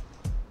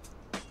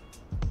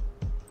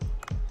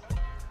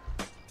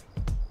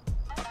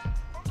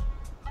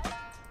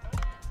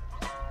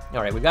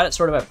 Alright, we got it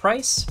sort of at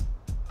price.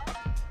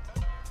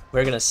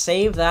 We're gonna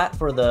save that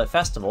for the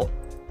festival.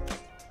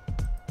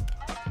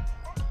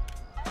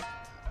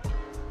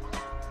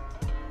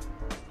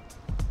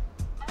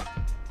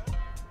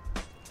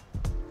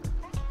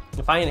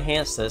 If I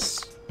enhance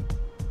this,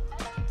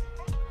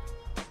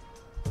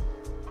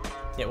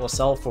 it will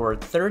sell for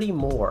 30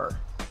 more.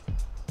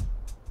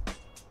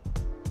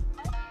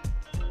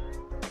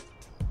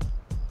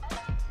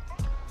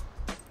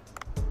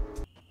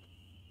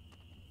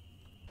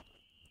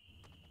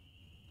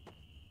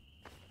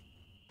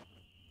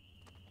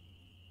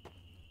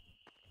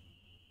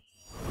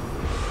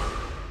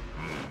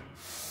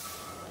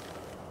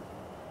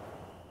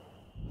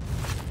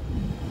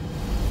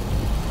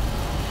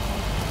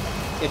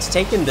 It's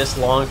taken this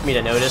long for me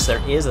to notice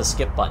there is a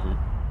skip button.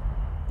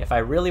 If I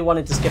really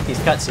wanted to skip these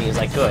cutscenes,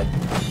 I could.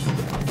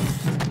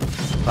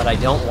 But I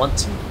don't want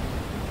to.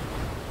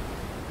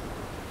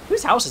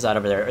 Whose house is that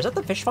over there? Is that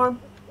the fish farm?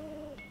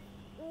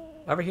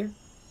 Over here?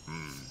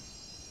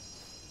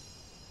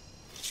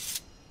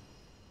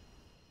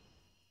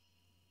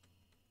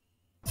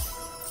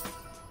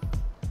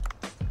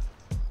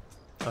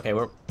 Okay,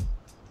 we're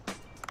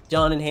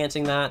done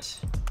enhancing that.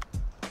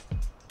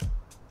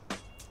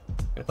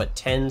 I'm gonna put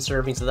 10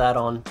 servings of that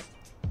on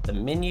the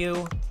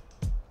menu.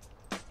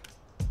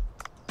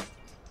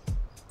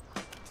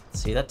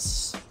 See,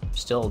 that's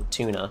still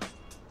tuna.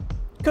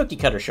 Cookie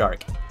cutter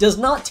shark. Does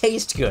not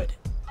taste good.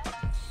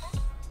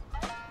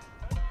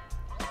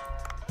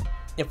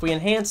 If we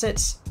enhance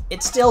it,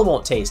 it still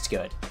won't taste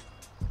good.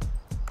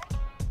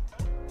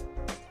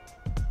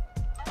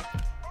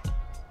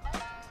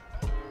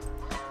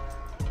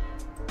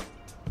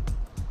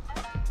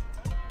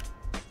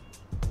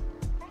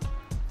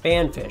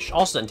 Fanfish.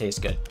 Also doesn't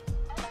taste good.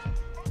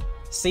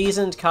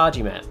 Seasoned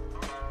Kajimet.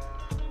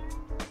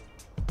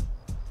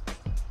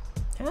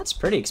 That's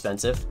pretty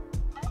expensive.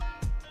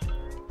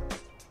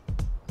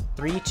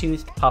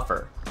 Three-toothed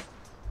puffer.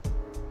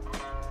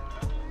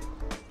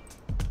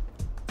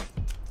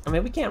 I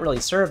mean, we can't really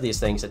serve these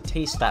things that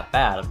taste that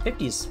bad.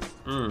 50's...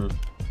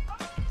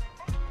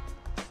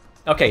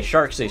 Okay,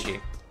 shark sushi.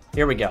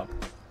 Here we go.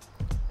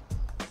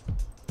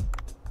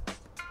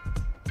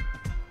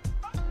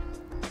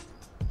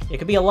 It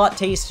could be a lot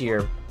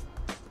tastier,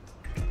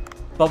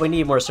 but we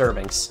need more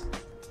servings.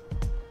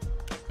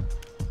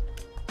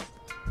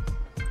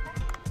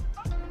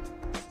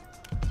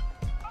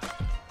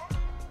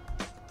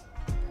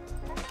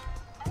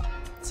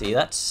 See,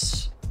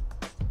 that's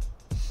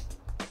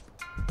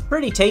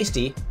pretty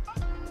tasty.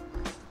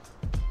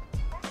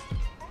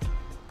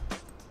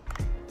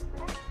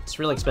 It's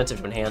really expensive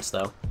to enhance,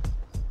 though.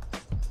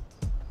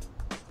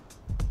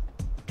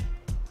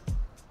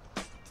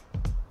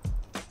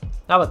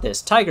 How about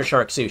this? Tiger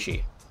shark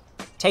sushi.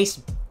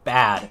 Tastes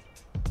bad.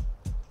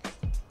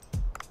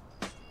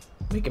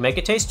 We can make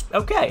it taste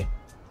okay.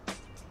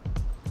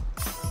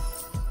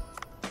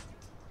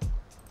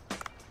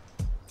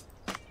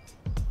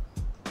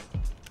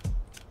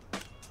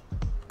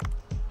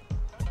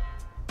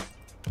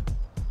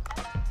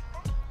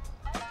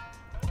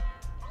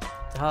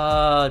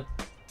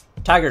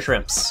 Tiger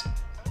shrimps.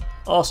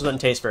 Also doesn't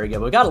taste very good,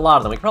 but we got a lot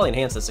of them. We could probably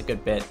enhance this a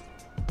good bit.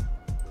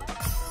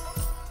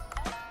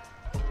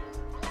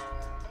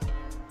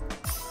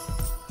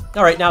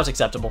 Alright, now it's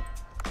acceptable.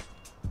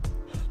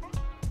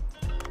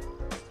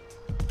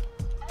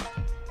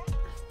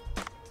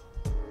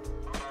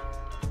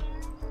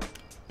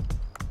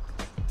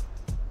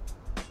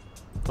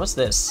 What's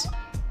this?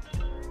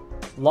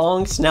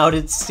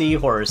 Long-snouted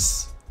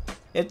seahorse.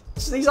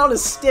 He's on a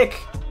stick.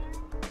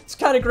 It's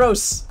kind of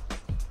gross.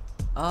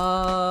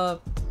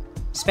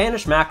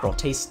 Spanish mackerel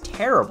tastes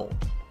terrible.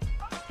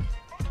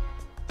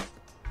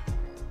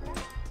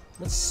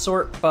 Let's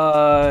sort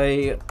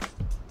by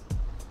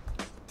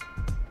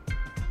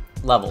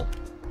level.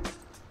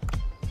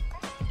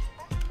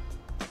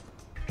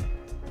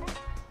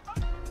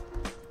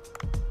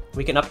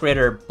 We can upgrade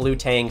our blue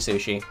tang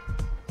sushi.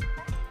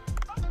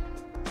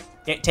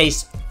 It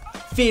tastes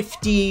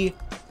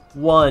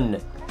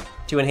 51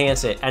 to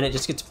enhance it, and it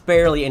just gets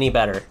barely any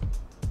better.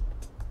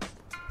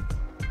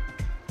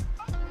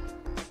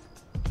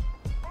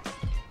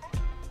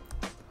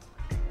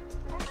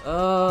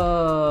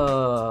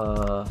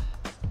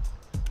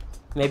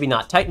 Maybe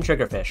not. Titan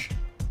triggerfish.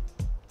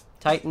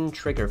 Titan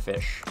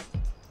triggerfish.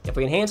 If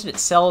we enhance it, it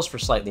sells for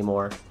slightly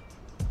more.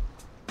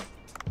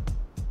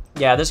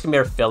 Yeah, this can be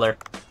our filler.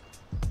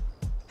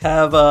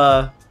 Have,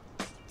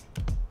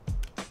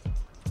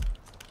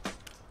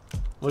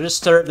 we'll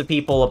just serve the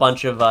people a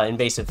bunch of,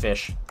 invasive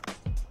fish.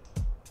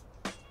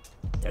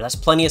 There, that's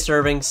plenty of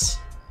servings.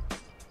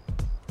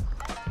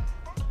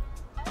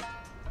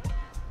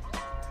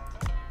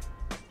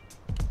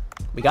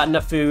 We got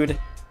enough food.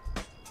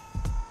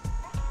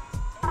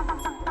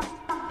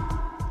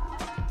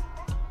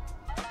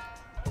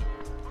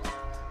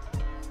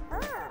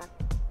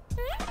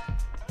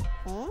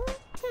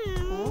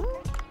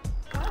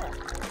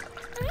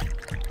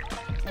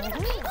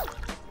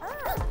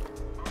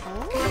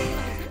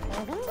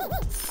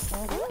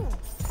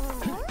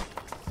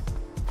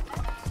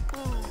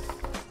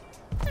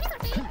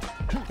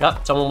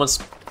 Yep, someone wants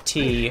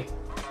tea.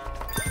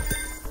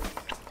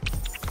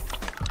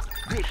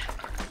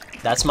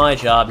 That's my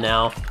job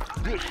now.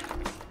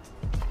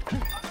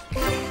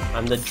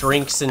 I'm the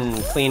drinks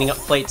and cleaning up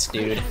plates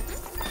dude.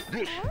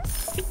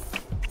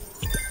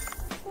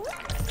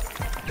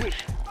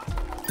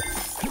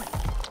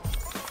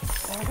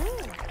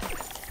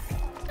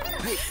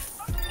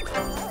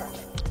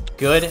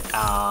 Good.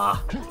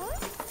 Ah.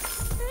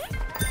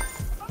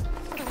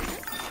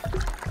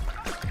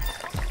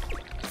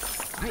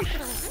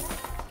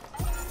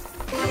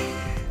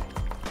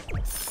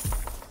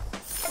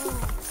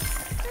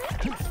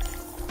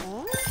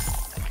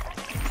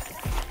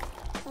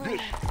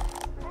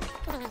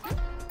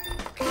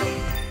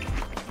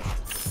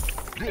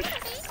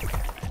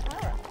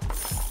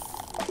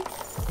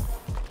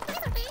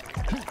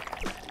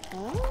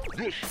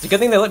 It's a good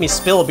thing they let me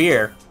spill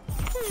beer.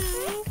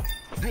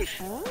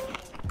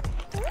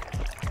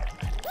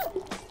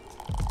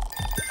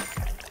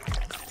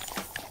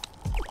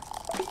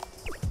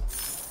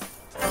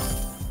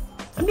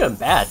 I'm doing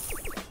bad.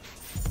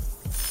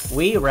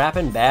 We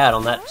rapping bad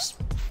on that.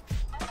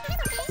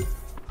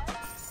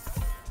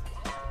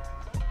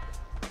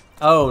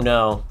 Oh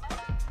no.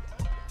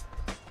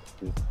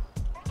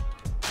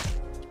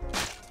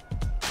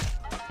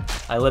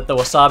 I let the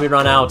wasabi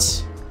run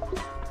out.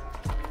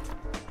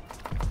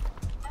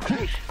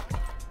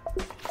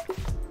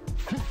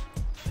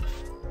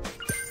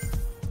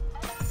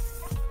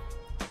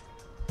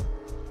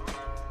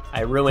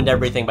 I ruined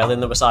everything by letting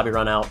the wasabi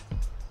run out.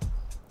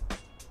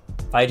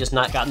 If I had just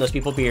not gotten those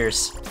people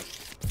beers.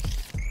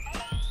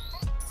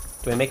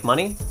 Do we make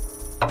money?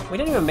 We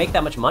didn't even make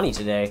that much money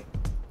today.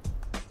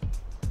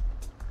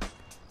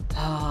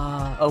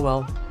 Oh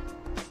well.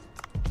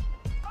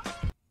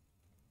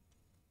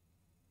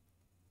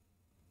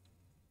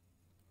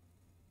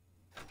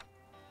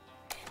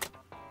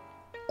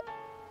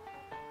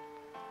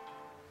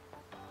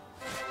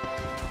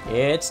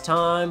 It's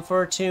time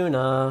for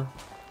tuna.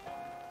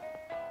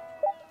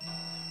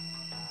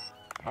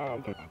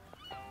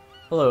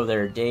 Hello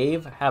there,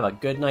 Dave. Have a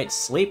good night's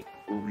sleep?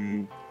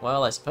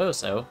 Well, I suppose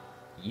so.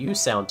 You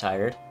sound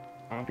tired.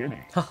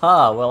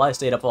 Haha, well, I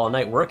stayed up all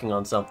night working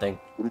on something.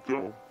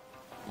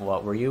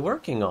 What were you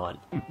working on?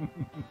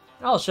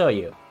 I'll show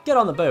you. Get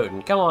on the boat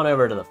and come on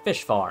over to the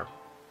fish farm.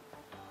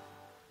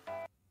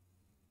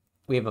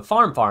 We have a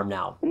farm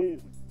now.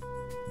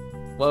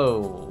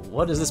 Whoa,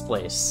 what is this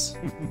place?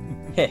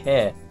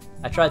 Heh,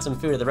 I tried some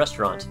food at the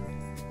restaurant.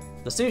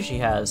 The sushi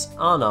has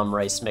anam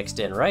rice mixed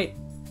in, right?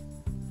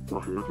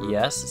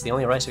 Yes, it's the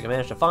only rice we can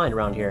manage to find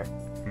around here.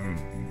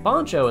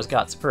 Poncho has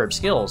got superb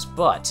skills,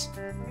 but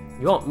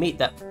you won't meet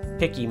that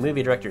picky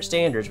movie director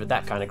standards with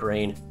that kind of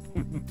grain.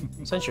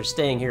 Since you're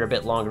staying here a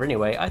bit longer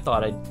anyway, I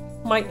thought you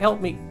might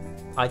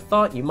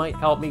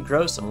help me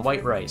grow some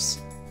white rice.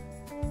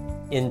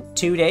 In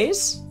 2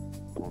 days?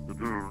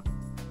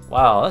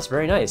 Wow, that's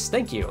very nice,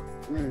 thank you.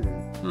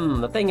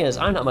 The thing is,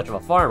 I'm not much of a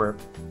farmer.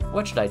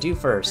 What should I do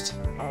first?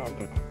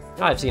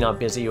 I've seen how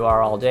busy you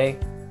are all day.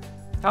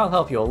 I'll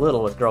help you a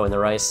little with growing the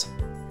rice.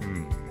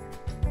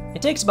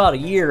 It takes about a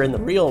year in the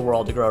real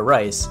world to grow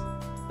rice,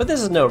 but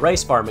this is no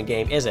rice farming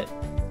game, is it?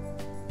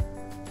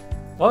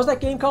 What was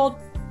that game called?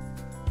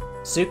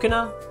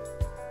 Sukuna?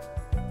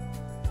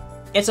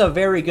 It's a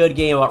very good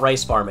game about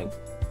rice farming.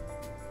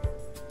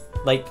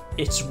 Like,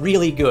 it's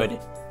really good.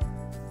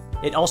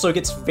 It also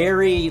gets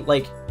very,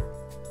 like,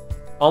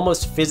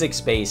 almost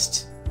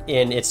physics-based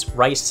in its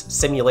rice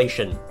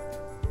simulation.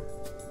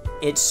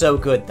 It's so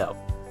good, though.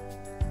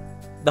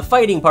 The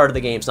fighting part of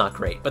the game's not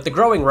great, but the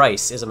growing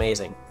rice is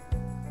amazing.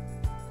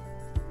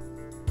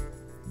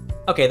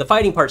 Okay, the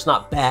fighting part's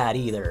not bad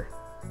either.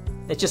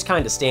 It's just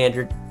kind of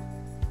standard.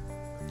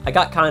 I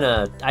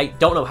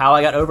don't know how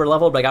I got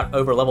over-leveled, but I got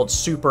over-leveled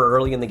super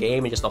early in the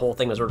game, and just the whole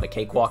thing was sort of a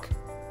cakewalk.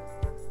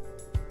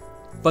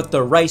 But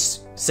the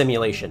rice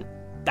simulation,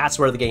 that's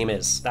where the game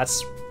is.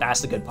 That's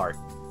the good part.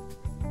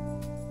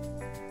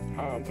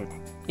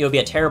 It would be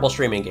a terrible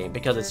streaming game,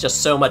 because it's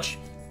just so much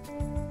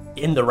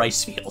in the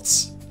rice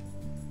fields.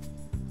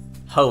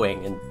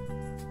 Hoeing and...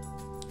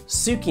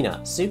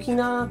 Sukina.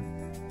 Sukina?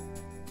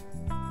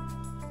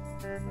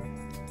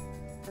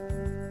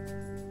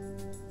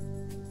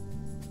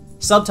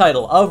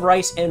 Subtitle, Of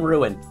Rice and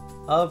Ruin.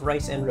 Of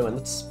Rice and Ruin.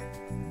 Let's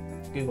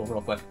Google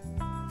real quick.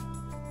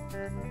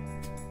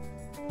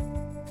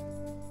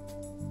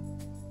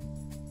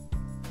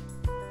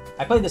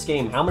 I played this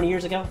game how many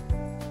years ago?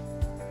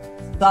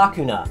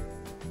 Sakuna.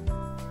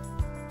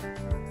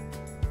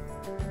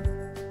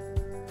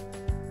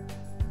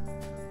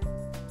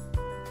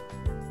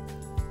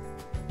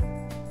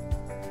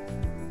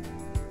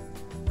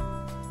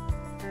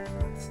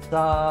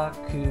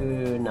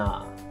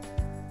 Sakuna.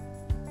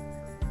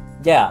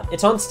 Yeah,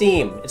 it's on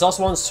Steam. It's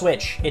also on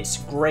Switch. It's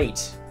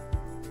great.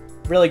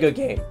 Really good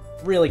game.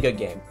 Really good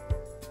game.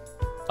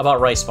 About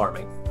rice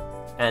farming.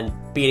 And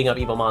beating up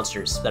evil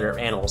monsters that are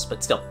animals,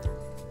 but still.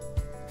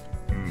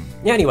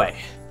 Anyway,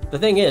 the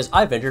thing is,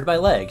 I've injured my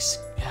legs.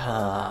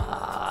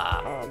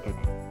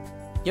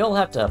 You'll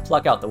have to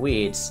pluck out the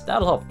weeds.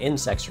 That'll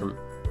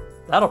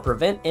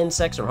prevent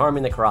insects from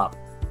harming the crop.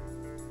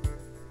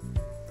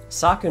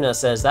 Sakuna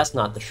says that's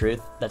not the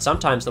truth, that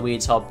sometimes the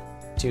weeds help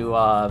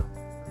to,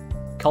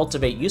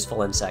 cultivate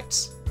useful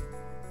insects.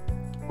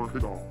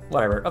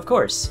 Whatever, of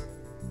course.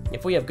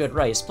 If we have good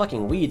rice,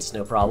 plucking weeds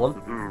no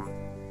problem.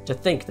 To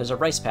think there's a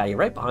rice paddy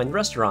right behind the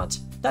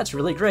restaurant. That's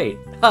really great.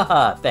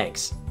 Haha,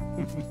 thanks.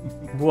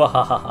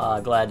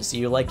 Wahahaha, glad to see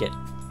you like it.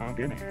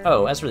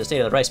 Oh, as for the state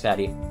of the rice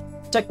paddy,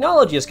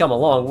 technology has come a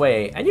long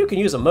way, and you can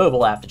use a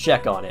mobile app to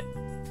check on it.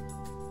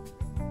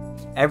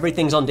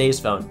 Everything's on Dave's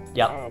phone.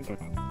 Yep.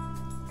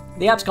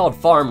 The app's called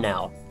Farm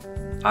Now.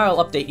 I'll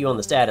update you on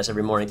the status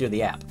every morning through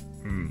the app.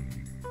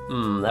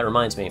 That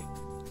reminds me.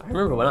 I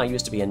remember when I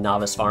used to be a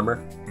novice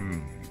farmer.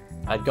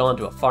 I'd gone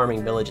to a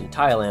farming village in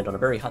Thailand on a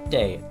very hot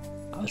day.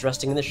 I was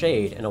resting in the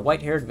shade, and a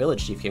white-haired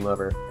village chief came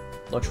over,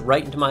 looked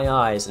right into my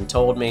eyes, and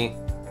told me,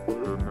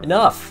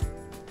 "Enough!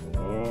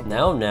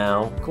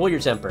 Now, cool your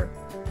temper.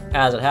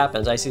 As it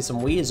happens, I see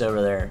some weeds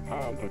over there.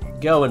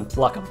 Go and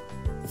pluck them."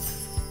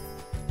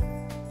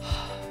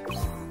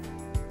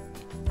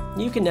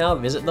 You can now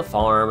visit the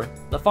farm.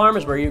 The farm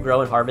is where you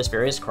grow and harvest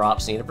various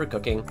crops needed for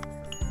cooking.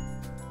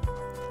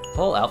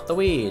 Pull out the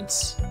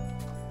weeds.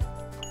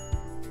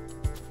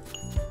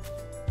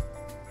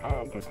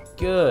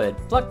 Good.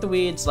 Pluck the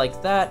weeds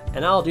like that,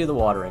 and I'll do the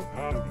watering.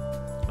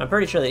 I'm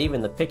pretty sure that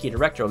even the picky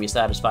director will be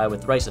satisfied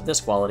with rice of this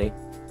quality.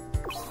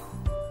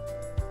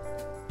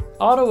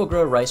 Otto will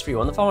grow rice for you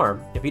on the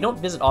farm. If you don't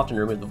visit often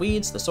to remove the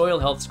weeds, the soil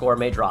health score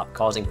may drop,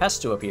 causing pests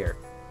to appear.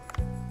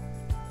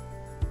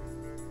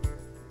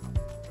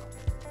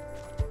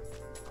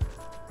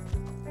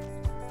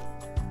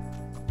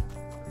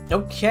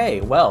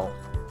 Okay, well,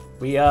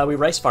 we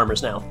rice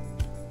farmers now.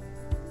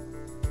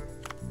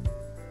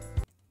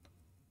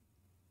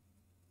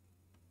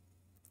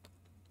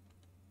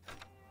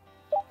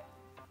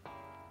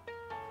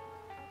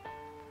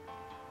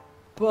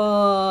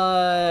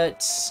 but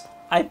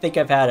I think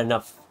I've had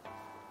enough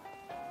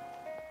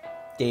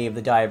Dave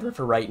the Diver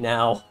for right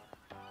now.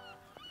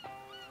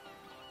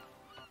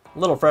 A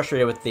little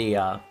frustrated with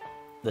the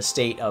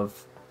state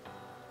of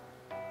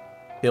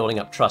building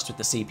up trust with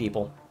the sea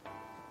people.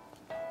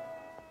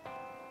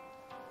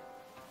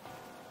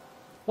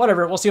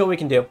 Whatever, we'll see what we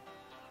can do.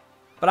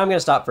 But I'm going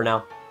to stop for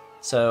now.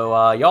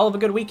 So, y'all have a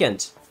good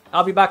weekend.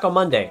 I'll be back on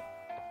Monday,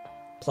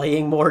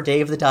 playing more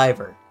Dave the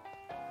Diver.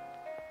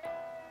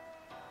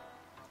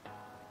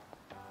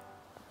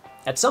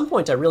 At some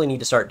point, I really need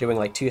to start doing,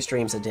 like, 2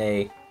 streams a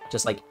day.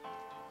 Just, like,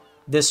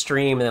 this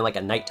stream and then, like,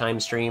 a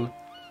nighttime stream.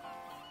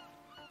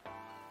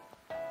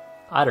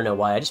 I don't know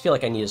why, I just feel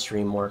like I need to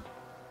stream more.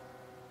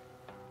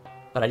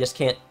 But I just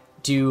can't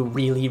do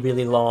really,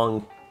 really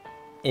long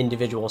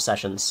individual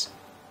sessions.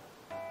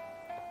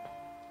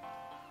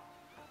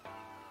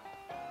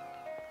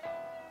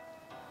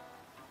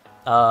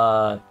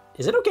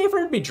 Is it okay for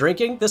him to be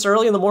drinking this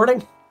early in the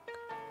morning?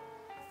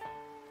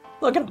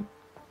 Look at him.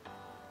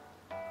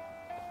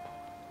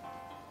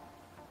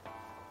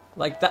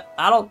 Like that,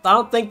 I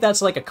don't think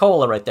that's like a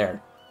cola right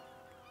there.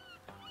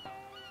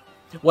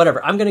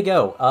 Whatever, I'm gonna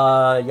go.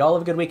 Y'all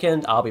have a good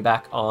weekend. I'll be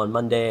back on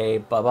Monday.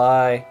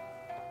 Bye-bye.